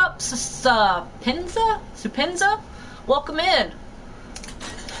 what's up, Supenza? Welcome in.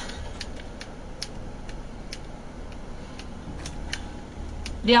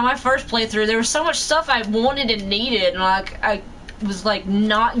 Yeah, my first playthrough there was so much stuff I wanted and needed, and like I was like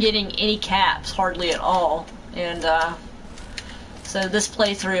not getting any caps hardly at all. And so this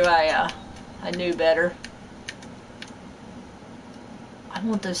playthrough I knew better. I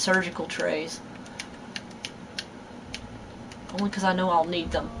want those surgical trays. Only because I know I'll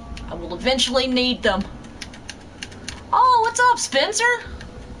need them. I will eventually need them. Oh, what's up, Spencer?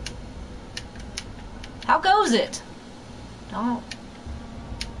 How goes it? Oh.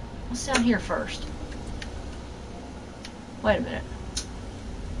 What's down here first? Wait a minute.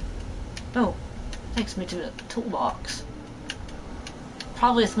 Oh, takes me to the toolbox.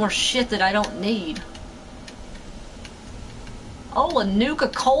 Probably with more shit that I don't need. Oh, a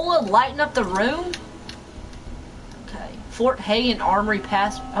Nuka-Cola lighting up the room? Okay. Fort Hay and Armory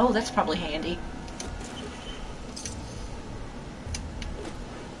Pass. Oh, that's probably handy.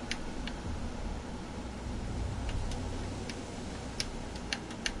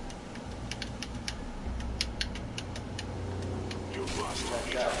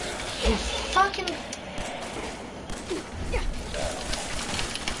 You fucking...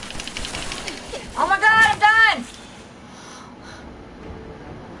 Oh my god, I'm done!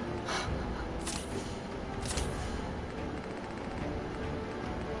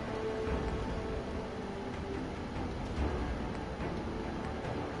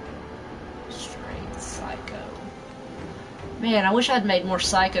 Man, I wish I'd made more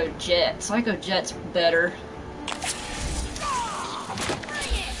Psycho Jet. Psycho Jet's better.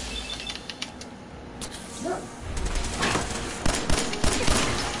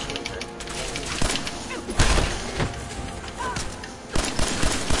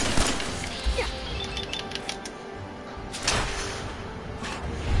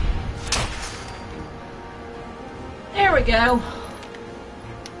 There we go.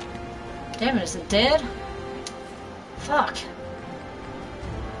 Damn it, is it dead? Fuck.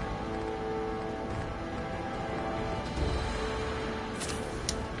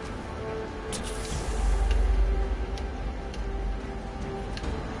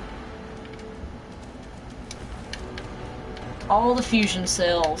 All the fusion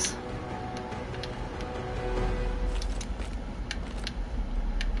cells.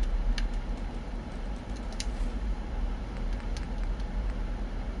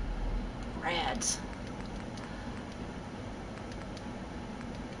 Rads.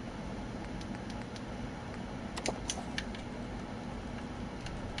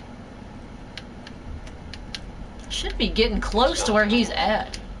 Should be getting close to where he's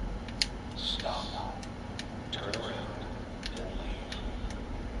at. Stop. Turn around and leave.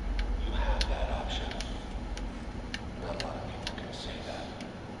 You have that option. Not a lot of people can say that.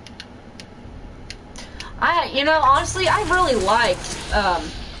 You know, honestly, I really liked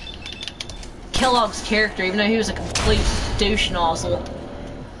Kellogg's character, even though he was a complete douche nozzle.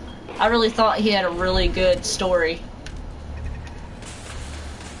 I really thought he had a really good story.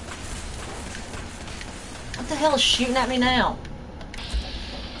 What the hell is shooting at me now?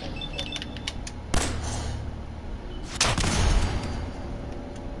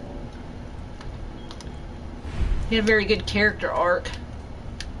 He had a very good character arc.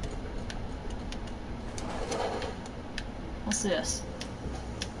 What's this?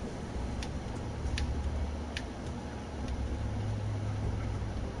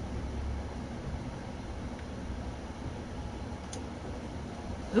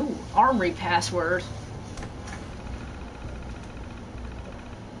 Ooh, armory password.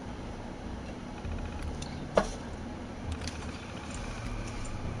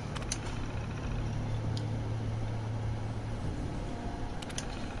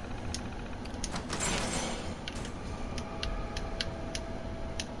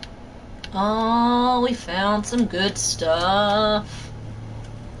 Oh, we found some good stuff.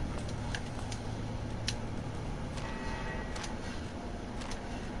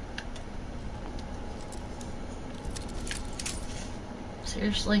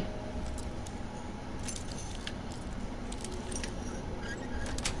 Seriously?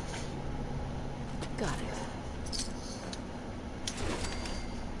 Got it.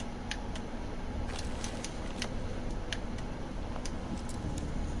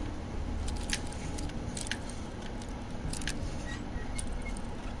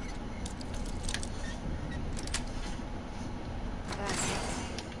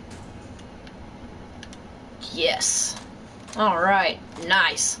 Yes. Alright,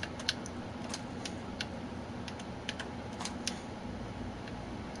 nice.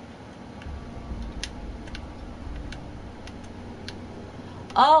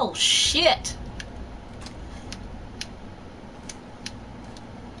 Oh, shit.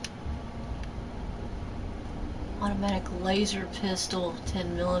 Automatic laser pistol,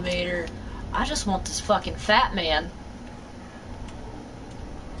 10mm. I just want this fucking fat man.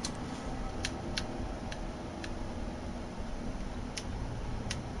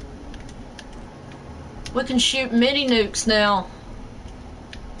 We can shoot mini nukes now.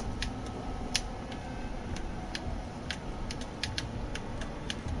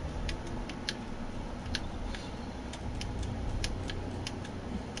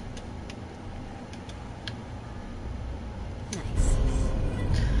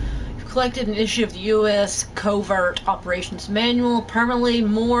 Collected an issue of the U.S. Covert Operations Manual, permanently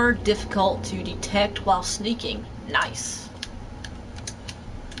more difficult to detect while sneaking. Nice.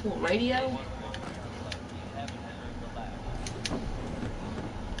 Little radio.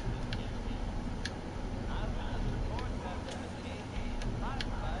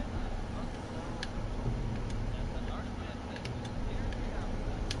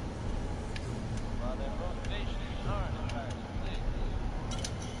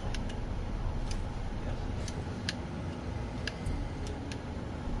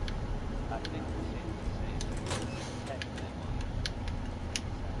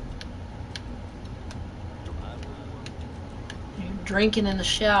 Drinking in the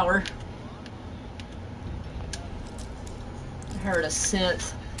shower. I heard a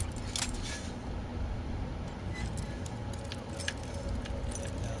synth.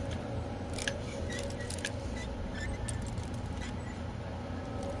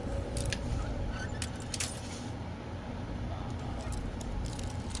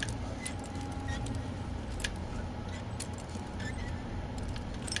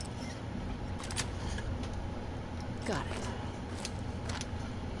 Got it.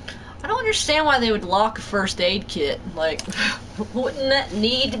 I don't understand why they would lock a first aid kit. Like, wouldn't that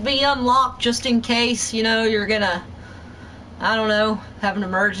need to be unlocked just in case, you know, you're gonna, I don't know, have an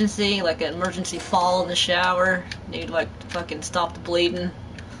emergency, like an emergency fall in the shower, need like to fucking stop the bleeding.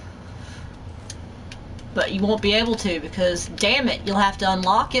 But you won't be able to because, damn it, you'll have to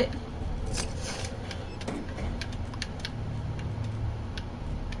unlock it.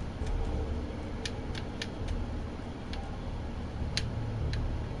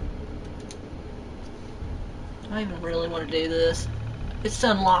 I don't even really want to do this. It's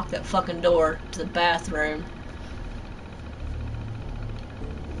to unlock that fucking door to the bathroom.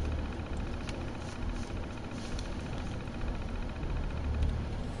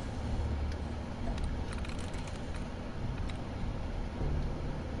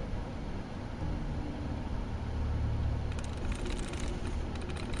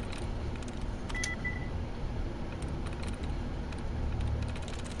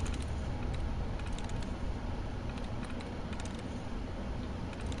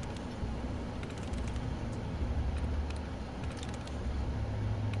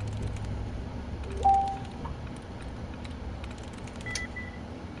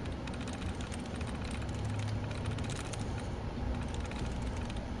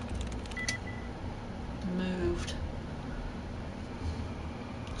 Moved.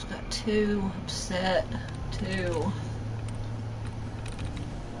 It's got 2, upset, 2.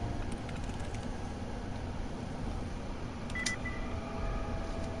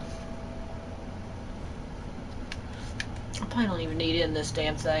 I probably don't even need in this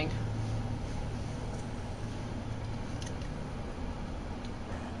damn thing.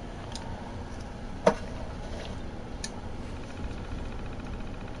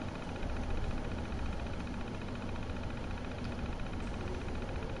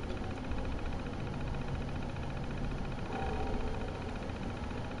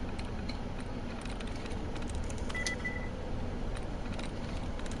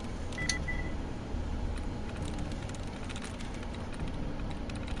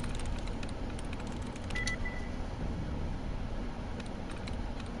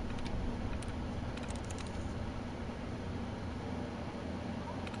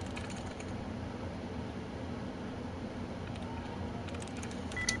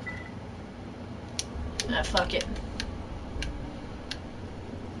 Nah, fuck it.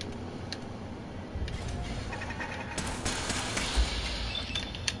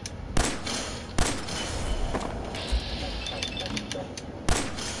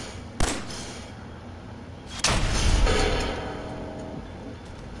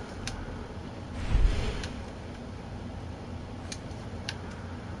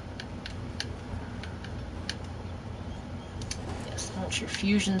 Yes, I want your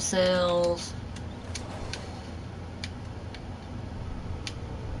fusion cells.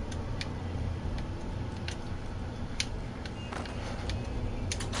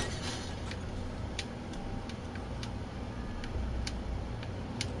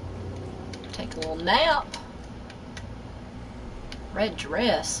 Take a little nap. Red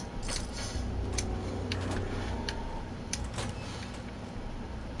dress.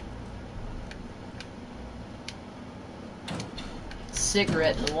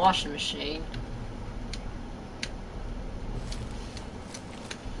 Cigarette in the washing machine.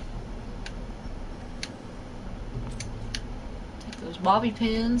 Take those bobby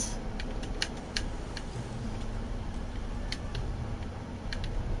pins.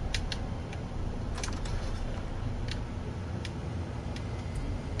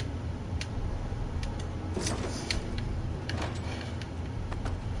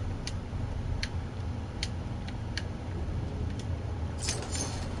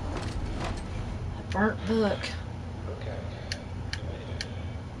 Burnt book. Okay.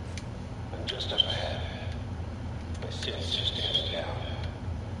 I'm just up ahead. My city's just headed down.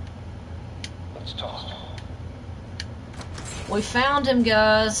 Let's talk. We found him,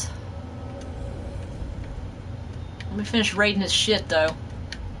 guys. Let me finish raiding his shit, though.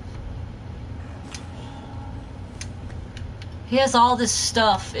 He has all this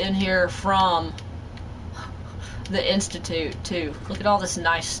stuff in here from the Institute, too. Look at all this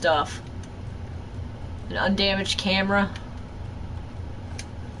nice stuff. An undamaged camera.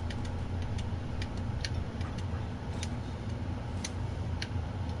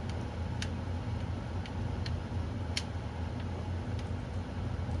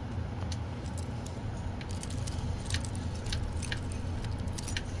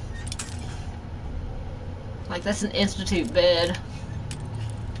 Like, that's an Institute bed.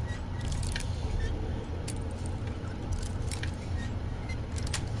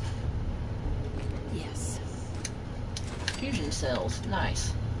 Yes. Fusion cells.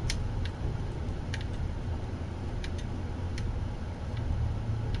 Nice.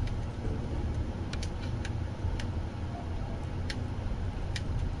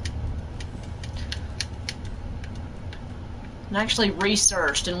 And actually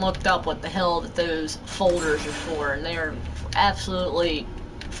researched and looked up what the hell that those folders are for, and they are absolutely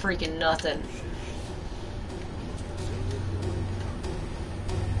freaking nothing.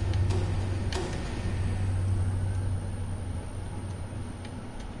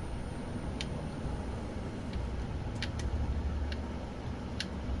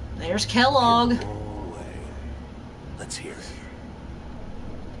 There's Kellogg. Let's hear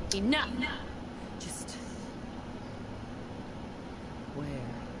it. Enough. Just where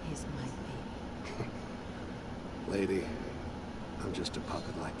is my baby? Lady, I'm just a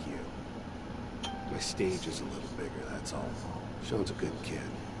puppet like you. My stage is a little bigger, that's all. Sean's a good kid.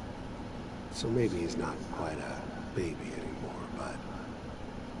 So maybe he's not quite a baby anymore, but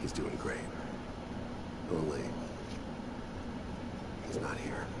he's doing great. Only, he's not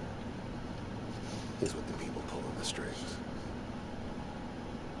here. He's with the people pulling the strings.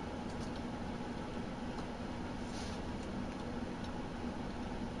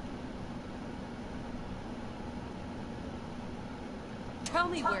 Tell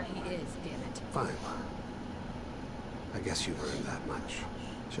me where he is, damn it. Fine. I guess you've earned that much.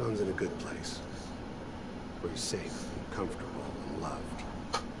 Sean's in a good place. Where he's safe and comfortable and loved.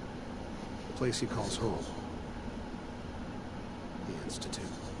 The place he calls home. The Institute.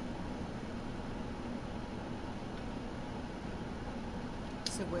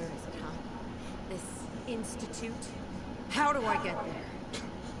 So where is it, huh? This institute? How do I get there?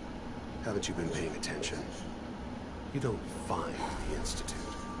 Haven't you been paying attention? You don't find the Institute.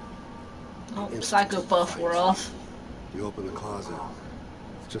 Oh, Psycho Buff, we're off. You open the closet.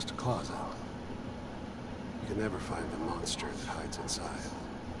 It's just a closet. You can never find the monster that hides inside.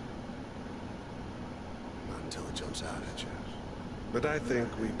 Not until it jumps out at you. But I think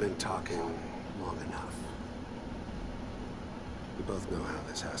we've been talking long enough. We both know how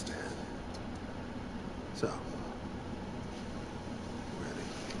this has to end. So, ready?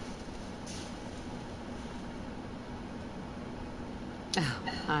 Oh,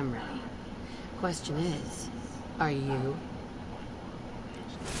 I'm ready. Question is, are you?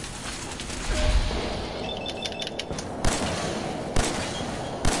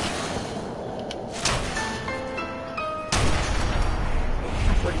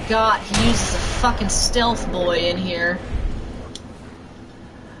 forgot he uses a fucking stealth boy in here.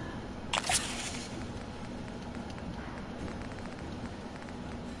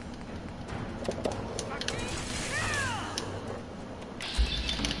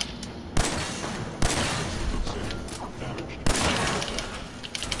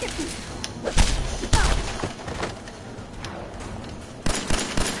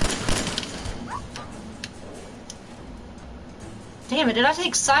 Damn it, did I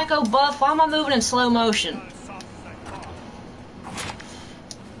take Psycho buff? Why am I moving in slow motion?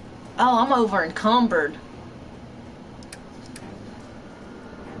 Oh, I'm over encumbered.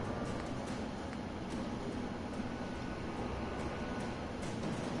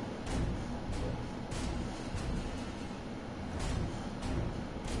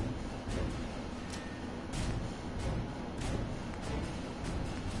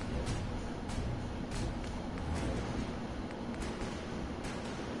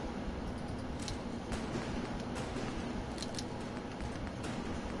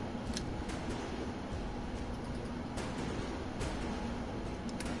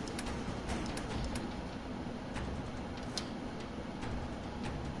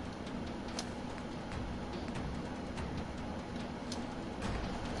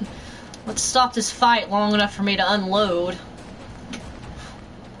 Let's stop this fight long enough for me to unload.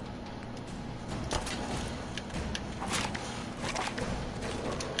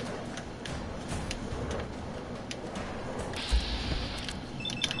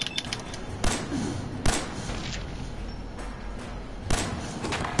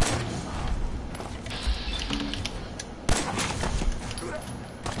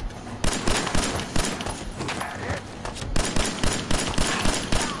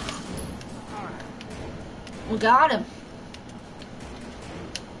 We got him.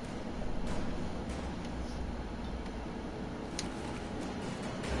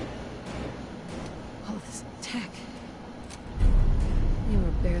 All this tech. You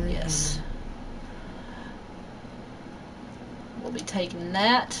were barely Yes. We'll be taking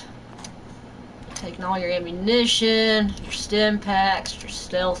that. Taking all your ammunition, your stim packs, your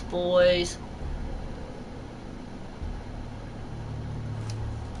stealth boys.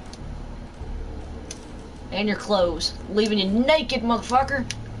 And your clothes. Leaving you naked, motherfucker.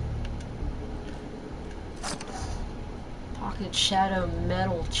 Pocket shadow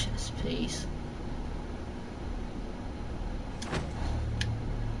metal chest piece.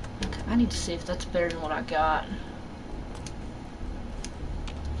 Okay, I need to see if that's better than what I got.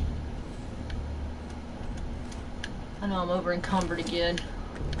 I know I'm over encumbered again.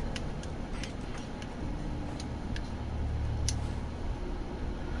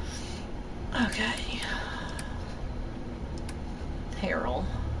 Okay. Peril.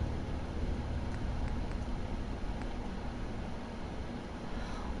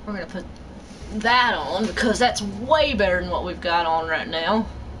 We're gonna put that on because that's way better than what we've got on right now.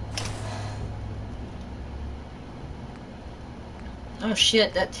 Oh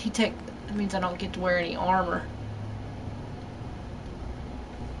shit, that means I don't get to wear any armor.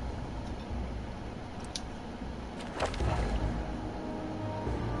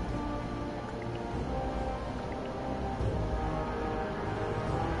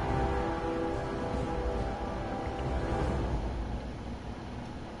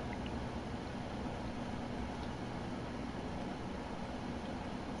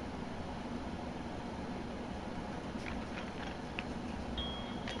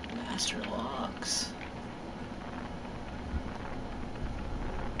 Master locks.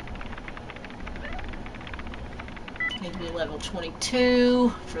 Need to be level 22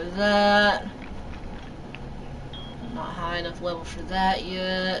 for that. I'm not high enough level for that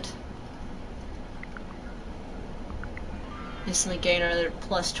yet. Instantly gain another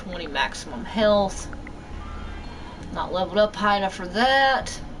plus 20 maximum health. Not leveled up high enough for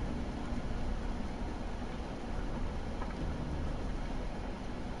that.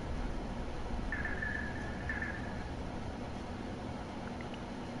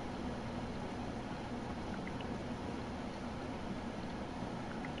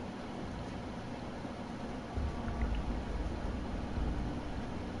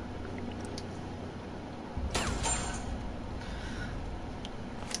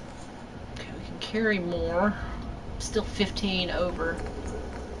 Carry more. Still 15 over.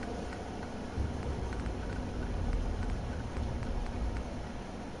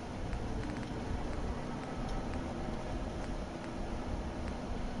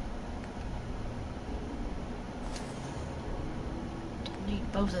 Don't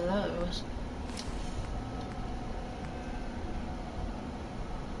need both of those.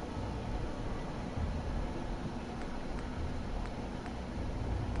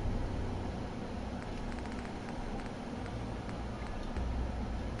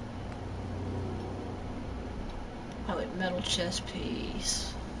 Metal chest piece.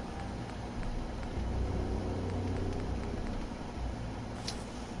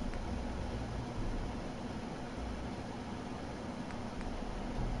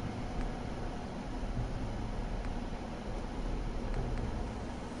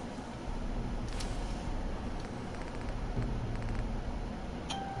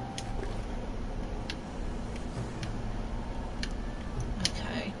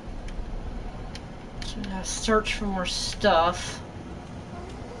 Search for more stuff.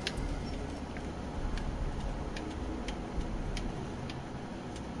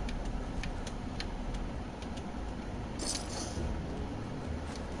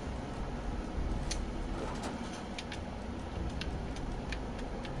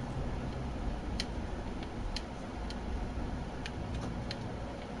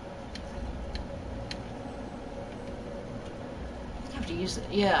 I have to use it.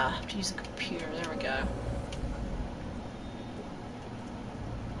 Yeah, I have to use the computer. There we go.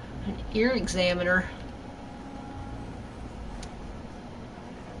 An ear examiner.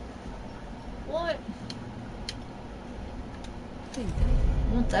 What?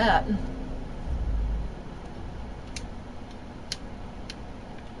 I want that.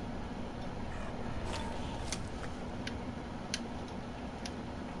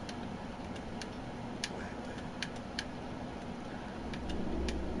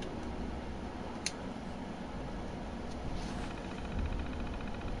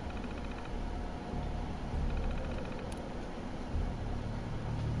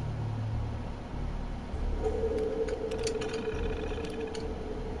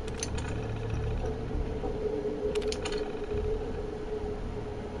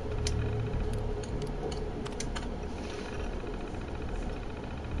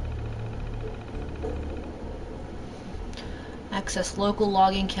 Access local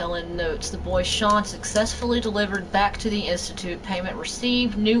logging. Kellen notes the boy Sean successfully delivered back to the Institute. Payment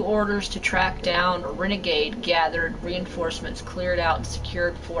received. New orders to track down a renegade gathered. Reinforcements cleared out and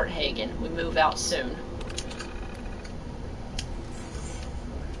secured Fort Hagen. We move out soon.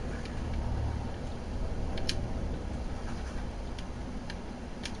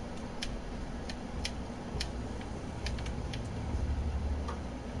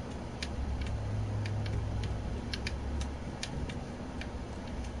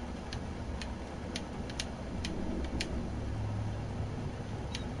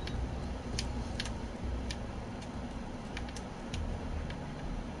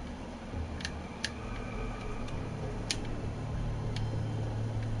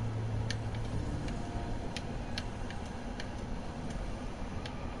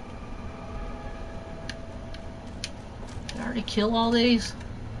 To kill all these?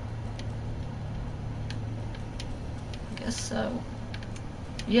 I guess so.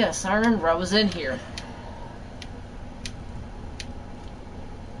 Yes, I remember I was in here.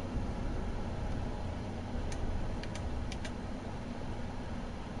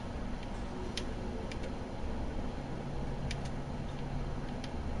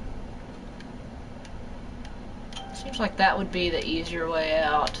 Seems like that would be the easier way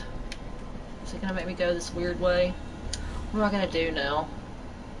out. Is it gonna make me go this weird way? What am I gonna do now?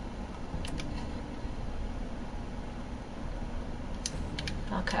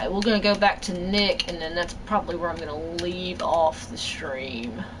 Okay, we're gonna go back to Nick, and then that's probably where I'm gonna leave off the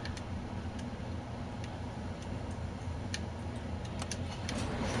stream.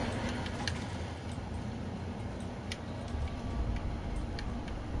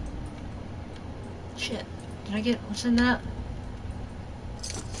 Shit. Did I get what's in that?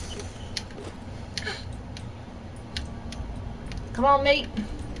 Come on, mate.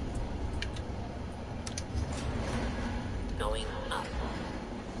 Going up.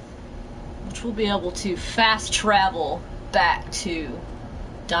 Which we'll be able to fast travel back to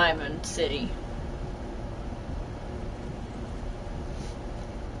Diamond City.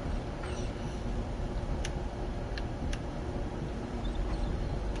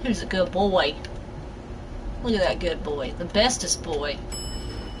 He's a good boy. Look at that good boy. The bestest boy.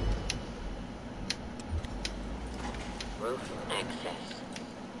 Roof access.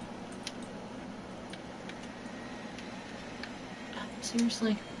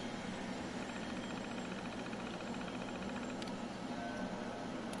 Seriously?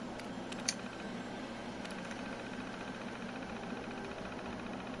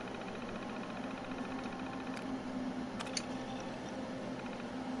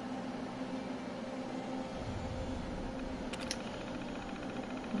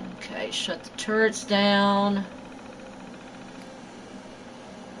 Okay, shut the turrets down.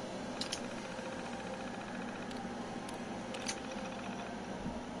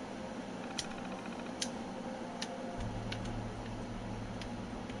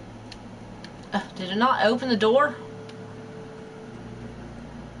 Did it not open the door?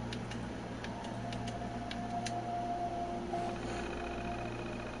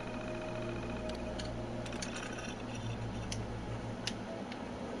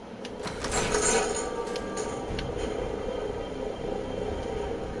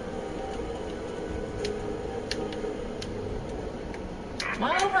 Am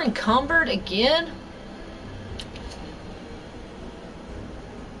I over encumbered again?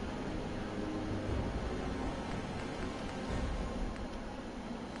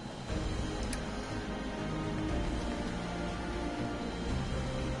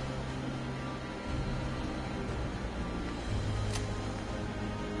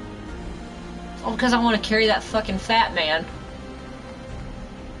 Oh, because I want to carry that fucking fat man.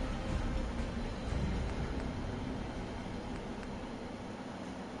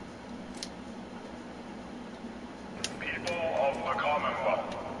 People of the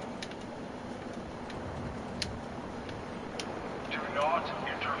Commonwealth, do not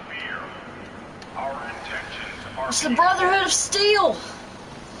interfere. Our intentions are It's the Brotherhood of Steel!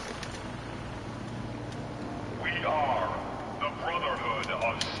 We are the Brotherhood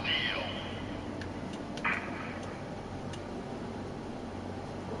of Steel.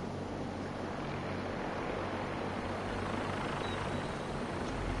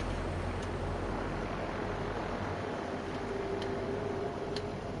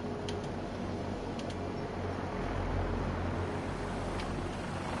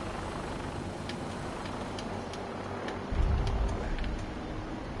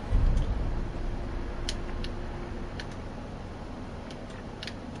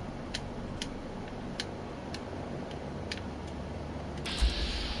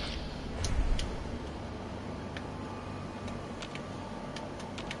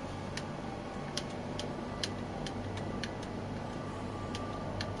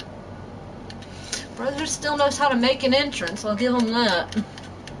 Brotherhood still knows how to make an entrance, I'll give him that.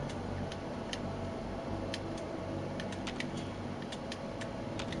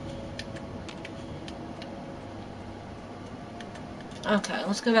 Okay,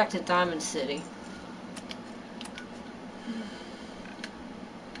 let's go back to Diamond City.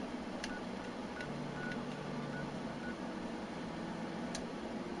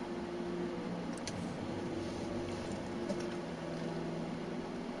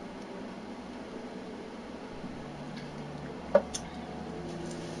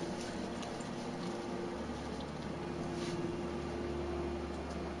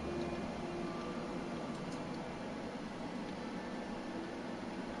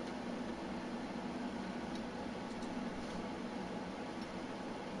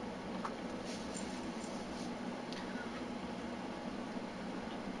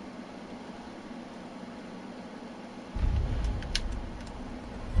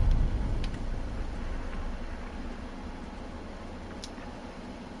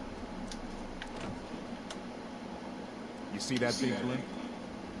 See that big blimp?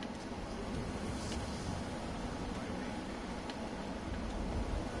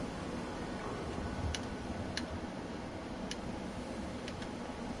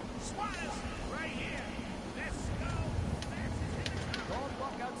 Squatters, right here. Let's go. Don't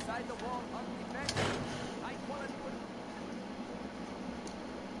walk outside the wall undefended. High quality.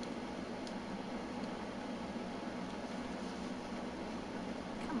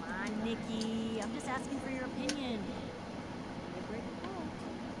 Come on, Nikki. I'm just asking for your opinion.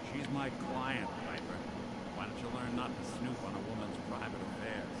 She's my client, Piper. Why don't you learn not to snoop on a woman's private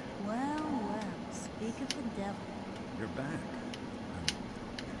affairs? Well, speak of the devil. You're back.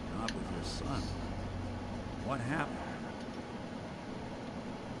 Not with your son. What happened?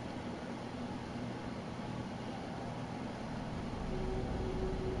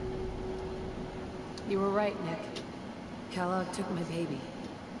 You were right, Nick. Kellogg took my baby.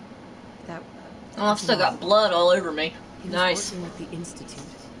 That... Oh, I've still got blood all over me. He was Nice. working with the Institute.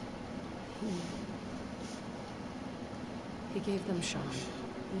 He gave them Sean.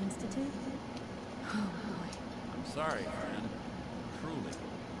 The Institute? Oh, boy. I'm sorry, friend. Truly.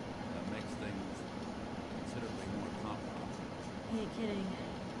 That makes things considerably more complicated. He ain't kidding.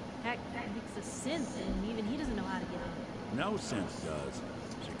 Heck, Nick's a synth, and even he doesn't know how to get in. No sense does.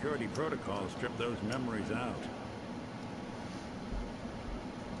 Security protocols strip those memories out.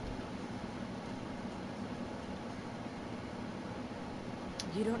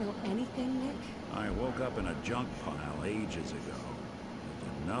 You don't know anything, Nick? I woke up in a junk pile ages ago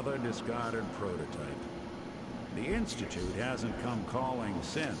with another discarded prototype. The Institute hasn't come calling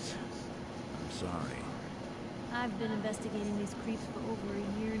since. I'm sorry. I've been investigating these creeps for over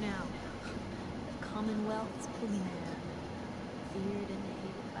a year now. The Commonwealth's boogeyman. Feared and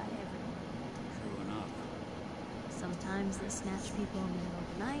hated by everyone. Sometimes they snatch people in the middle of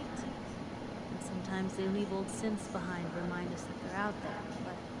the night, and sometimes they leave old synths behind to remind us that they're out there.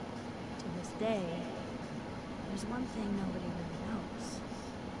 But to this day, there's one thing nobody really knows.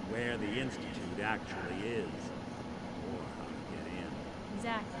 Where the Institute actually is, or how to get in.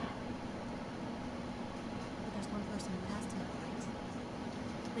 Exactly. But there's one person who has to know, right?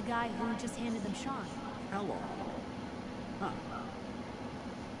 The guy who just handed them Sean. Hello. Huh.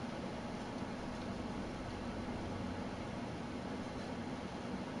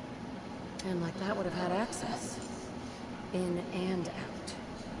 And like that would have had access. In and out.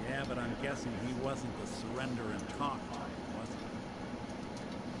 Yeah, but I'm guessing he wasn't the surrender and talk type, was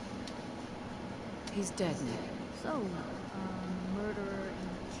he? He's dead, Nick. So, murderer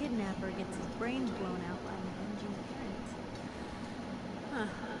and kidnapper gets his brains blown out by an avenging parent. Huh.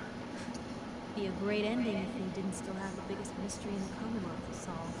 Be a great ending if he didn't still have the biggest mystery in the Commonwealth to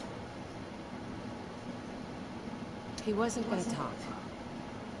solve. He wasn't gonna talk.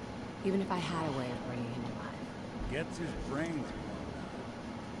 Even if I had a way of bringing him alive. Gets his brains blown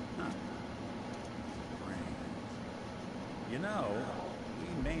out. Huh. Brains. You know, we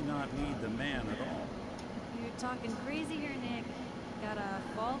may not need the man at all. You're talking crazy here, Nick. Got a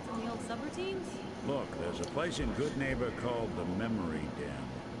fault in the old subroutines? Look, there's a place in Good Neighbor called the Memory Den.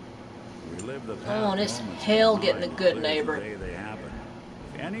 We live the past Oh, and it's moments hell in getting a mind good as clear as neighbor. the day they happen.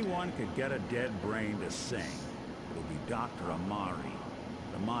 If anyone could get a dead brain to sing, it'll be Dr. Amari,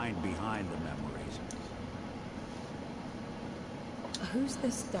 the mind behind the memories. Who's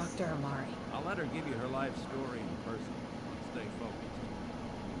this Dr. Amari? I'll let her give you her life story in person. Stay focused.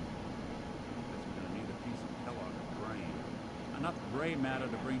 Guess we're gonna need a piece of Kellogg's brain. Enough gray matter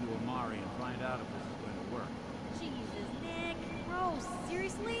to bring to Amari and find out if this is going to work. Jesus, Nick. Gross.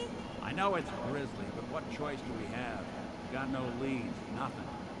 Seriously? I know it's grisly, but what choice do we have? We got no leads, nothing.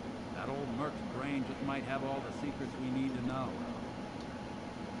 That old Merc's brain just might have all the secrets we need to know.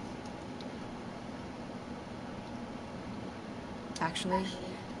 Actually,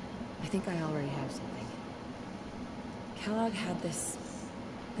 I think I already have something. Kellogg had this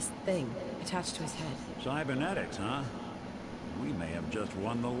thing attached to his head. Cybernetics, huh? We may have just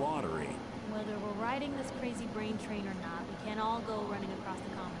won the lottery. Whether we're riding this crazy brain train or not, we can't all go running across the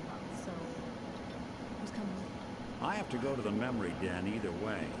Commonwealth, so... who's coming with you? I have to go to the Memory Den either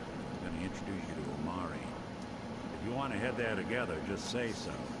way. I'm going to introduce you to Amari. If you want to head there together, just say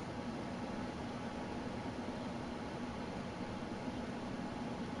so.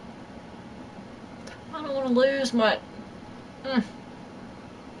 I don't want to lose my...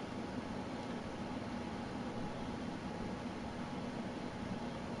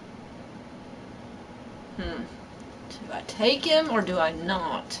 Do I take him or do I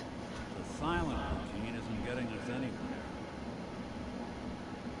not? The silent routine isn't getting us anywhere.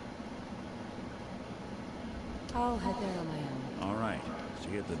 I'll head there on my own. All right.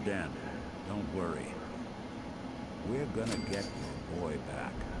 See you at the den. Don't worry. We're gonna get your boy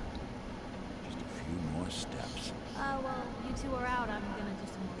back. Just a few more steps. Well, you two are out. I'm gonna do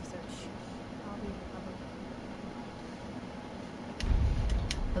some more research. I'll be public.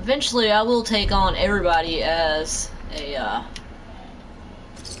 Eventually, I will take on everybody as a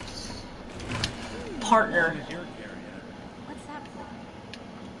partner. What's that for?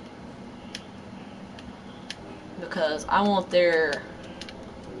 Because I want their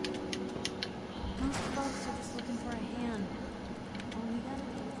Most folks are just looking for a hand. All we gotta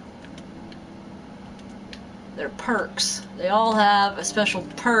do is... perks. They all have a special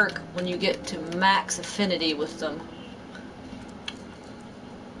perk when you get to max affinity with them.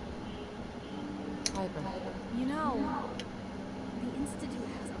 You know, the Institute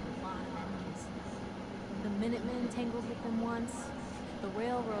has a lot of enemies. The Minutemen tangled with them once. The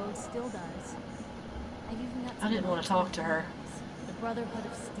Railroad still does. I've even got I didn't want to talk to her. The Brotherhood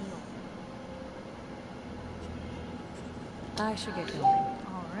of Steel. I should get going.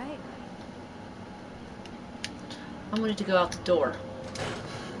 All right. I'm going to go out the door.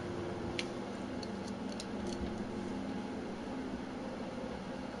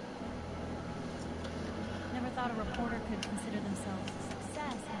 Never thought a reporter could consider themselves a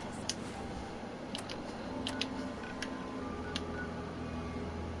success until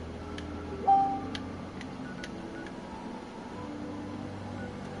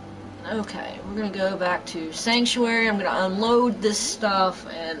Okay, we're going to go back to Sanctuary. I'm going to unload this stuff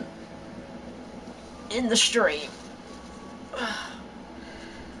and end the stream. I've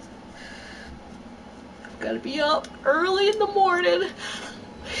got to be up early in the morning.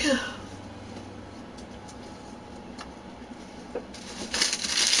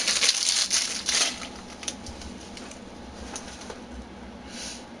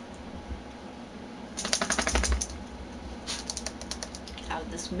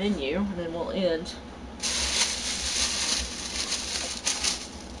 this menu, and then we'll end.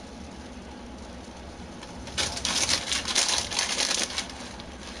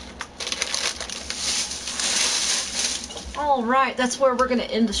 Alright, that's where we're going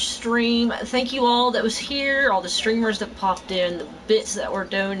to end the stream. Thank you all that was here, all the streamers that popped in, the bits that were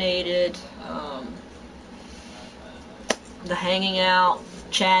donated, the hanging out,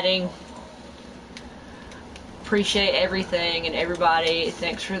 chatting. Appreciate everything and everybody.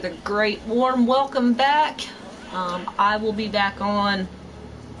 Thanks for the great warm welcome back. I will be back on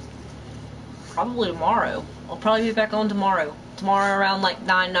probably tomorrow. I'll probably be back on tomorrow. Tomorrow around like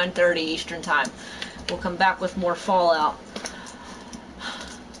 9:30 Eastern time. We'll come back with more Fallout.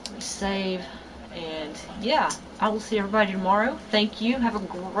 Let me save. And yeah, I will see everybody tomorrow. Thank you. Have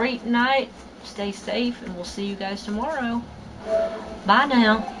a great night. Stay safe, and we'll see you guys tomorrow. Bye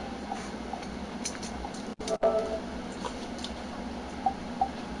now.